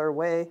similar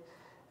way?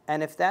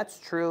 And if that's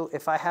true,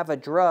 if I have a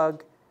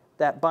drug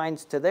that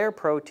binds to their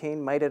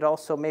protein, might it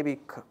also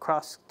maybe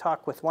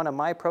cross-talk with one of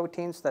my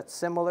proteins that's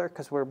similar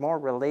because we're more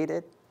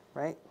related,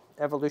 right?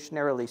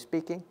 Evolutionarily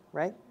speaking,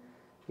 right?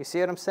 You see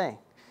what I'm saying?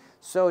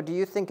 So do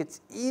you think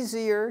it's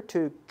easier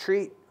to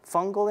treat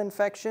fungal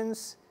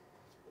infections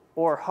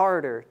or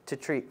harder to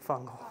treat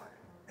fungal?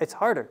 It's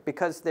harder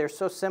because they're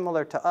so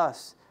similar to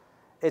us.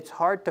 It's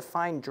hard to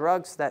find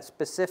drugs that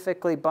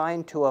specifically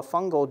bind to a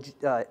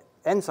fungal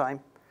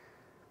enzyme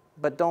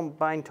but don't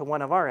bind to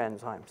one of our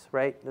enzymes,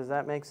 right? Does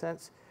that make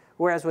sense?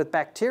 Whereas with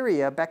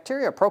bacteria are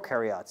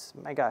prokaryotes.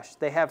 My gosh,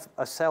 they have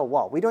a cell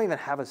wall. We don't even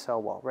have a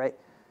cell wall, right?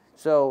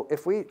 So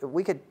if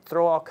we could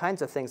throw all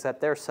kinds of things at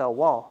their cell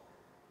wall,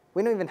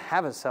 we don't even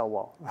have a cell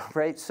wall,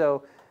 right?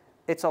 So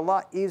it's a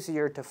lot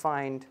easier to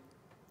find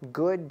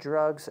good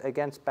drugs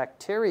against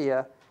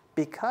bacteria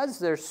because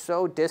they're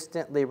so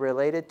distantly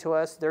related to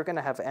us. They're going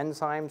to have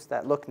enzymes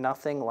that look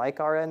nothing like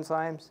our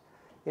enzymes,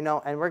 you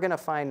know, and we're going to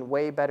find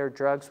way better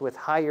drugs with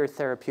higher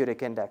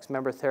therapeutic index.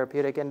 Remember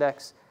therapeutic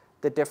index?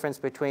 The difference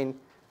between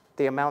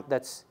the amount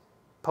that's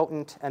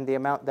potent and the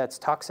amount that's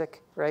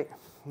toxic, right?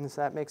 Does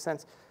that make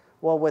sense?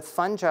 Well, with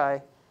fungi,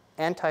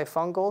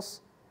 antifungals,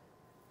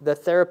 the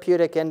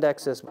therapeutic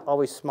index is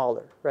always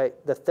smaller, right?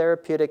 The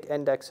therapeutic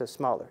index is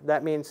smaller.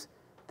 That means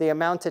the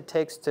amount it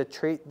takes to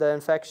treat the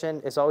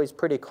infection is always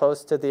pretty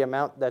close to the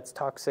amount that's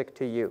toxic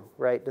to you,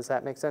 right? Does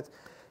that make sense?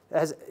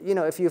 As you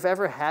know, if you've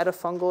ever had a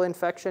fungal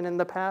infection in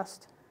the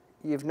past,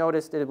 you've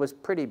noticed it was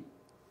pretty,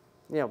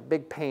 you know,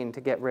 big pain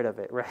to get rid of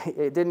it, right?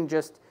 It didn't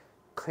just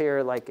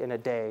clear like in a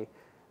day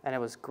and it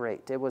was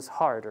great. It was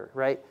harder,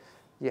 right?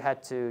 You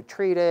had to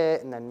treat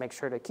it and then make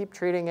sure to keep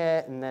treating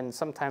it, and then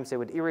sometimes it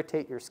would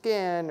irritate your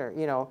skin, or,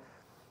 you know,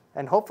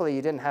 And hopefully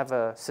you didn't have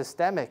a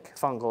systemic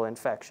fungal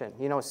infection.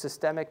 You know,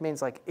 systemic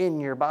means like in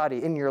your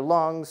body, in your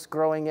lungs,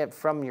 growing it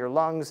from your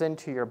lungs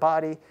into your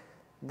body.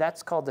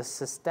 That's called a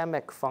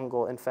systemic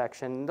fungal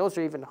infection. Those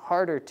are even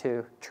harder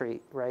to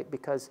treat, right?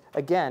 Because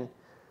again,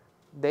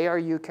 they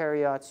are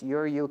eukaryotes,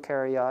 you're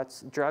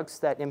eukaryotes. Drugs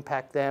that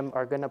impact them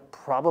are going to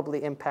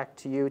probably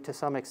impact you to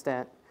some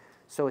extent.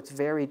 So it's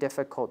very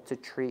difficult to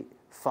treat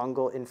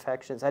fungal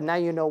infections. And now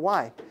you know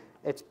why.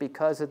 It's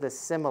because of the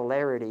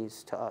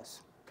similarities to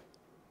us.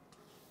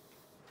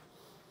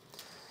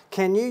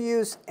 Can you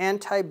use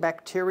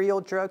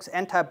antibacterial drugs,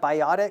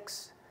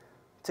 antibiotics,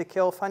 to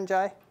kill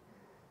fungi?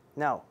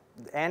 No.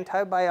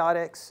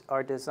 Antibiotics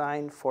are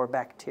designed for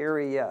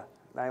bacteria.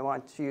 I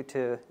want you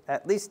to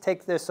at least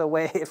take this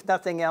away, if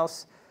nothing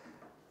else.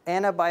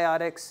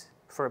 Antibiotics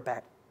for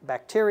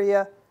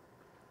bacteria,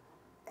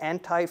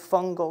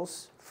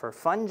 antifungals for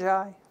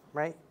fungi,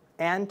 right?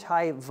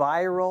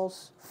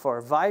 Antivirals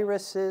for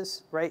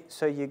viruses, right?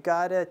 So you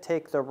gotta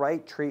take the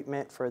right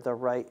treatment for the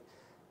right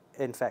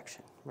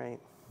infection, right?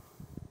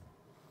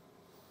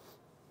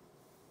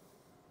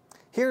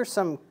 Here are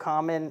some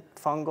common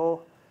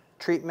fungal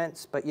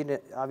treatments, but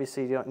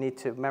obviously you don't need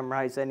to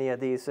memorize any of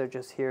these. They're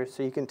just here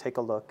so you can take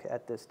a look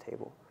at this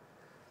table.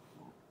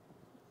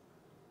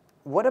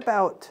 What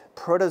about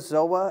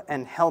protozoa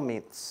and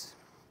helminths?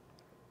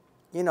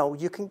 You know,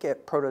 you can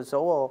get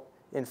protozoal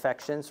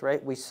infections,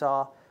 right? We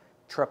saw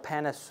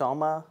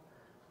trypanosoma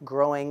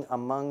growing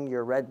among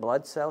your red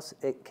blood cells.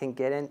 It can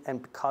get in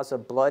and cause a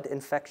blood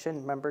infection.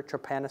 Remember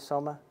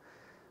trypanosoma?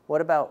 What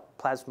about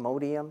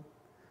plasmodium?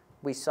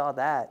 We saw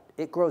that.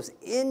 It grows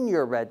in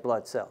your red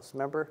blood cells.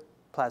 Remember,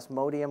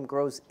 plasmodium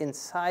grows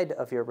inside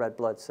of your red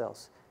blood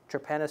cells.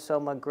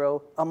 Trypanosoma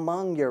grow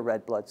among your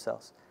red blood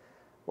cells.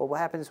 Well, what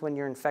happens when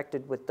you're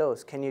infected with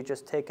those? Can you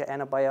just take an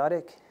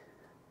antibiotic?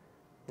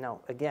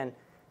 No. Again,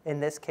 in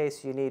this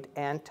case, you need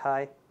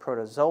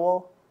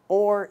antiprotozoal,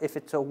 or if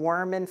it's a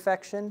worm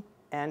infection,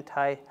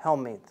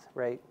 anti-helminth,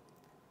 right?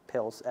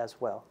 Pills as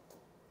well.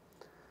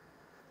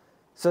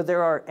 So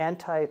there are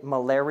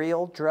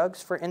anti-malarial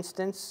drugs, for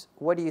instance.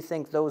 What do you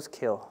think those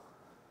kill?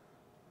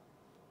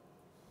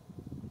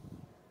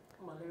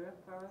 Malaria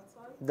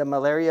parasite? The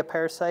malaria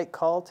parasite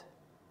called?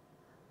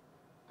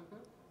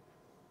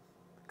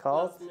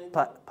 Called?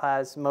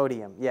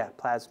 Plasmodium. Yeah,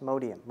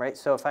 plasmodium, right?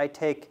 So if I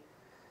take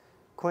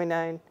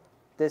quinine,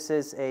 this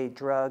is a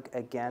drug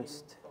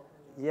against,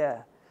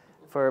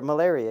 for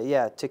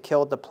malaria, to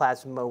kill the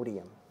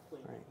plasmodium.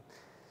 Right?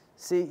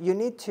 See, you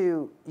need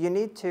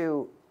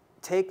to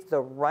take the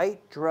right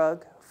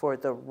drug for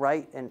the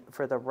right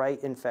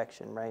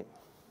infection, right?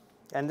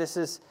 And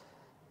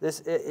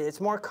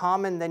it's more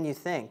common than you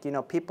think. You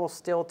know, people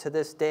still to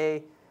this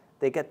day,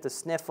 they get the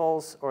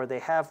sniffles or they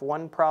have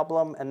one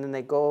problem and then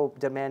they go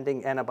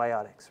demanding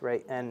antibiotics,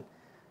 right? And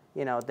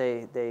you know,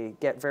 they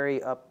get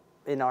very up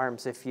in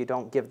arms if you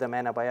don't give them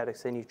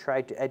antibiotics, and you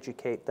try to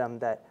educate them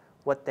that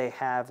what they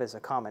have is a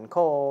common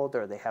cold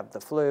or they have the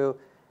flu,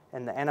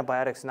 and the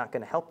antibiotic's not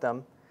going to help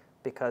them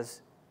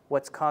because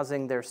what's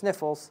causing their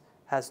sniffles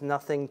has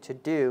nothing to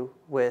do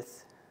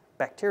with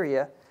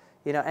bacteria,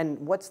 you know. And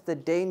what's the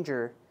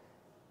danger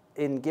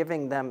in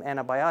giving them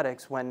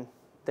antibiotics when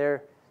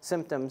their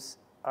symptoms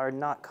are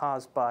not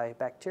caused by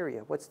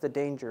bacteria? What's the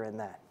danger in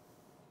that?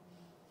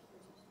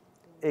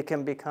 It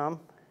can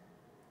become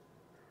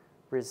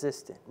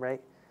resistant,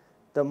 right?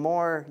 The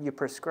more you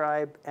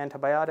prescribe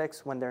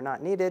antibiotics when they're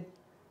not needed,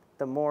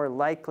 the more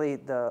likely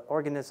the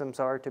organisms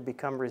are to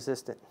become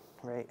resistant,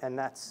 right? And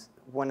that's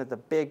one of the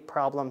big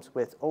problems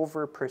with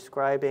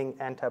over-prescribing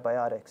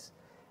antibiotics,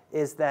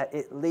 is that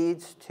it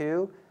leads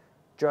to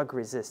drug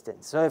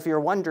resistance. So if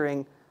you're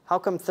wondering, how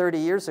come 30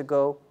 years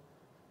ago,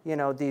 you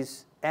know,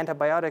 these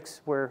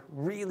antibiotics were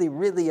really,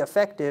 really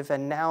effective,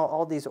 and now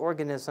all these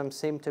organisms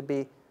seem to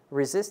be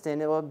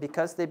resistant? Well,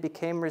 because they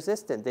became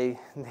resistant.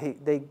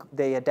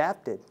 They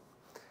adapted.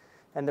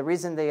 And the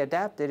reason they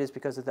adapted is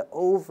because of the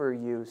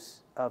overuse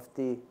of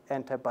the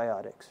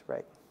antibiotics,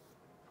 right?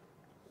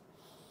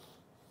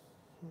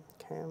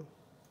 Okay.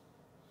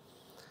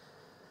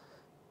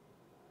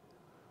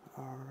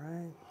 All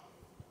right.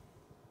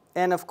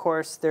 And of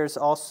course, there's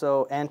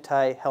also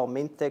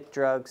antihelminthic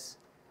drugs.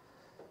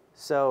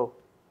 So,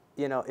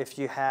 you know, if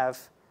you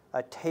have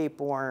a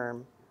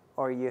tapeworm,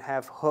 or you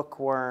have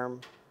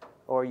hookworm,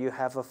 or you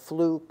have a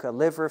fluke, a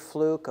liver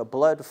fluke, a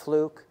blood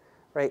fluke,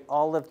 right?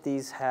 All of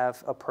these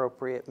have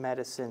appropriate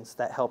medicines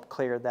that help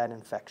clear that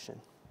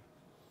infection.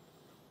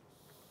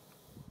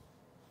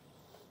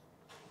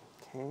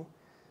 Okay.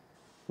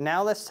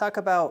 Now let's talk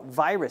about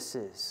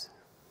viruses.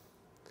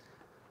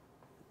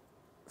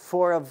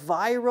 For a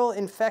viral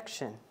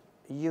infection,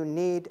 you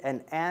need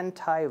an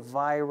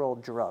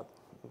antiviral drug.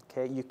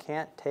 Okay, you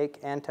can't take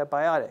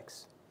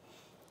antibiotics.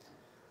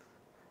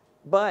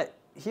 But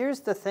here's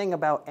the thing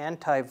about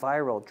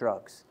antiviral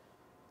drugs.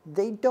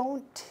 They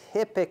don't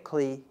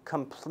typically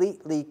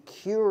completely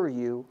cure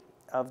you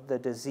of the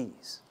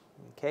disease.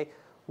 Okay?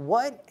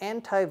 What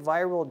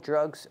antiviral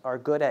drugs are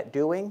good at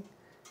doing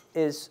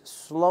is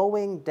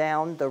slowing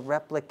down the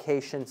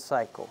replication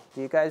cycle.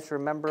 Do you guys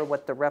remember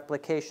what the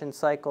replication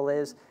cycle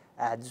is?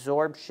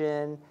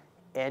 Adsorption,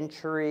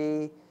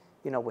 entry,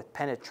 with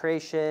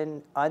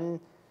penetration,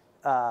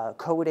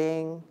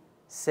 uncoating,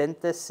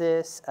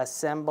 synthesis,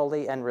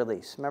 assembly, and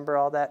release. Remember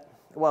all that?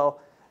 Well,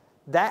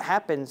 that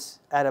happens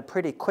at a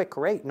pretty quick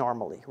rate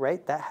normally,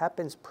 right? That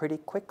happens pretty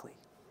quickly,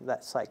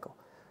 that cycle.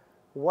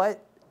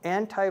 What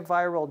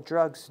antiviral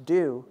drugs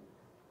do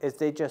is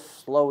they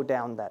just slow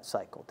down that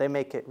cycle. They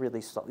make it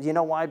really slow. You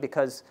know why?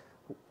 Because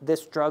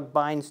this drug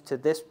binds to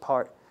this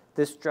part,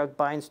 this drug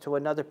binds to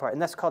another part,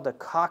 and that's called a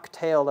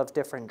cocktail of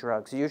different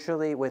drugs.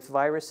 Usually with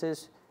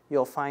viruses,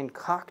 you'll find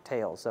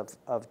cocktails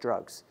of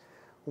drugs.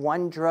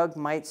 One drug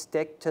might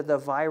stick to the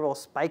viral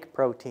spike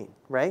protein,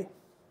 right?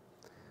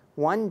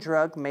 One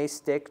drug may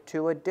stick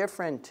to a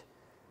different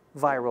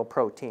viral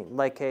protein,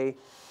 like a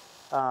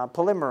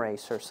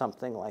polymerase or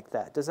something like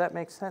that. Does that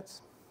make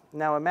sense?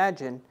 Now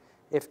imagine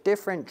if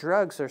different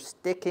drugs are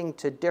sticking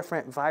to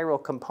different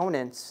viral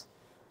components,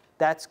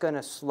 that's going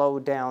to slow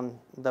down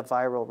the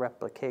viral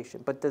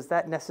replication. But does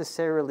that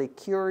necessarily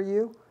cure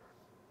you?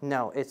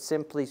 No, it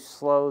simply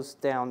slows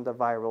down the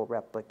viral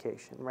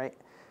replication, right?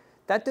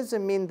 That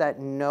doesn't mean that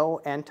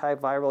no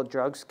antiviral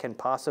drugs can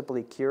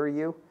possibly cure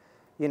you,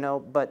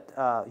 but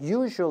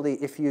usually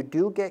if you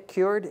do get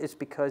cured, it's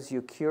because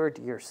you cured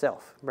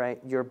yourself, right?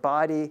 Your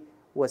body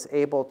was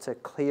able to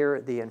clear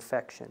the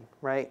infection,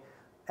 right?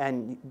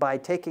 And by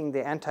taking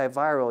the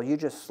antiviral, you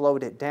just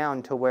slowed it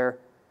down to where,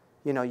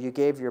 you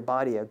gave your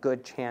body a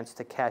good chance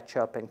to catch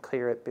up and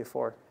clear it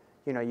before,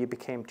 you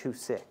became too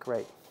sick,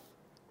 right?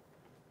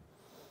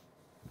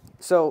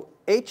 So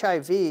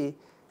HIV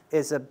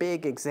is a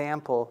big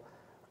example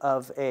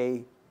of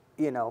an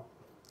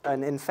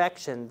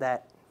infection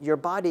that your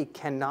body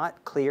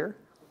cannot clear,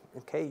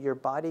 okay? Your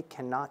body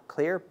cannot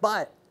clear,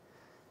 but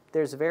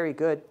there's very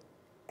good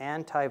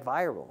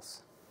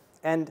antivirals.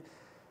 And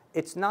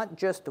it's not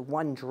just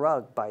one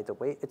drug, by the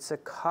way. It's a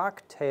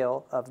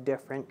cocktail of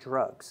different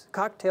drugs.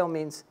 Cocktail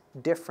means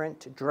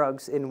different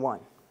drugs in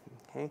one,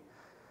 okay?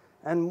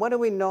 And what do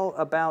we know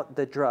about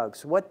the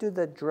drugs? What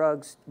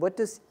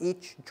does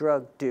each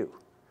drug do?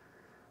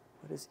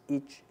 What does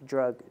each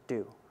drug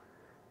do?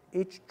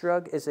 Each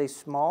drug is a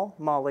small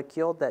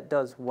molecule that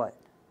does what?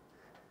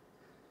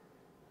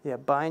 Yeah,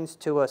 binds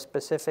to a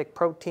specific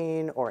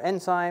protein or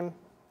enzyme,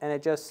 and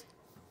it just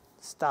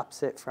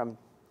stops it from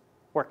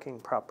working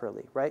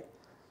properly, right?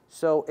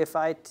 So if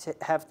I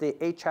have the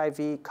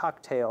HIV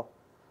cocktail,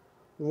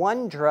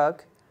 one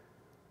drug,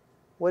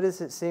 what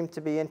does it seem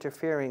to be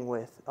interfering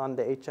with on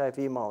the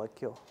HIV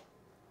molecule?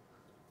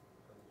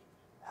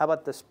 How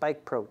about the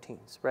spike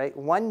proteins, right?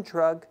 One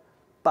drug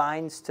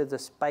binds to the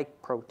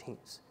spike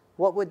proteins.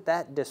 What would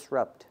that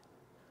disrupt?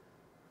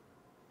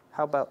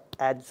 How about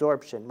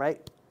adsorption,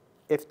 right?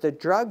 If the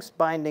drug's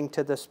binding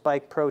to the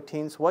spike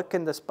proteins, what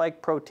can the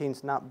spike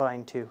proteins not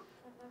bind to?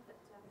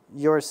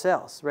 Your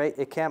cells, right?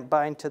 It can't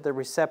bind to the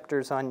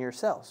receptors on your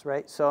cells,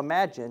 right? So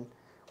imagine,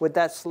 would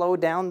that slow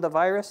down the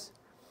virus?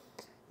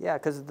 Yeah,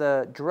 because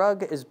the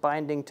drug is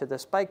binding to the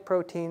spike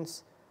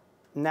proteins.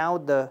 Now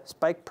the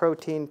spike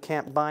protein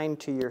can't bind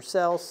to your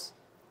cells.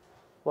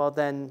 Well,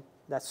 then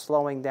that's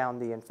slowing down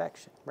the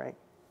infection, right?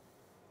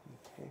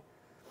 Okay.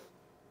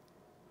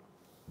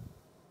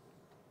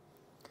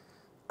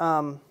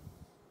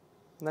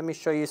 Let me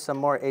show you some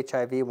more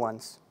HIV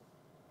ones.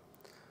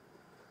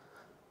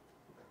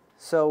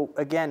 So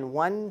again,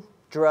 one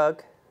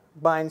drug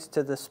binds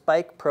to the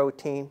spike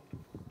protein.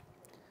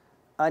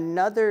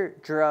 Another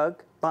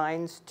drug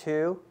binds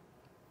to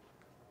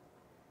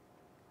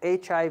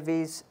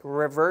HIV's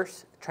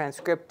reverse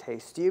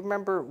transcriptase. Do you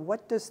remember,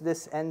 what does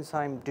this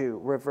enzyme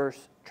do,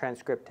 reverse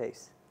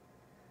transcriptase,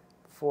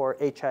 for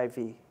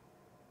HIV?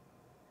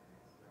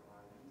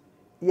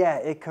 Yeah,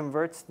 it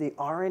converts the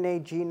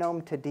RNA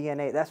genome to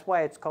DNA. That's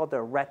why it's called a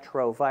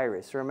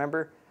retrovirus,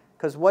 remember?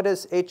 Because what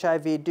does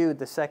HIV do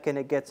the second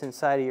it gets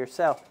inside of your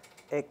cell?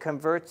 It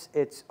converts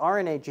its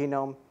RNA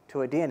genome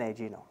to a DNA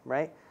genome,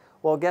 right?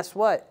 Well, guess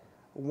what?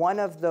 One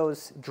of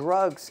those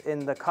drugs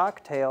in the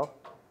cocktail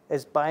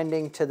is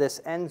binding to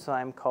this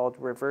enzyme called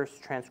reverse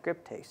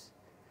transcriptase.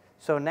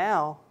 So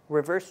now,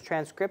 reverse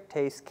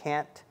transcriptase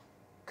can't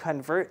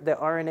convert the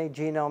RNA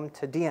genome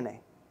to DNA.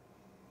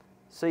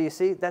 So you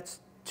see,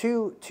 that's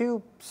two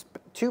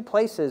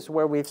places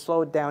where we've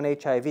slowed down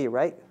HIV,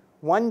 right?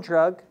 One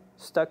drug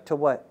stuck to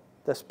what?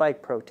 The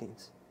spike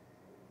proteins,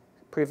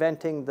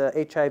 preventing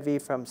the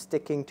HIV from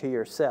sticking to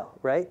your cell,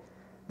 right?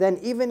 Then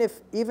even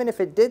if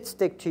it did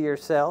stick to your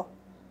cell,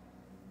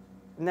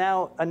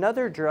 now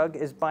another drug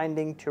is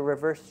binding to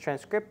reverse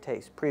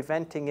transcriptase,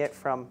 preventing it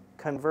from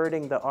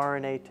converting the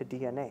RNA to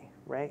DNA,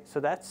 right? So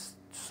that's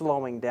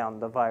slowing down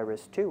the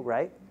virus too,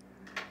 right?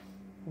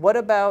 What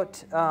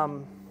about,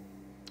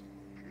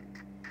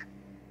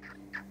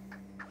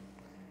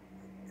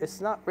 it's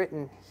not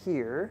written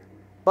here,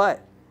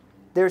 but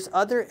there's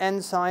other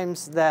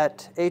enzymes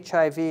that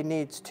HIV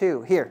needs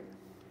too. Here.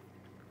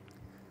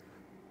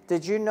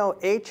 Did you know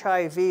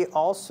HIV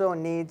also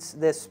needs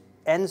this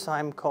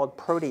enzyme called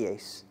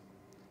protease?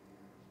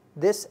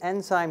 this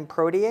enzyme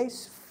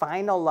protease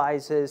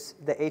finalizes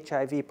the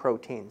HIV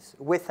proteins.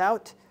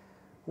 Without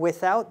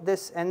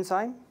this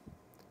enzyme,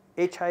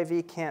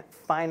 HIV can't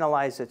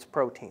finalize its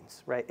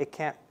proteins, right? It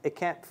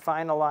can't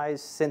finalize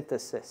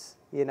synthesis.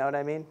 You know what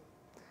I mean?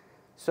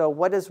 So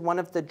what does one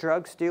of the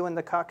drugs do in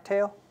the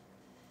cocktail?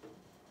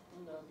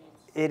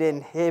 It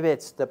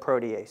inhibits the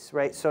protease,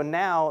 right? So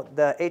now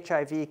the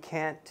HIV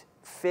can't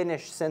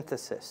finish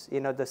synthesis,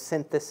 you know, the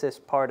synthesis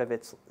part of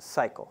its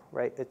cycle,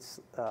 right? Its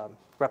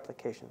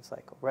replication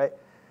cycle, right?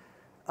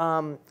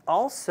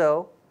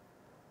 Also,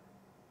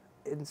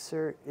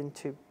 insert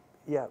into,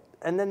 yeah.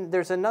 And then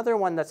there's another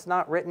one that's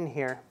not written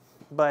here,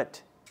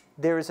 but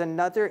there's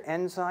another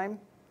enzyme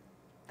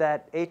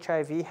that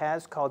HIV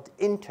has called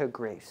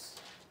integrase.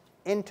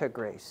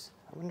 Integrase.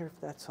 I wonder if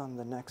that's on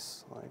the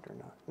next slide or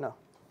not. No.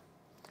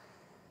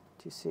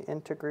 Do you see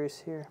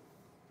integrase here?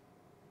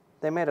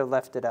 They might have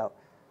left it out.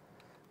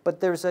 But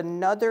there's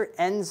another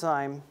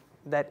enzyme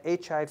that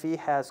HIV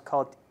has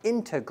called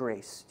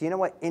integrase. Do you know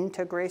what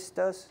integrase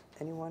does?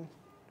 Anyone?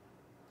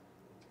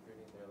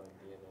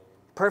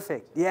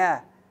 Perfect,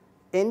 yeah.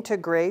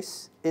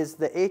 Integrase is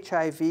the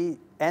HIV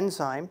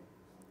enzyme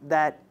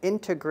that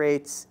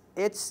integrates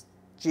its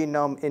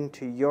genome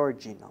into your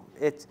genome.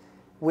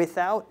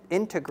 Without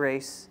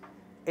integrase,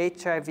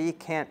 HIV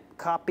can't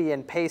copy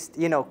and paste,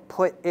 you know,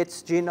 put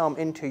its genome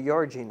into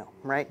your genome,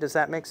 right? Does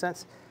that make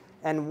sense?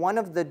 And one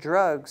of the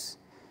drugs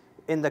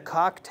in the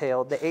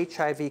cocktail, the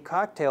HIV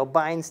cocktail,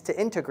 binds to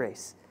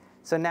integrase.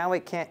 So now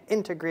it can't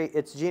integrate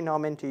its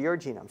genome into your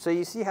genome. So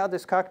you see how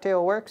this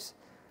cocktail works?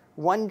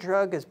 One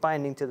drug is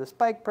binding to the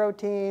spike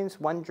proteins,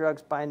 one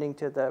drug's binding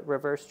to the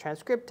reverse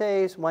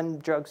transcriptase, one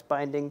drug's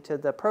binding to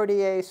the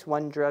protease,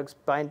 one drug's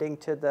binding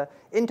to the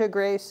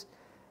integrase.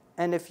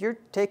 And if you're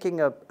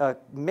taking a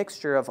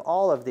mixture of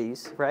all of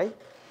these, right?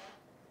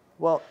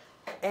 Well,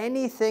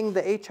 anything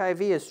the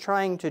HIV is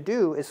trying to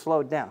do is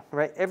slowed down,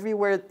 right?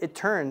 Everywhere it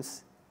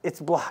turns, it's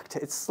blocked,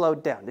 it's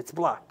slowed down, it's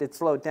blocked, it's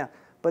slowed down.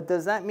 But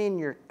does that mean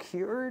you're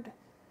cured?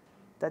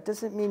 That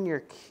doesn't mean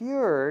you're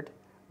cured,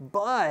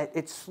 but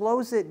it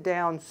slows it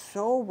down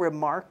so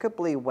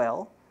remarkably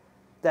well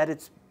that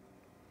it's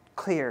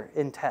clear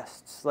in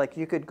tests. Like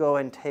you could go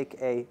and take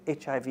a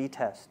HIV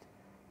test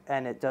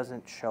and it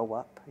doesn't show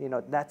up. You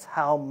know, that's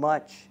how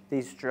much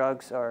these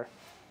drugs are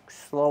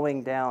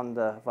slowing down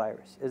the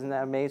virus. Isn't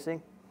that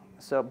amazing?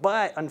 So,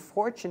 but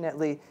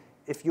unfortunately,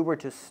 if you were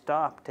to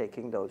stop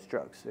taking those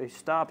drugs, or you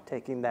stop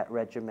taking that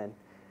regimen,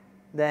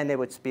 then it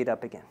would speed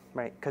up again,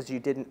 right? Because you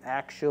didn't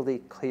actually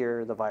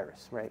clear the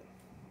virus, right?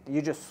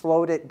 You just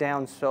slowed it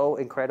down so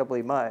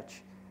incredibly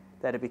much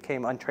that it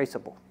became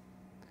untraceable.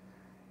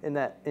 Isn't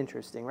that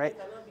interesting, right? It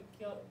cannot be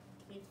cured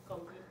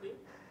completely.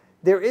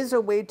 There is a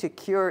way to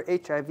cure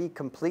HIV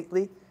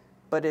completely,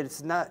 but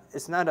it's not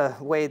a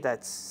way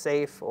that's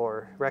safe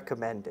or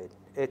recommended.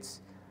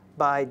 It's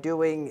by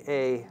doing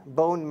a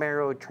bone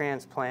marrow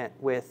transplant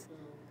with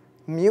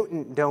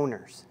mutant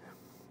donors.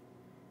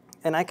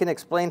 And I can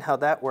explain how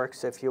that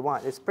works if you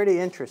want. It's pretty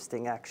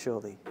interesting,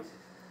 actually.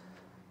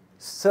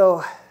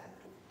 So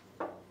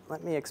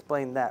let me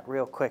explain that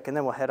real quick, and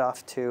then we'll head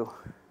off to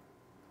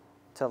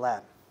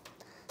lab.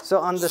 So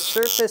on the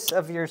surface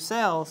of your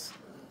cells,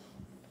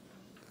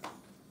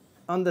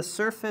 this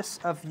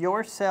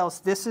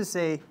is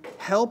a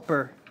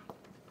helper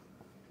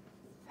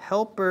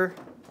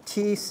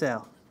T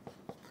cell.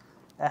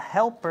 A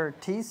helper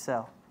T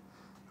cell.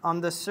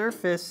 On the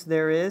surface,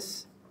 there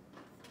is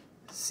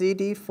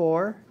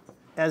CD4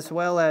 as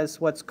well as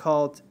what's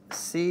called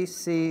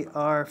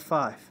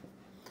CCR5.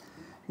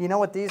 You know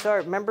what these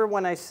are? Remember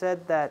when I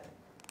said that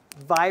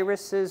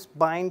viruses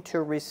bind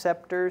to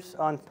receptors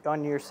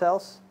on your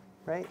cells,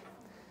 right?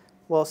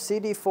 Well,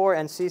 CD4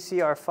 and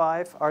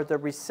CCR5 are the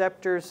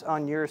receptors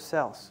on your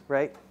cells,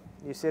 right?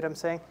 You see what I'm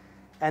saying?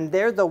 And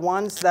they're the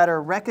ones that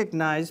are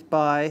recognized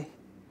by,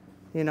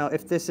 you know,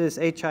 if this is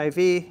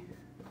HIV,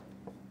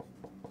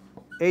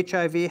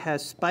 HIV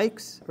has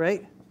spikes,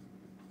 right?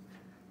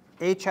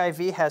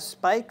 HIV has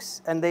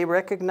spikes, and they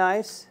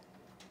recognize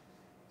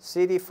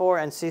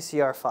CD4 and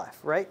CCR5,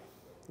 right?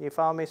 You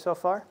follow me so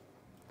far?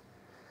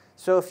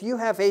 So if you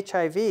have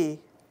HIV,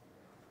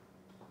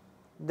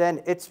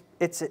 then it's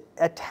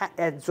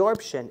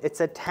adsorption. It's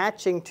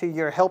attaching to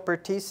your helper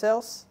T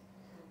cells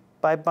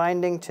by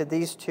binding to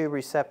these two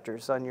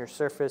receptors on your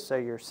surface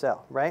of your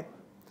cell, right?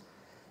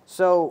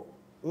 So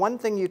one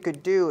thing you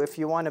could do if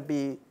you want to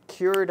be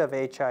cured of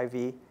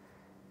HIV,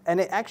 and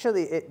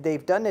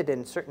they've done it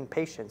in certain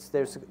patients.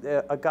 There's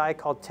a guy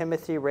called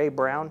Timothy Ray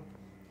Brown.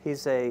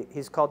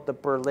 He's called the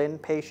Berlin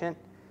patient.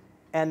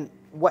 And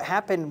what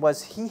happened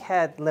was he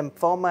had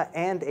lymphoma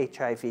and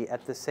HIV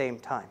at the same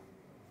time.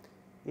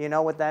 You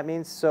know what that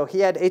means? So he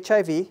had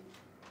HIV,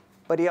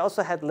 but he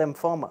also had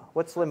lymphoma.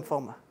 What's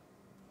lymphoma?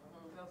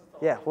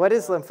 Yeah, what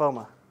is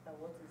lymphoma?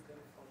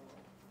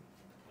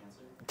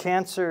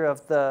 Cancer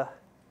of the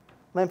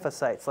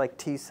lymphocytes, like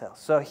T cells.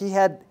 So he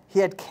had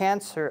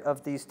cancer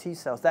of these T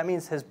cells. That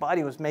means his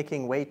body was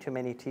making way too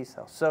many T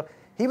cells. So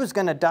he was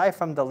going to die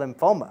from the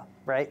lymphoma,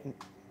 right?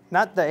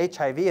 Not the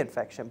HIV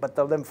infection, but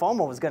the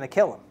lymphoma was going to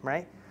kill him,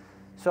 right?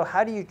 So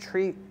how do you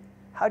treat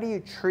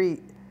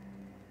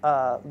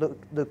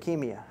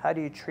leukemia? How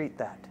do you treat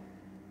that?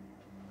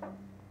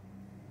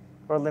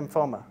 Or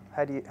lymphoma?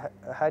 How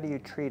do you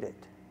treat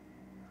it?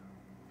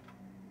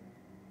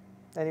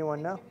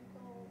 Anyone know?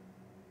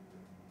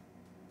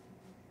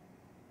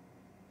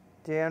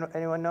 Do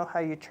anyone know how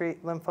you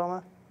treat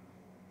lymphoma?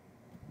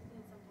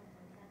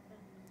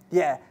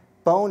 Yeah,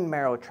 bone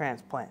marrow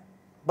transplant.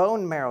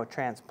 Bone marrow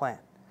transplant.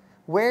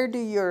 Where do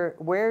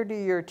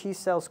your T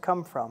cells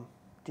come from?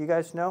 Do you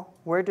guys know?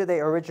 Where do they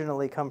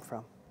originally come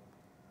from?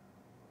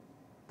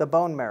 The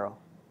bone marrow.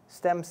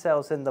 Stem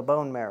cells in the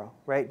bone marrow,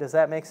 right? Does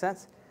that make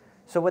sense?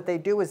 So what they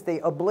do is they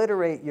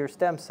obliterate your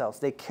stem cells.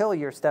 They kill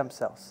your stem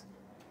cells.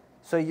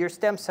 So your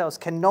stem cells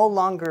can no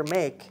longer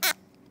make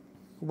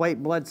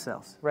white blood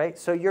cells, right?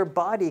 So your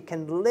body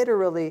can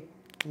literally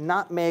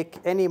not make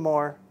any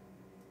more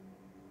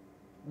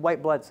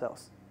white blood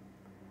cells.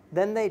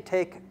 Then they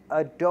take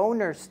a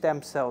donor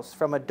stem cells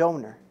from a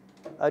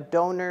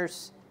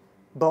donor's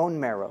bone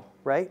marrow,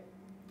 right?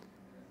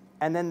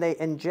 And then they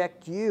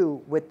inject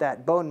you with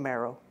that bone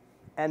marrow.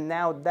 And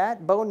now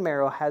that bone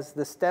marrow has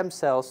the stem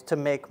cells to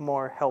make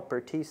more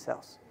helper T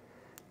cells.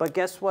 But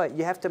guess what?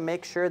 You have to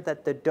make sure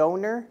that the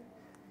donor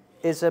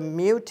is a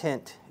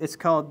mutant. It's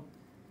called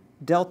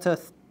Delta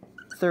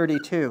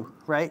 32,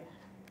 right?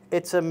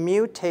 It's a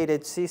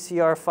mutated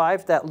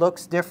CCR5 that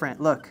looks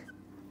different. Look,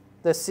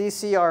 the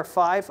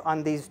CCR5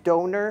 on these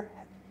donor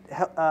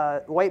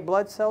white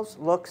blood cells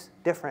looks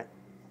different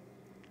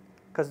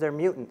because they're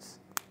mutants,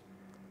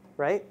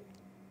 right?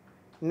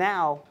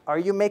 Now, are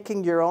you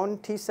making your own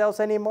T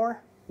cells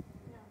anymore?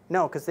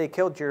 No, because they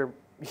killed your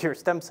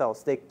stem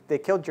cells. They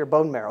killed your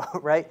bone marrow,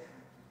 right?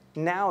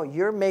 Now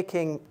you're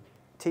making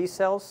T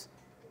cells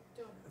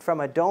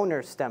from a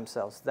donor stem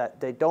cells that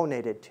they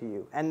donated to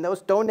you. And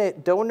those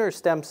donor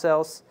stem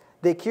cells,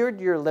 they cured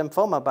your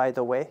lymphoma, by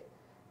the way,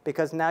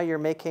 because now you're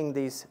making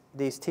these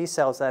T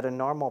cells at a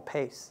normal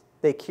pace.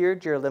 They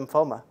cured your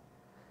lymphoma.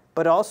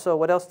 But also,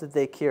 what else did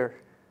they cure?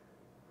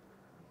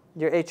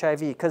 Your HIV.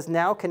 Because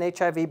now can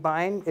HIV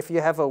bind if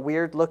you have a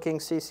weird-looking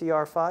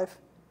CCR5?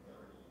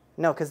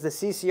 No, because the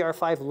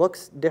CCR5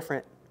 looks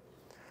different.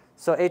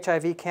 So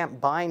HIV can't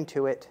bind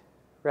to it,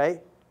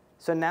 right?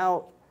 So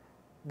now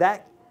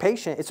that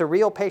patient, it's a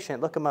real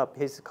patient. Look him up.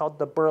 He's called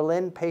the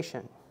Berlin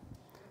patient.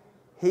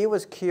 He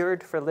was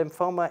cured for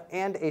lymphoma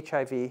and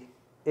HIV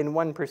in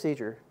one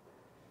procedure,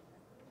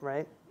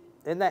 right?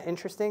 Isn't that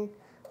interesting?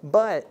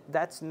 But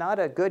that's not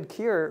a good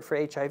cure for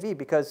HIV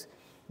because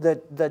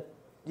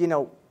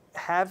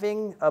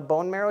having a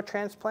bone marrow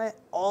transplant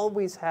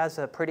always has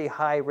a pretty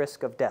high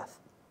risk of death.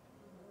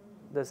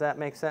 Does that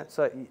make sense?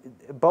 So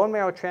bone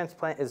marrow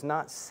transplant is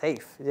not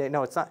safe.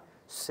 No, it's not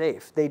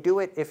safe. They do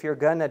it if you're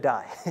gonna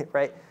die,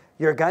 right?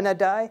 You're gonna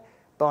die,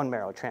 bone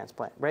marrow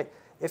transplant, right?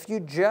 If you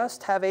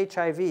just have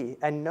HIV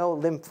and no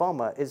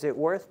lymphoma, is it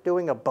worth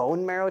doing a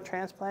bone marrow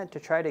transplant to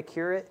try to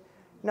cure it?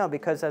 No,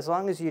 because as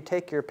long as you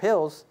take your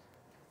pills,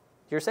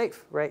 you're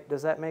safe, right?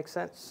 Does that make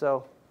sense?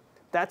 So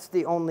that's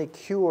the only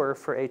cure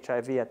for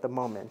HIV at the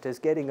moment, is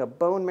getting a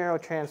bone marrow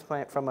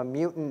transplant from a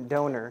mutant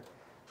donor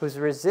who's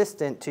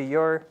resistant to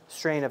your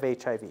strain of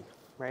HIV,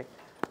 right?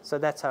 So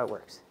that's how it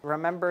works.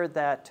 Remember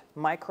that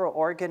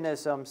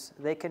microorganisms,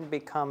 they can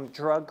become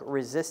drug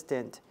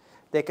resistant.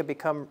 They can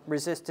become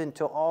resistant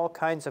to all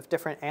kinds of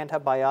different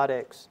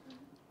antibiotics.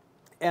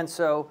 And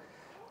so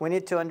we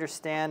need to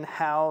understand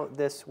how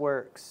this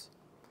works.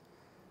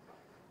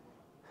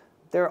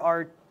 There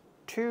are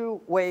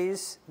two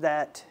ways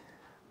that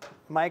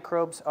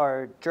microbes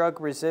are drug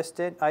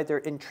resistant, either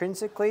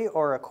intrinsically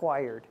or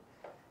acquired.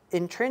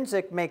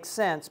 Intrinsic makes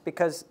sense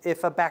because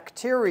if a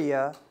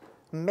bacteria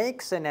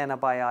makes an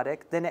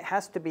antibiotic, then it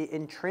has to be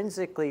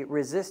intrinsically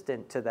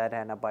resistant to that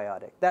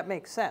antibiotic. That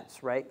makes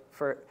sense, right?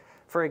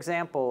 For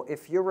example,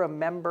 if you're a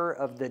member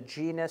of the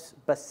genus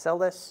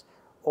Bacillus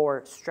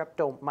or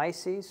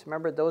Streptomyces,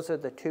 remember those are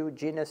the two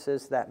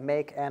genuses that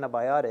make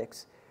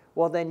antibiotics,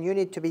 well then you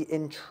need to be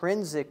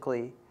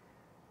intrinsically,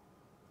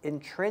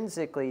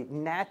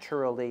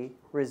 naturally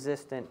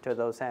resistant to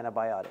those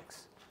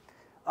antibiotics.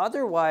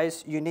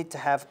 Otherwise, you need to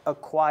have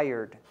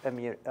acquired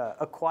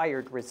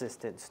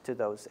resistance to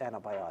those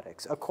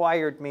antibiotics.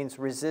 Acquired means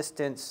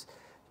resistance,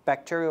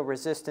 bacterial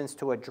resistance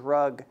to a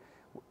drug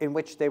in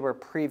which they were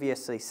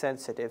previously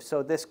sensitive.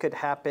 So this could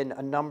happen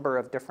a number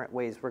of different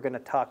ways. We're going to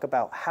talk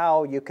about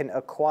how you can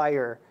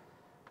acquire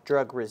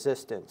drug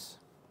resistance.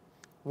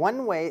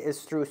 One way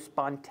is through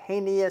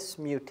spontaneous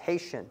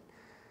mutation.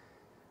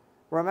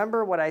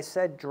 Remember what I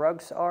said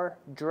drugs are?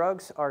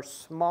 Drugs are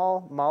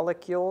small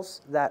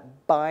molecules that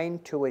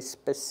bind to a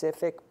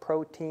specific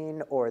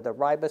protein or the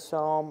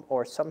ribosome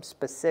or some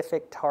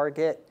specific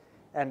target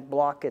and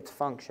block its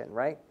function,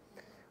 right?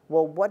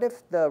 Well, what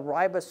if the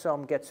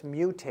ribosome gets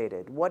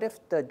mutated? What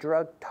if the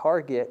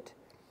target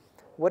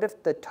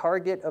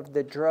of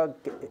the drug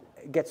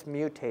gets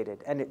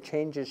mutated and it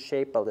changes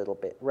shape a little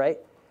bit, right?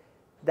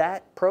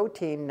 That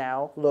protein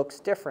now looks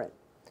different.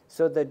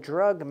 So the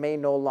drug may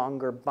no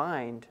longer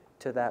bind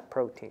to that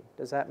protein.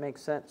 Does that make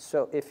sense?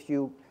 So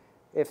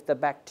if the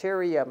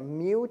bacteria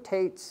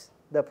mutates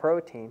the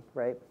protein,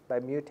 right, by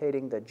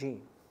mutating the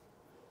gene,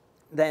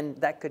 then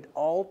that could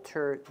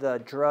alter the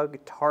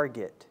drug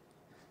target.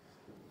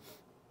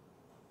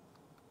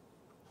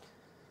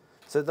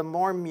 So the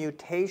more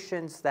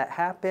mutations that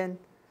happen,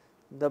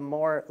 the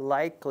more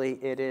likely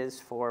it is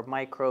for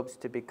microbes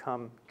to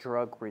become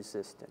drug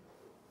resistant.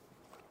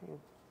 Okay.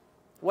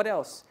 What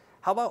else?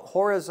 How about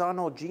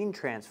horizontal gene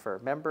transfer?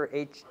 Remember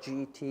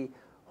HGT,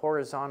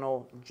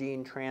 horizontal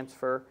gene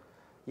transfer?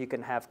 You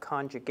can have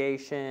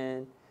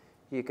conjugation,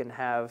 you can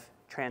have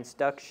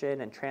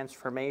transduction and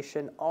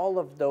transformation. All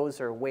of those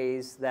are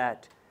ways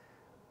that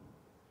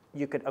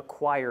you could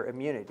acquire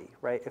immunity,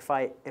 right? If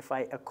I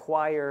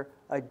acquire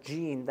a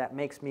gene that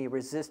makes me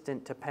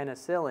resistant to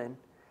penicillin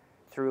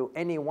through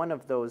any one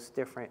of those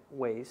different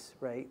ways,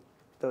 right,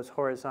 those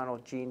horizontal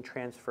gene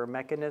transfer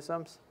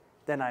mechanisms,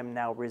 then I'm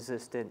now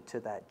resistant to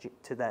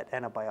that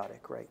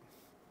antibiotic, right?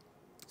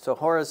 So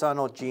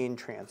horizontal gene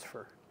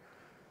transfer.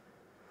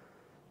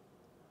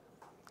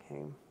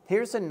 Okay.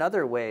 Here's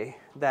another way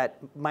that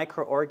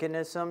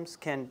microorganisms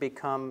can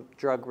become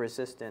drug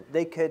resistant.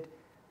 They could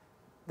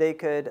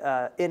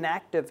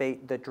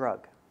inactivate the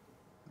drug.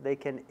 They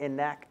can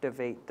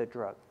inactivate the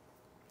drug.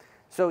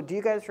 So do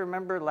you guys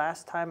remember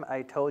last time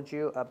I told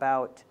you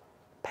about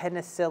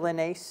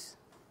penicillinase?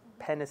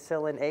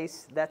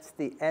 Penicillinase, that's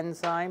the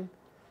enzyme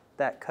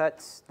that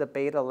cuts the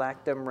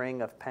beta-lactam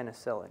ring of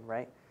penicillin,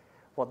 right?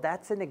 Well,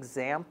 that's an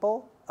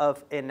example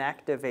of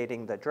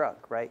inactivating the drug,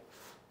 right?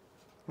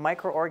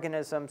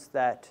 Microorganisms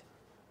that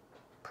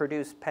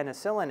produce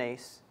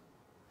penicillinase,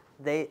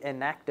 they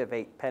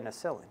inactivate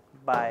penicillin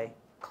by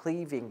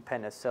cleaving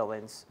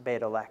penicillin's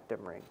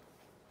beta-lactam ring.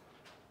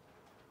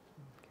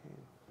 Okay.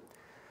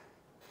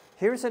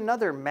 Here's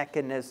another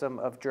mechanism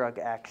of drug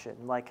action,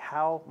 like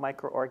how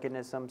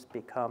microorganisms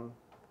become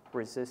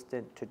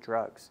resistant to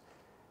drugs.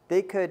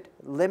 They could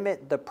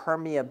limit the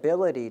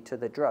permeability to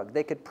the drug.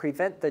 They could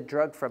prevent the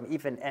drug from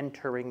even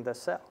entering the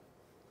cell.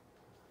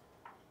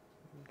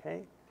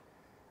 Okay?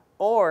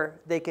 Or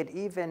they could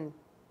even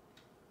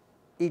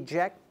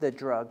eject the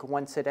drug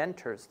once it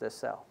enters the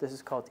cell. This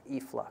is called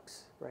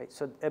efflux, right?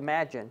 So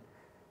imagine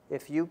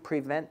if you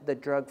prevent the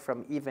drug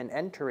from even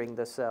entering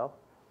the cell,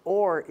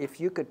 or if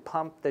you could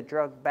pump the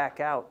drug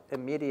back out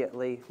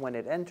immediately when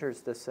it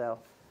enters the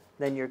cell,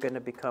 then you're going to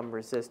become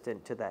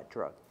resistant to that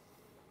drug.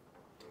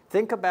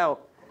 Think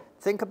about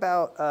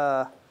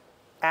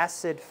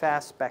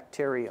acid-fast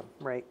bacterium,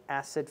 right?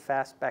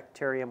 Acid-fast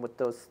bacterium with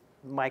those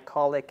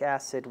mycolic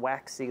acid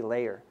waxy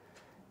layer.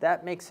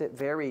 That makes it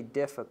very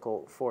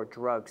difficult for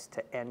drugs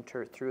to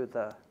enter through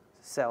the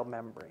cell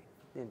membrane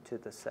into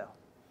the cell.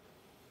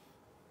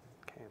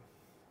 Okay.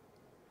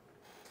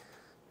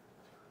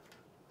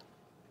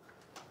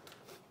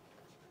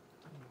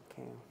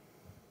 Okay.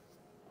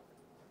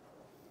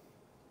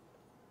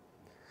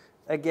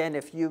 Again,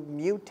 if you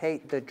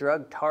mutate the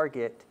drug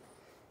target,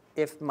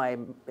 if my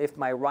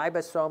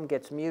ribosome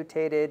gets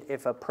mutated,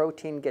 if a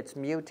protein gets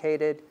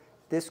mutated,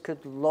 this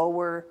could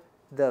lower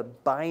the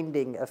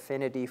binding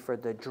affinity for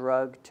the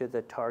drug to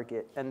the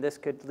target, and this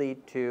could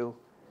lead to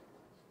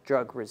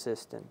drug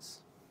resistance.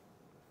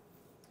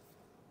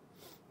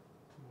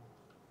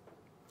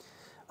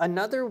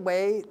 Another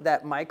way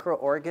that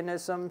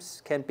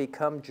microorganisms can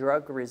become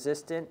drug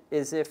resistant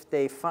is if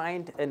they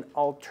find an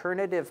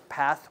alternative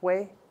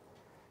pathway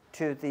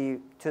to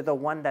the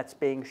one that's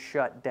being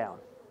shut down.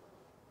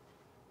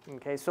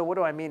 Okay, so what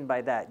do I mean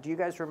by that? Do you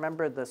guys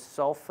remember the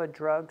sulfa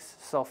drugs,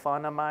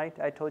 sulfonamide,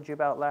 I told you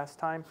about last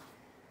time?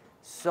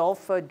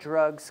 Sulfa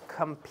drugs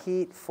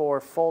compete for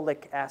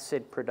folic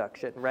acid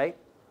production, right?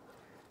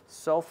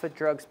 Sulfa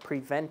drugs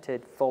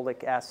prevented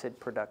folic acid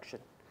production.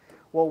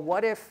 Well,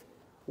 what if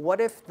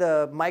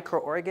the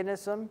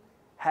microorganism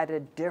had a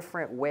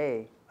different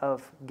way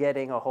of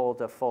getting a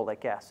hold of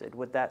folic acid?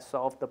 Would that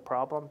solve the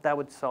problem? That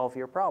would solve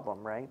your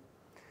problem, right?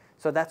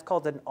 So that's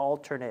called an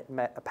alternate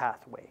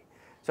pathway.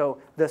 So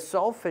the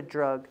sulfa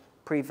drug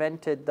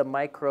prevented the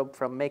microbe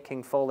from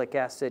making folic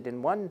acid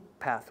in one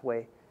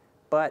pathway,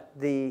 but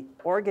the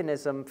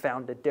organism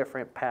found a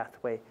different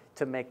pathway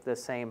to make the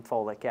same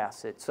folic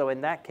acid. So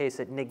in that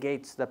case, it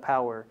negates the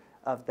power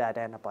of that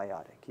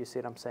antibiotic. You see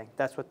what I'm saying?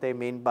 That's what they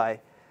mean by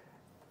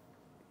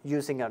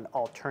using an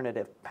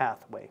alternative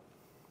pathway.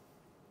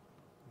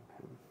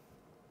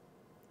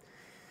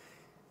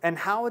 And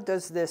how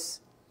does this,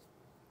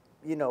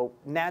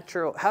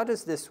 how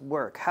does this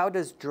work? How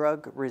does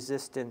drug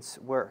resistance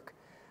work?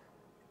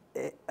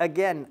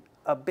 Again,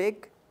 a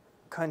big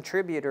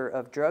contributor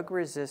of drug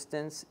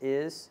resistance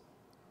is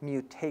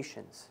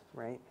mutations,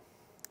 right?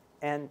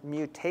 And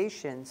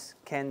mutations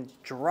can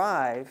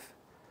drive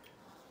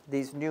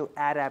these new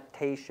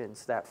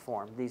adaptations that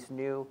form, these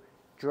new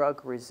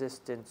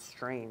drug-resistant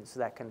strains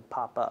that can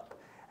pop up.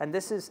 And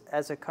this is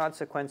as a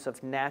consequence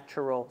of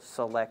natural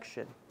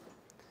selection.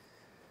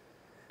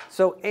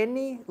 So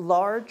any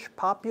large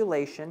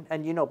population,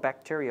 and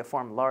bacteria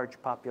form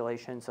large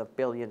populations of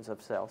billions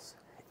of cells.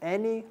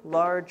 any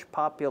large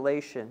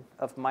population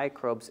of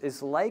microbes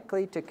is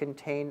likely to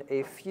contain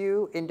a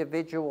few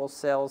individual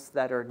cells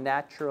that are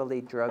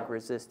naturally drug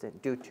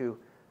resistant due to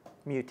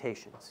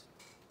mutations.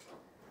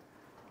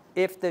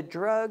 If the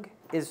drug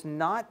is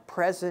not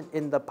present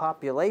in the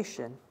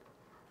population,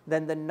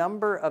 then the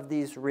number of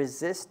these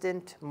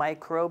resistant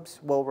microbes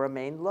will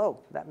remain low.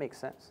 That makes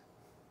sense.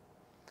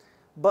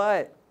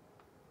 But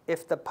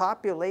if the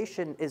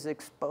population is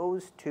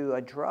exposed to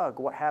a drug,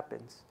 what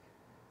happens?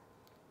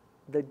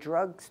 The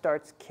drug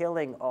starts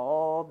killing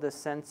all the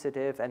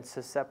sensitive and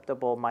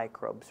susceptible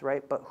microbes,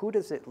 right? But who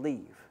does it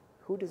leave?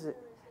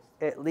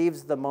 It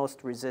leaves the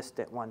most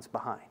resistant ones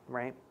behind,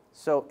 right?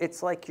 So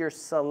it's like you're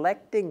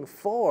selecting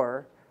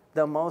for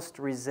the most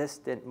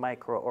resistant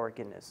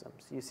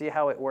microorganisms. You see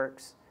how it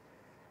works?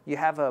 You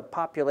have a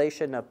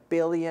population of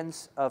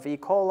billions of E.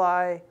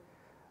 coli.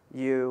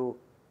 You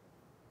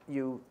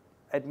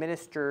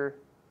administer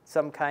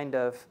some kind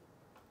of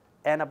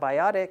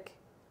antibiotic.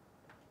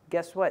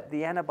 Guess what?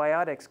 The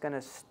antibiotic's going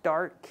to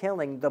start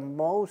killing the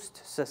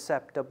most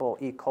susceptible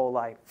E.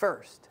 coli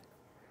first.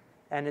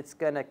 And it's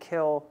going to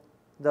kill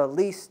the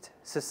least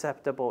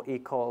susceptible E.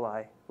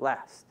 coli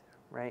last,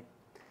 right?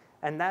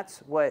 And that's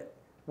what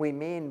we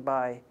mean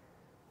by,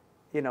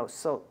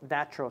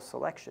 natural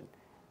selection.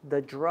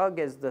 The drug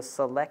is the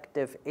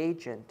selective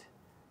agent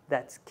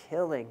that's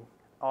killing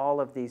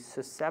all of these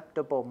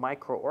susceptible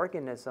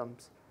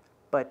microorganisms,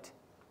 but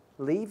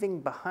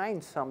leaving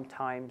behind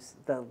sometimes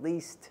the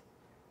least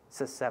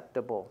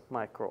susceptible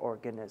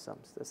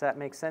microorganisms. Does that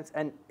make sense?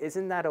 And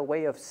isn't that a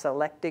way of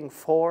selecting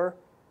for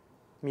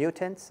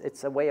mutants?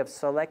 It's a way of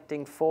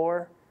selecting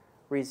for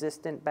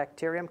resistant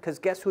bacterium, because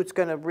guess who's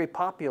going to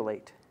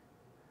repopulate?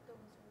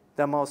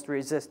 The most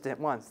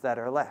resistant ones that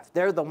are left.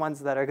 They're the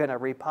ones that are going to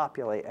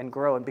repopulate and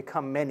grow and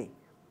become many.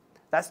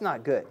 That's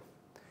not good.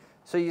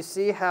 So you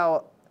see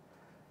how,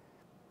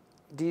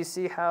 do you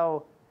see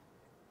how,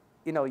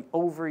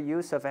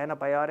 overuse of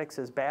antibiotics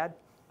is bad,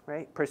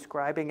 right?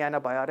 Prescribing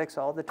antibiotics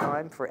all the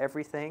time for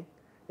everything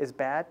is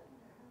bad,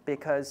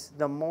 because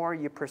the more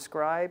you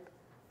prescribe,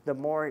 the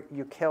more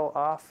you kill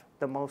off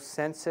the most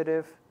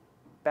sensitive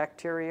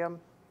bacterium,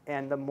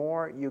 and the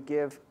more you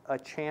give a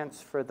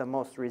chance for the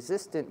most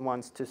resistant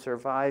ones to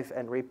survive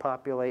and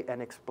repopulate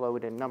and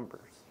explode in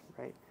numbers,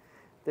 right?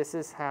 This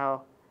is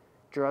how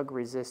drug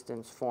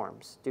resistance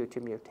forms due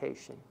to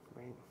mutation,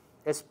 right?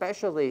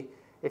 Especially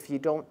if you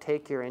don't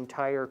take your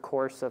entire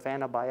course of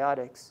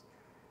antibiotics.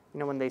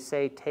 When they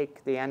say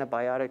take the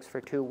antibiotics for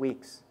 2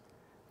 weeks,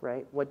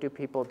 right? What do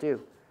people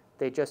do?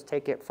 They just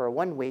take it for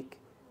 1 week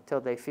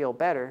till they feel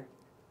better,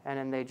 and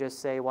then they just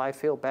say, well, I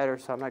feel better,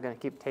 so I'm not going to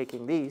keep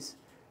taking these,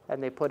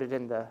 and they put it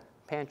in the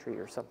pantry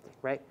or something,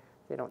 right?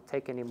 They don't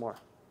take any more.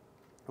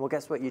 Well,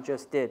 guess what you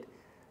just did?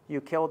 You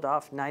killed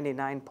off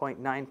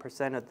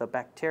 99.9% of the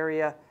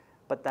bacteria,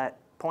 but that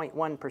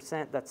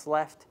 0.1% that's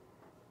left,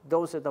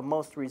 those are the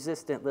most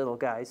resistant little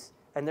guys,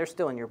 and they're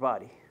still in your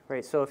body,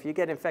 right? So if you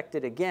get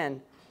infected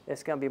again,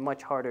 it's going to be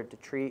much harder to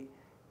treat,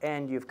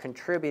 and you've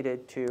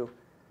contributed to,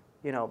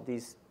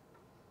 these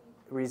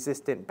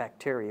resistant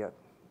bacteria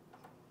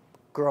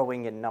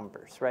growing in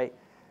numbers, right?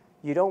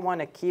 You don't want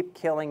to keep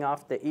killing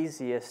off the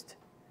easiest,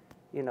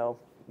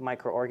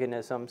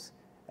 microorganisms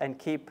and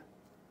keep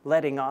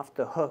letting off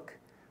the hook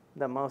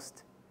the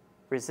most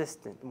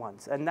resistant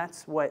ones. And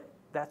that's what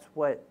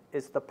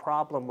is the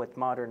problem with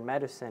modern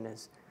medicine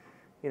is,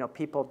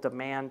 people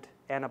demand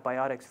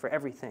antibiotics for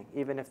everything,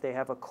 even if they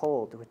have a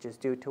cold, which is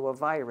due to a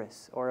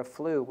virus, or a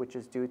flu, which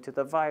is due to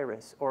the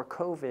virus, or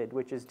COVID,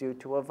 which is due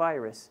to a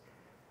virus.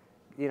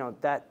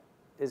 That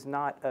is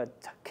not a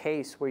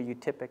case where you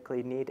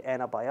typically need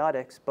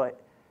antibiotics, but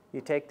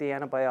you take the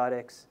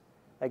antibiotics,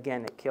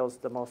 again, it kills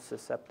the most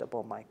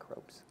susceptible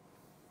microbes.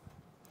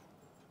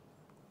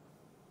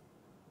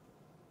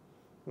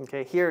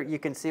 Okay, here you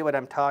can see what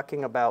I'm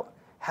talking about,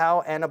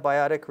 how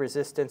antibiotic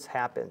resistance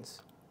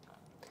happens.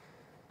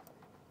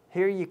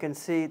 Here you can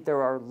see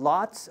there are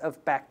lots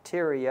of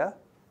bacteria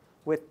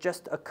with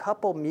just a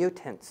couple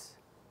mutants,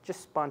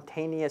 just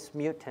spontaneous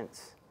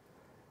mutants.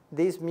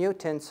 These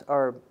mutants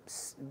are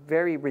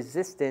very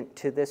resistant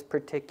to this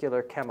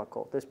particular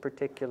chemical, this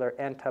particular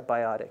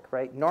antibiotic,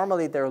 right?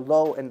 Normally they're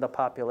low in the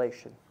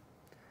population.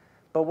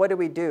 But what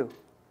do?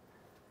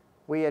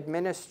 We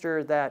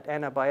administer that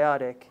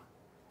antibiotic,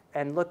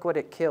 and look what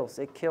it kills.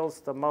 It kills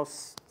the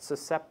most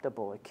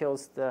susceptible. It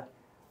kills the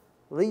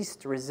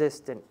least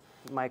resistant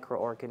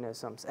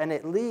microorganisms, and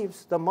it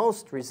leaves the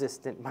most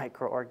resistant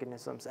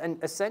microorganisms.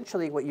 And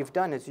essentially what you've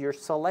done is you're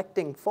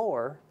selecting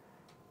for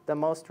the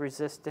most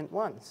resistant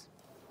ones.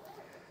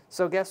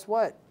 So guess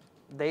what?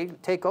 They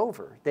take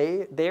over.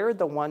 They're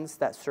the ones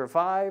that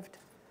survived.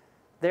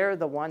 They're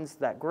the ones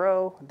that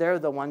grow. They're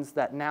the ones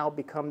that now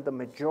become the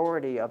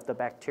majority of the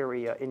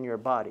bacteria in your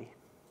body.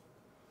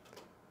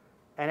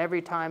 And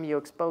every time you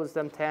expose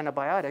them to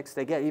antibiotics,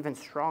 they get even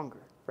stronger,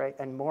 right,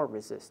 and more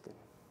resistant,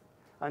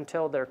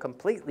 until they're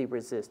completely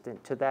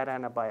resistant to that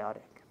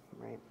antibiotic,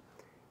 right?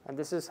 And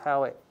this is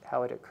how it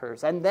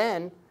occurs. And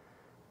then,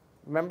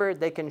 remember,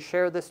 they can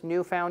share this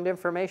newfound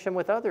information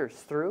with others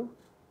through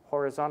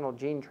horizontal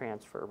gene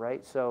transfer,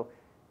 right? So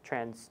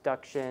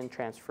transduction,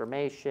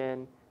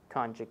 transformation,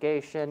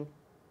 conjugation.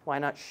 Why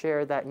not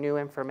share that new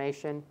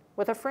information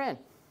with a friend,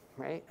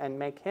 right? And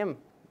make him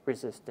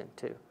resistant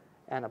to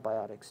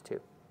antibiotics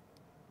too.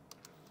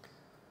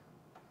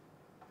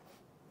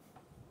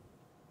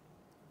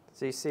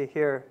 So you see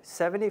here,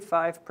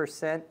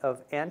 75%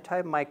 of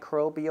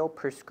antimicrobial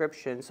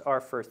prescriptions are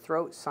for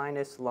throat,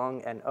 sinus,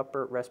 lung, and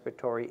upper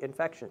respiratory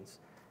infections,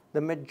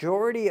 the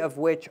majority of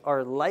which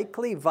are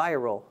likely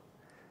viral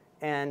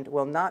and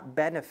will not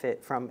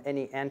benefit from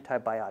any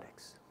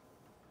antibiotics.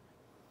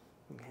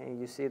 Okay,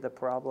 you see the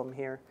problem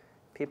here?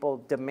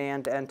 People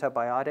demand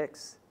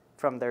antibiotics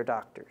from their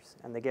doctors,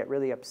 and they get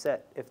really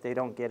upset if they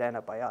don't get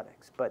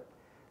antibiotics. But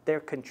they're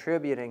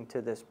contributing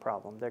to this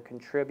problem. They're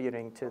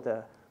contributing to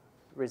the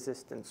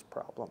resistance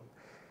problem.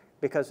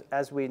 Because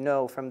as we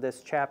know from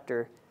this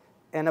chapter,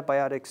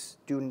 antibiotics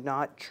do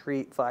not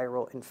treat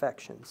viral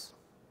infections.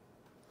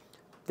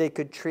 They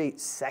could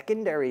treat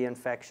secondary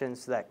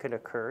infections that could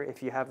occur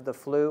if you have the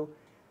flu.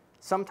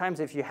 Sometimes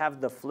if you have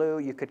the flu,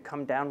 you could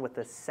come down with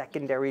a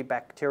secondary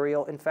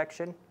bacterial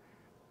infection.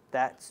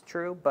 That's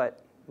true,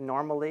 but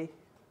normally,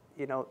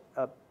 you know,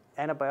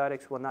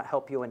 antibiotics will not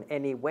help you in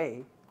any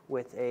way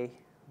with a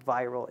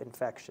viral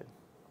infection.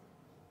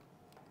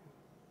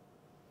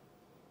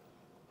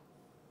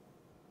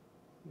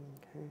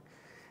 Okay.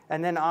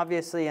 And then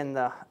obviously in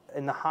the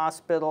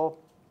hospital,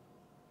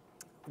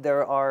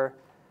 there are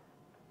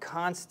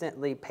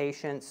constantly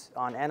patients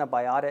on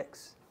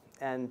antibiotics,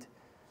 and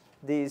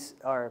these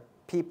are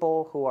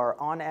people who are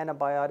on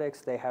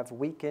antibiotics. They have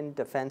weakened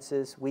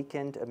defenses,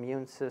 weakened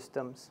immune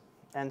systems,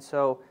 and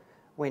so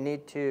we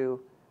need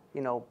to,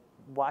 you know,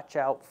 watch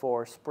out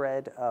for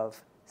spread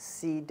of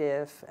C.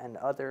 diff and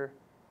other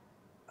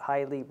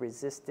highly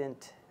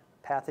resistant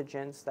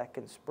pathogens that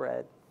can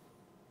spread.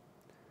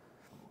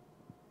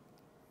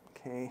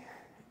 Okay,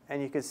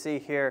 and you can see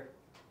here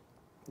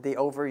the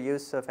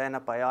overuse of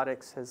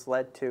antibiotics has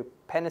led to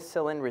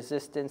penicillin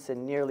resistance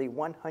in nearly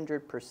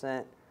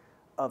 100%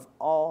 of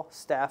all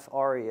Staph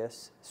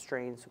aureus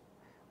strains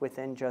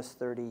within just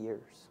 30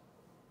 years.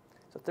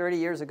 So 30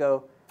 years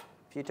ago,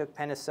 if you took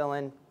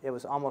penicillin, it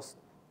was almost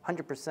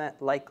 100%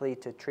 likely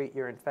to treat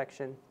your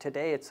infection.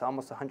 Today, it's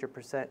almost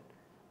 100%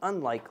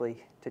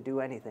 unlikely to do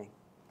anything.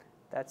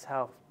 That's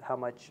how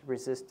much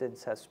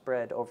resistance has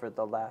spread over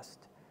the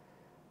last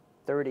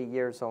 30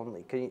 years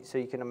only. So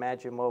you can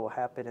imagine what will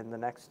happen in the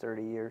next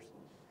 30 years.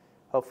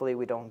 Hopefully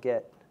we don't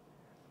get,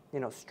 you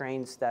know,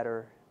 strains that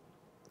are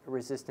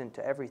resistant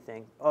to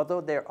everything.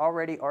 Although there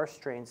already are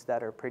strains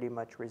that are pretty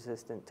much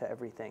resistant to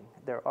everything.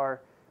 There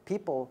are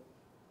people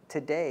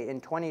today,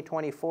 in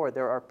 2024,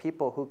 there are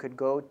people who could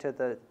go to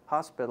the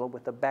hospital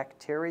with a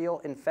bacterial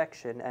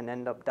infection and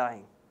end up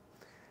dying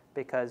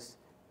because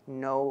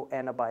no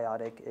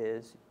antibiotic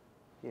is,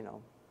 you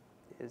know,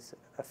 is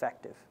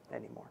effective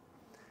anymore.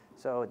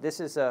 So this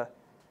is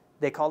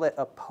they call it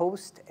a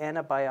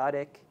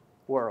post-antibiotic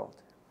world,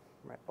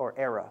 right, or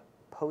era,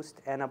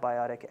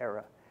 post-antibiotic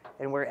era.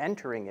 And we're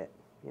entering it.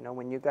 You know,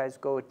 when you guys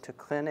go to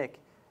clinic,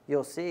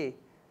 you'll see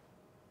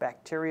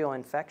bacterial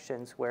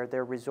infections where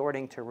they're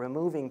resorting to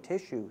removing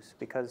tissues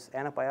because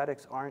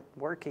antibiotics aren't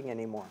working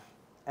anymore.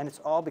 And it's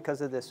all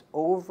because of this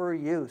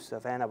overuse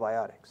of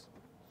antibiotics.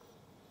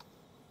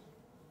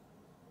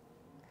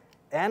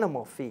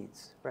 Animal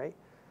feeds, right?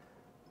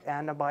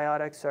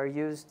 Antibiotics are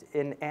used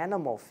in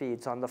animal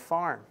feeds on the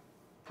farm,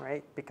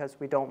 right? Because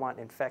we don't want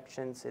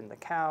infections in the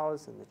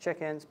cows and the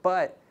chickens.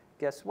 But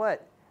guess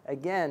what?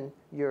 Again,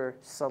 you're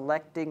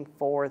selecting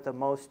for the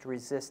most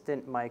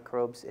resistant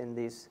microbes in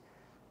these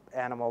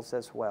animals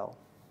as well.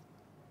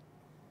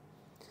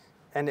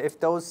 And if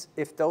those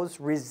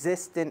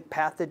resistant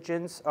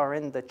pathogens are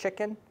in the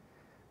chicken,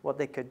 well,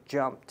 they could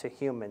jump to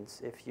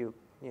humans if you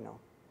know,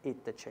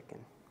 eat the chicken.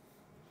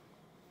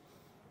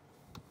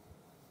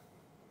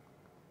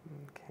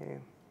 Okay.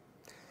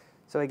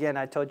 So again,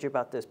 I told you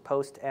about this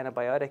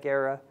post-antibiotic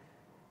era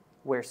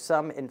where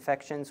some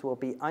infections will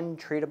be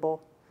untreatable.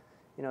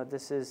 You know,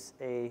 this is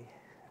a,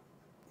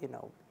 you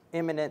know,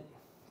 imminent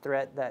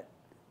threat that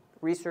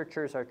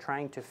researchers are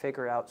trying to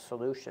figure out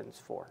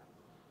solutions for.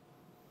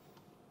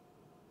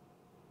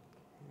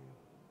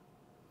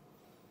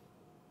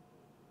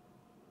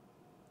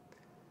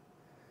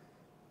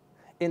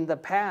 In the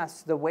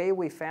past, the way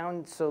we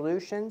found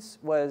solutions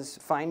was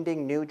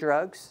finding new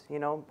drugs, you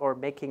know, or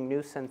making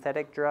new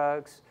synthetic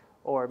drugs,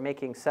 or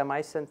making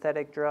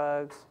semi-synthetic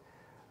drugs,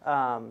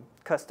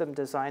 custom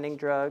designing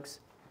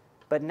drugs.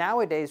 But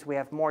nowadays, we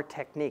have more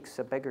techniques,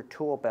 a bigger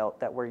tool belt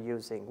that we're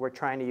using. We're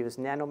trying to use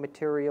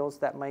nanomaterials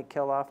that might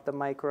kill off the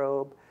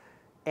microbe,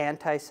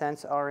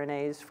 antisense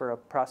RNAs for a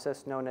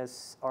process known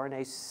as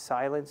RNA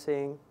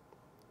silencing,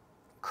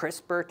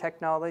 CRISPR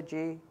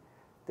technology.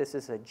 This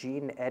is a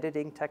gene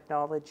editing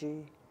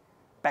technology.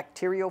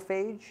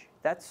 Bacteriophage,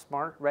 that's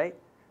smart, right?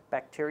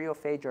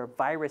 Bacteriophage are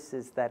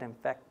viruses that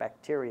infect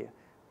bacteria.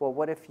 Well,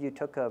 what if you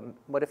took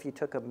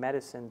a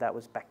medicine that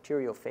was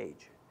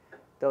bacteriophage?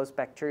 Those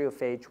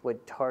bacteriophage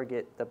would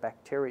target the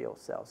bacterial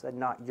cells and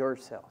not your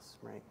cells,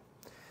 right?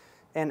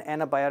 and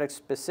antibiotics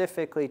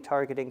specifically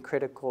targeting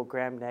critical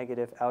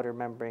gram-negative outer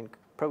membrane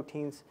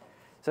proteins.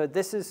 So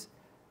this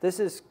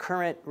is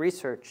current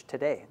research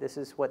today. This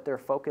is what they're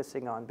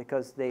focusing on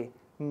because they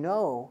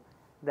know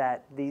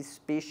that these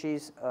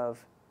species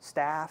of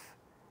staph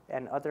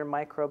and other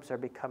microbes are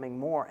becoming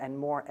more and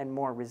more and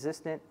more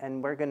resistant,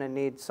 and we're going to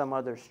need some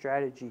other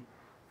strategy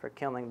for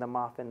killing them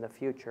off in the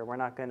future. We're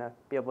not going to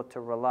be able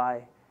to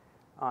rely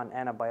on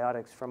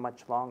antibiotics for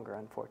much longer,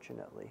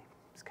 unfortunately.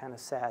 It's kind of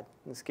sad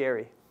and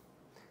scary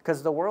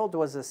because the world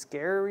was a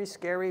scary,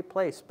 scary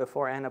place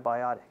before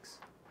antibiotics.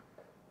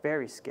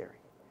 Very scary.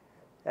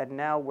 And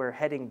now we're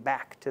heading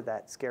back to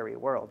that scary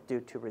world due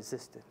to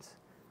resistance.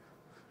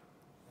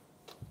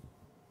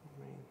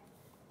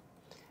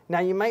 Now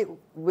you might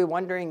be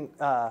wondering,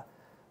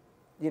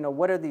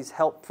 what are these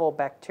helpful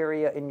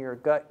bacteria in your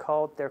gut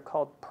called? They're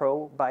called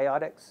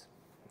probiotics.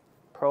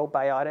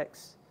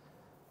 Probiotics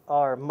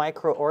are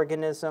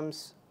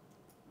microorganisms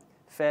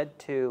fed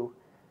to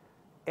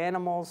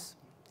animals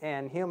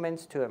and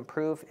humans to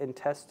improve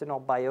intestinal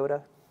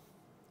biota.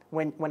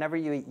 Whenever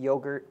you eat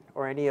yogurt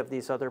or any of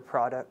these other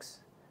products,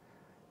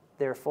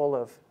 they're full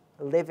of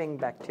living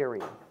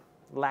bacteria,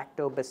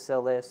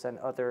 lactobacillus and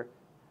other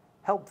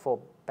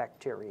helpful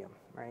bacterium,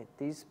 right?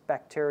 These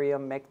bacteria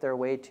make their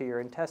way to your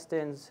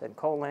intestines and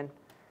colon,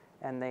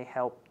 and they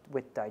help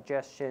with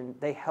digestion.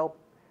 They help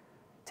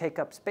take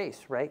up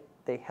space, right?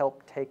 They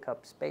help take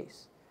up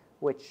space,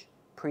 which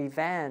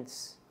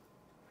prevents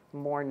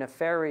more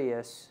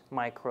nefarious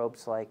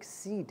microbes like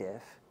C.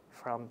 diff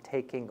from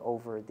taking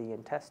over the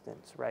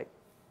intestines, right?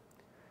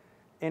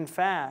 In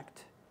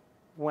fact,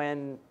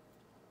 when,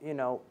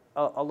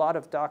 a lot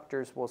of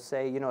doctors will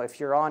say, if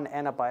you're on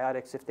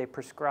antibiotics, if they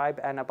prescribe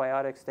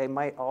antibiotics, they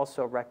might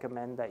also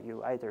recommend that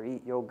you either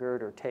eat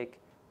yogurt or take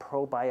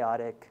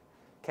probiotic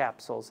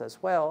capsules as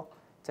well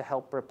to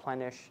help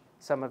replenish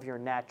some of your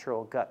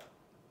natural gut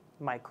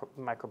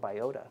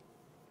microbiota.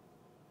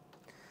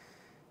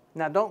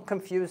 Now, don't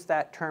confuse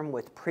that term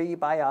with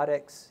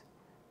prebiotics.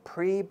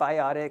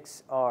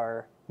 Prebiotics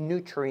are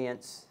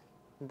nutrients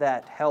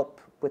that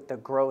help with the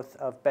growth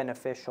of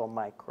beneficial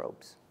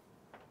microbes.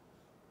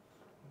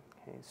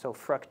 Okay, so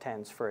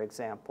fructans, for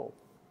example,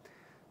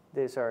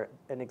 these are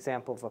an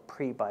example of a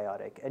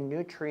prebiotic, a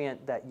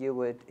nutrient that you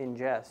would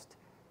ingest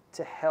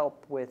to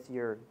help with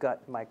your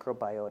gut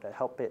microbiota,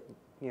 help it,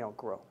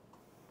 grow.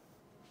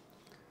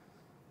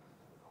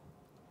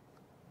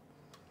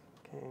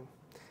 Okay.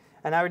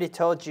 And I already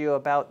told you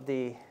about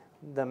the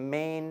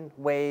main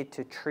way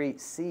to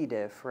treat C.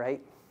 diff,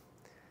 right?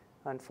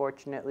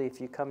 Unfortunately, if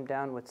you come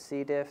down with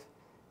C. diff,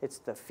 it's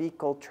the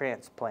fecal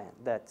transplant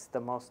that's the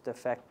most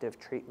effective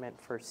treatment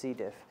for C.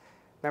 diff.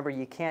 Remember,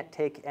 you can't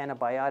take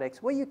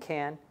antibiotics. Well, you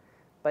can,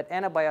 but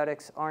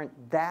antibiotics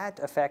aren't that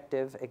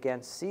effective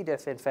against C.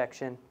 diff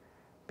infection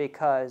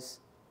because,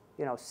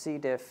 C.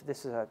 diff,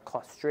 this is a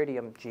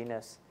Clostridium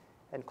genus,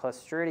 and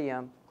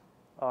Clostridium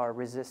are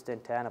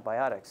resistant to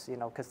antibiotics,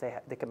 because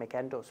they can make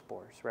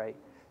endospores, right?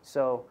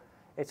 So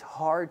it's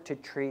hard to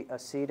treat a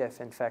C.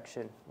 diff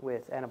infection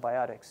with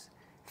antibiotics.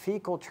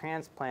 Fecal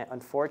transplant,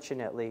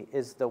 unfortunately,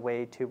 is the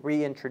way to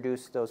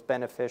reintroduce those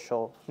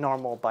beneficial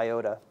normal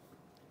biota.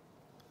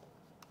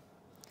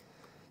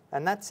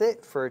 And that's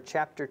it for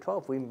Chapter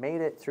 12. We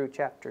made it through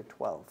Chapter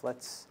 12.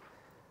 Let's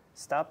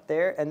stop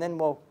there, and then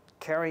we'll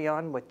carry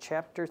on with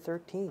Chapter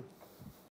 13.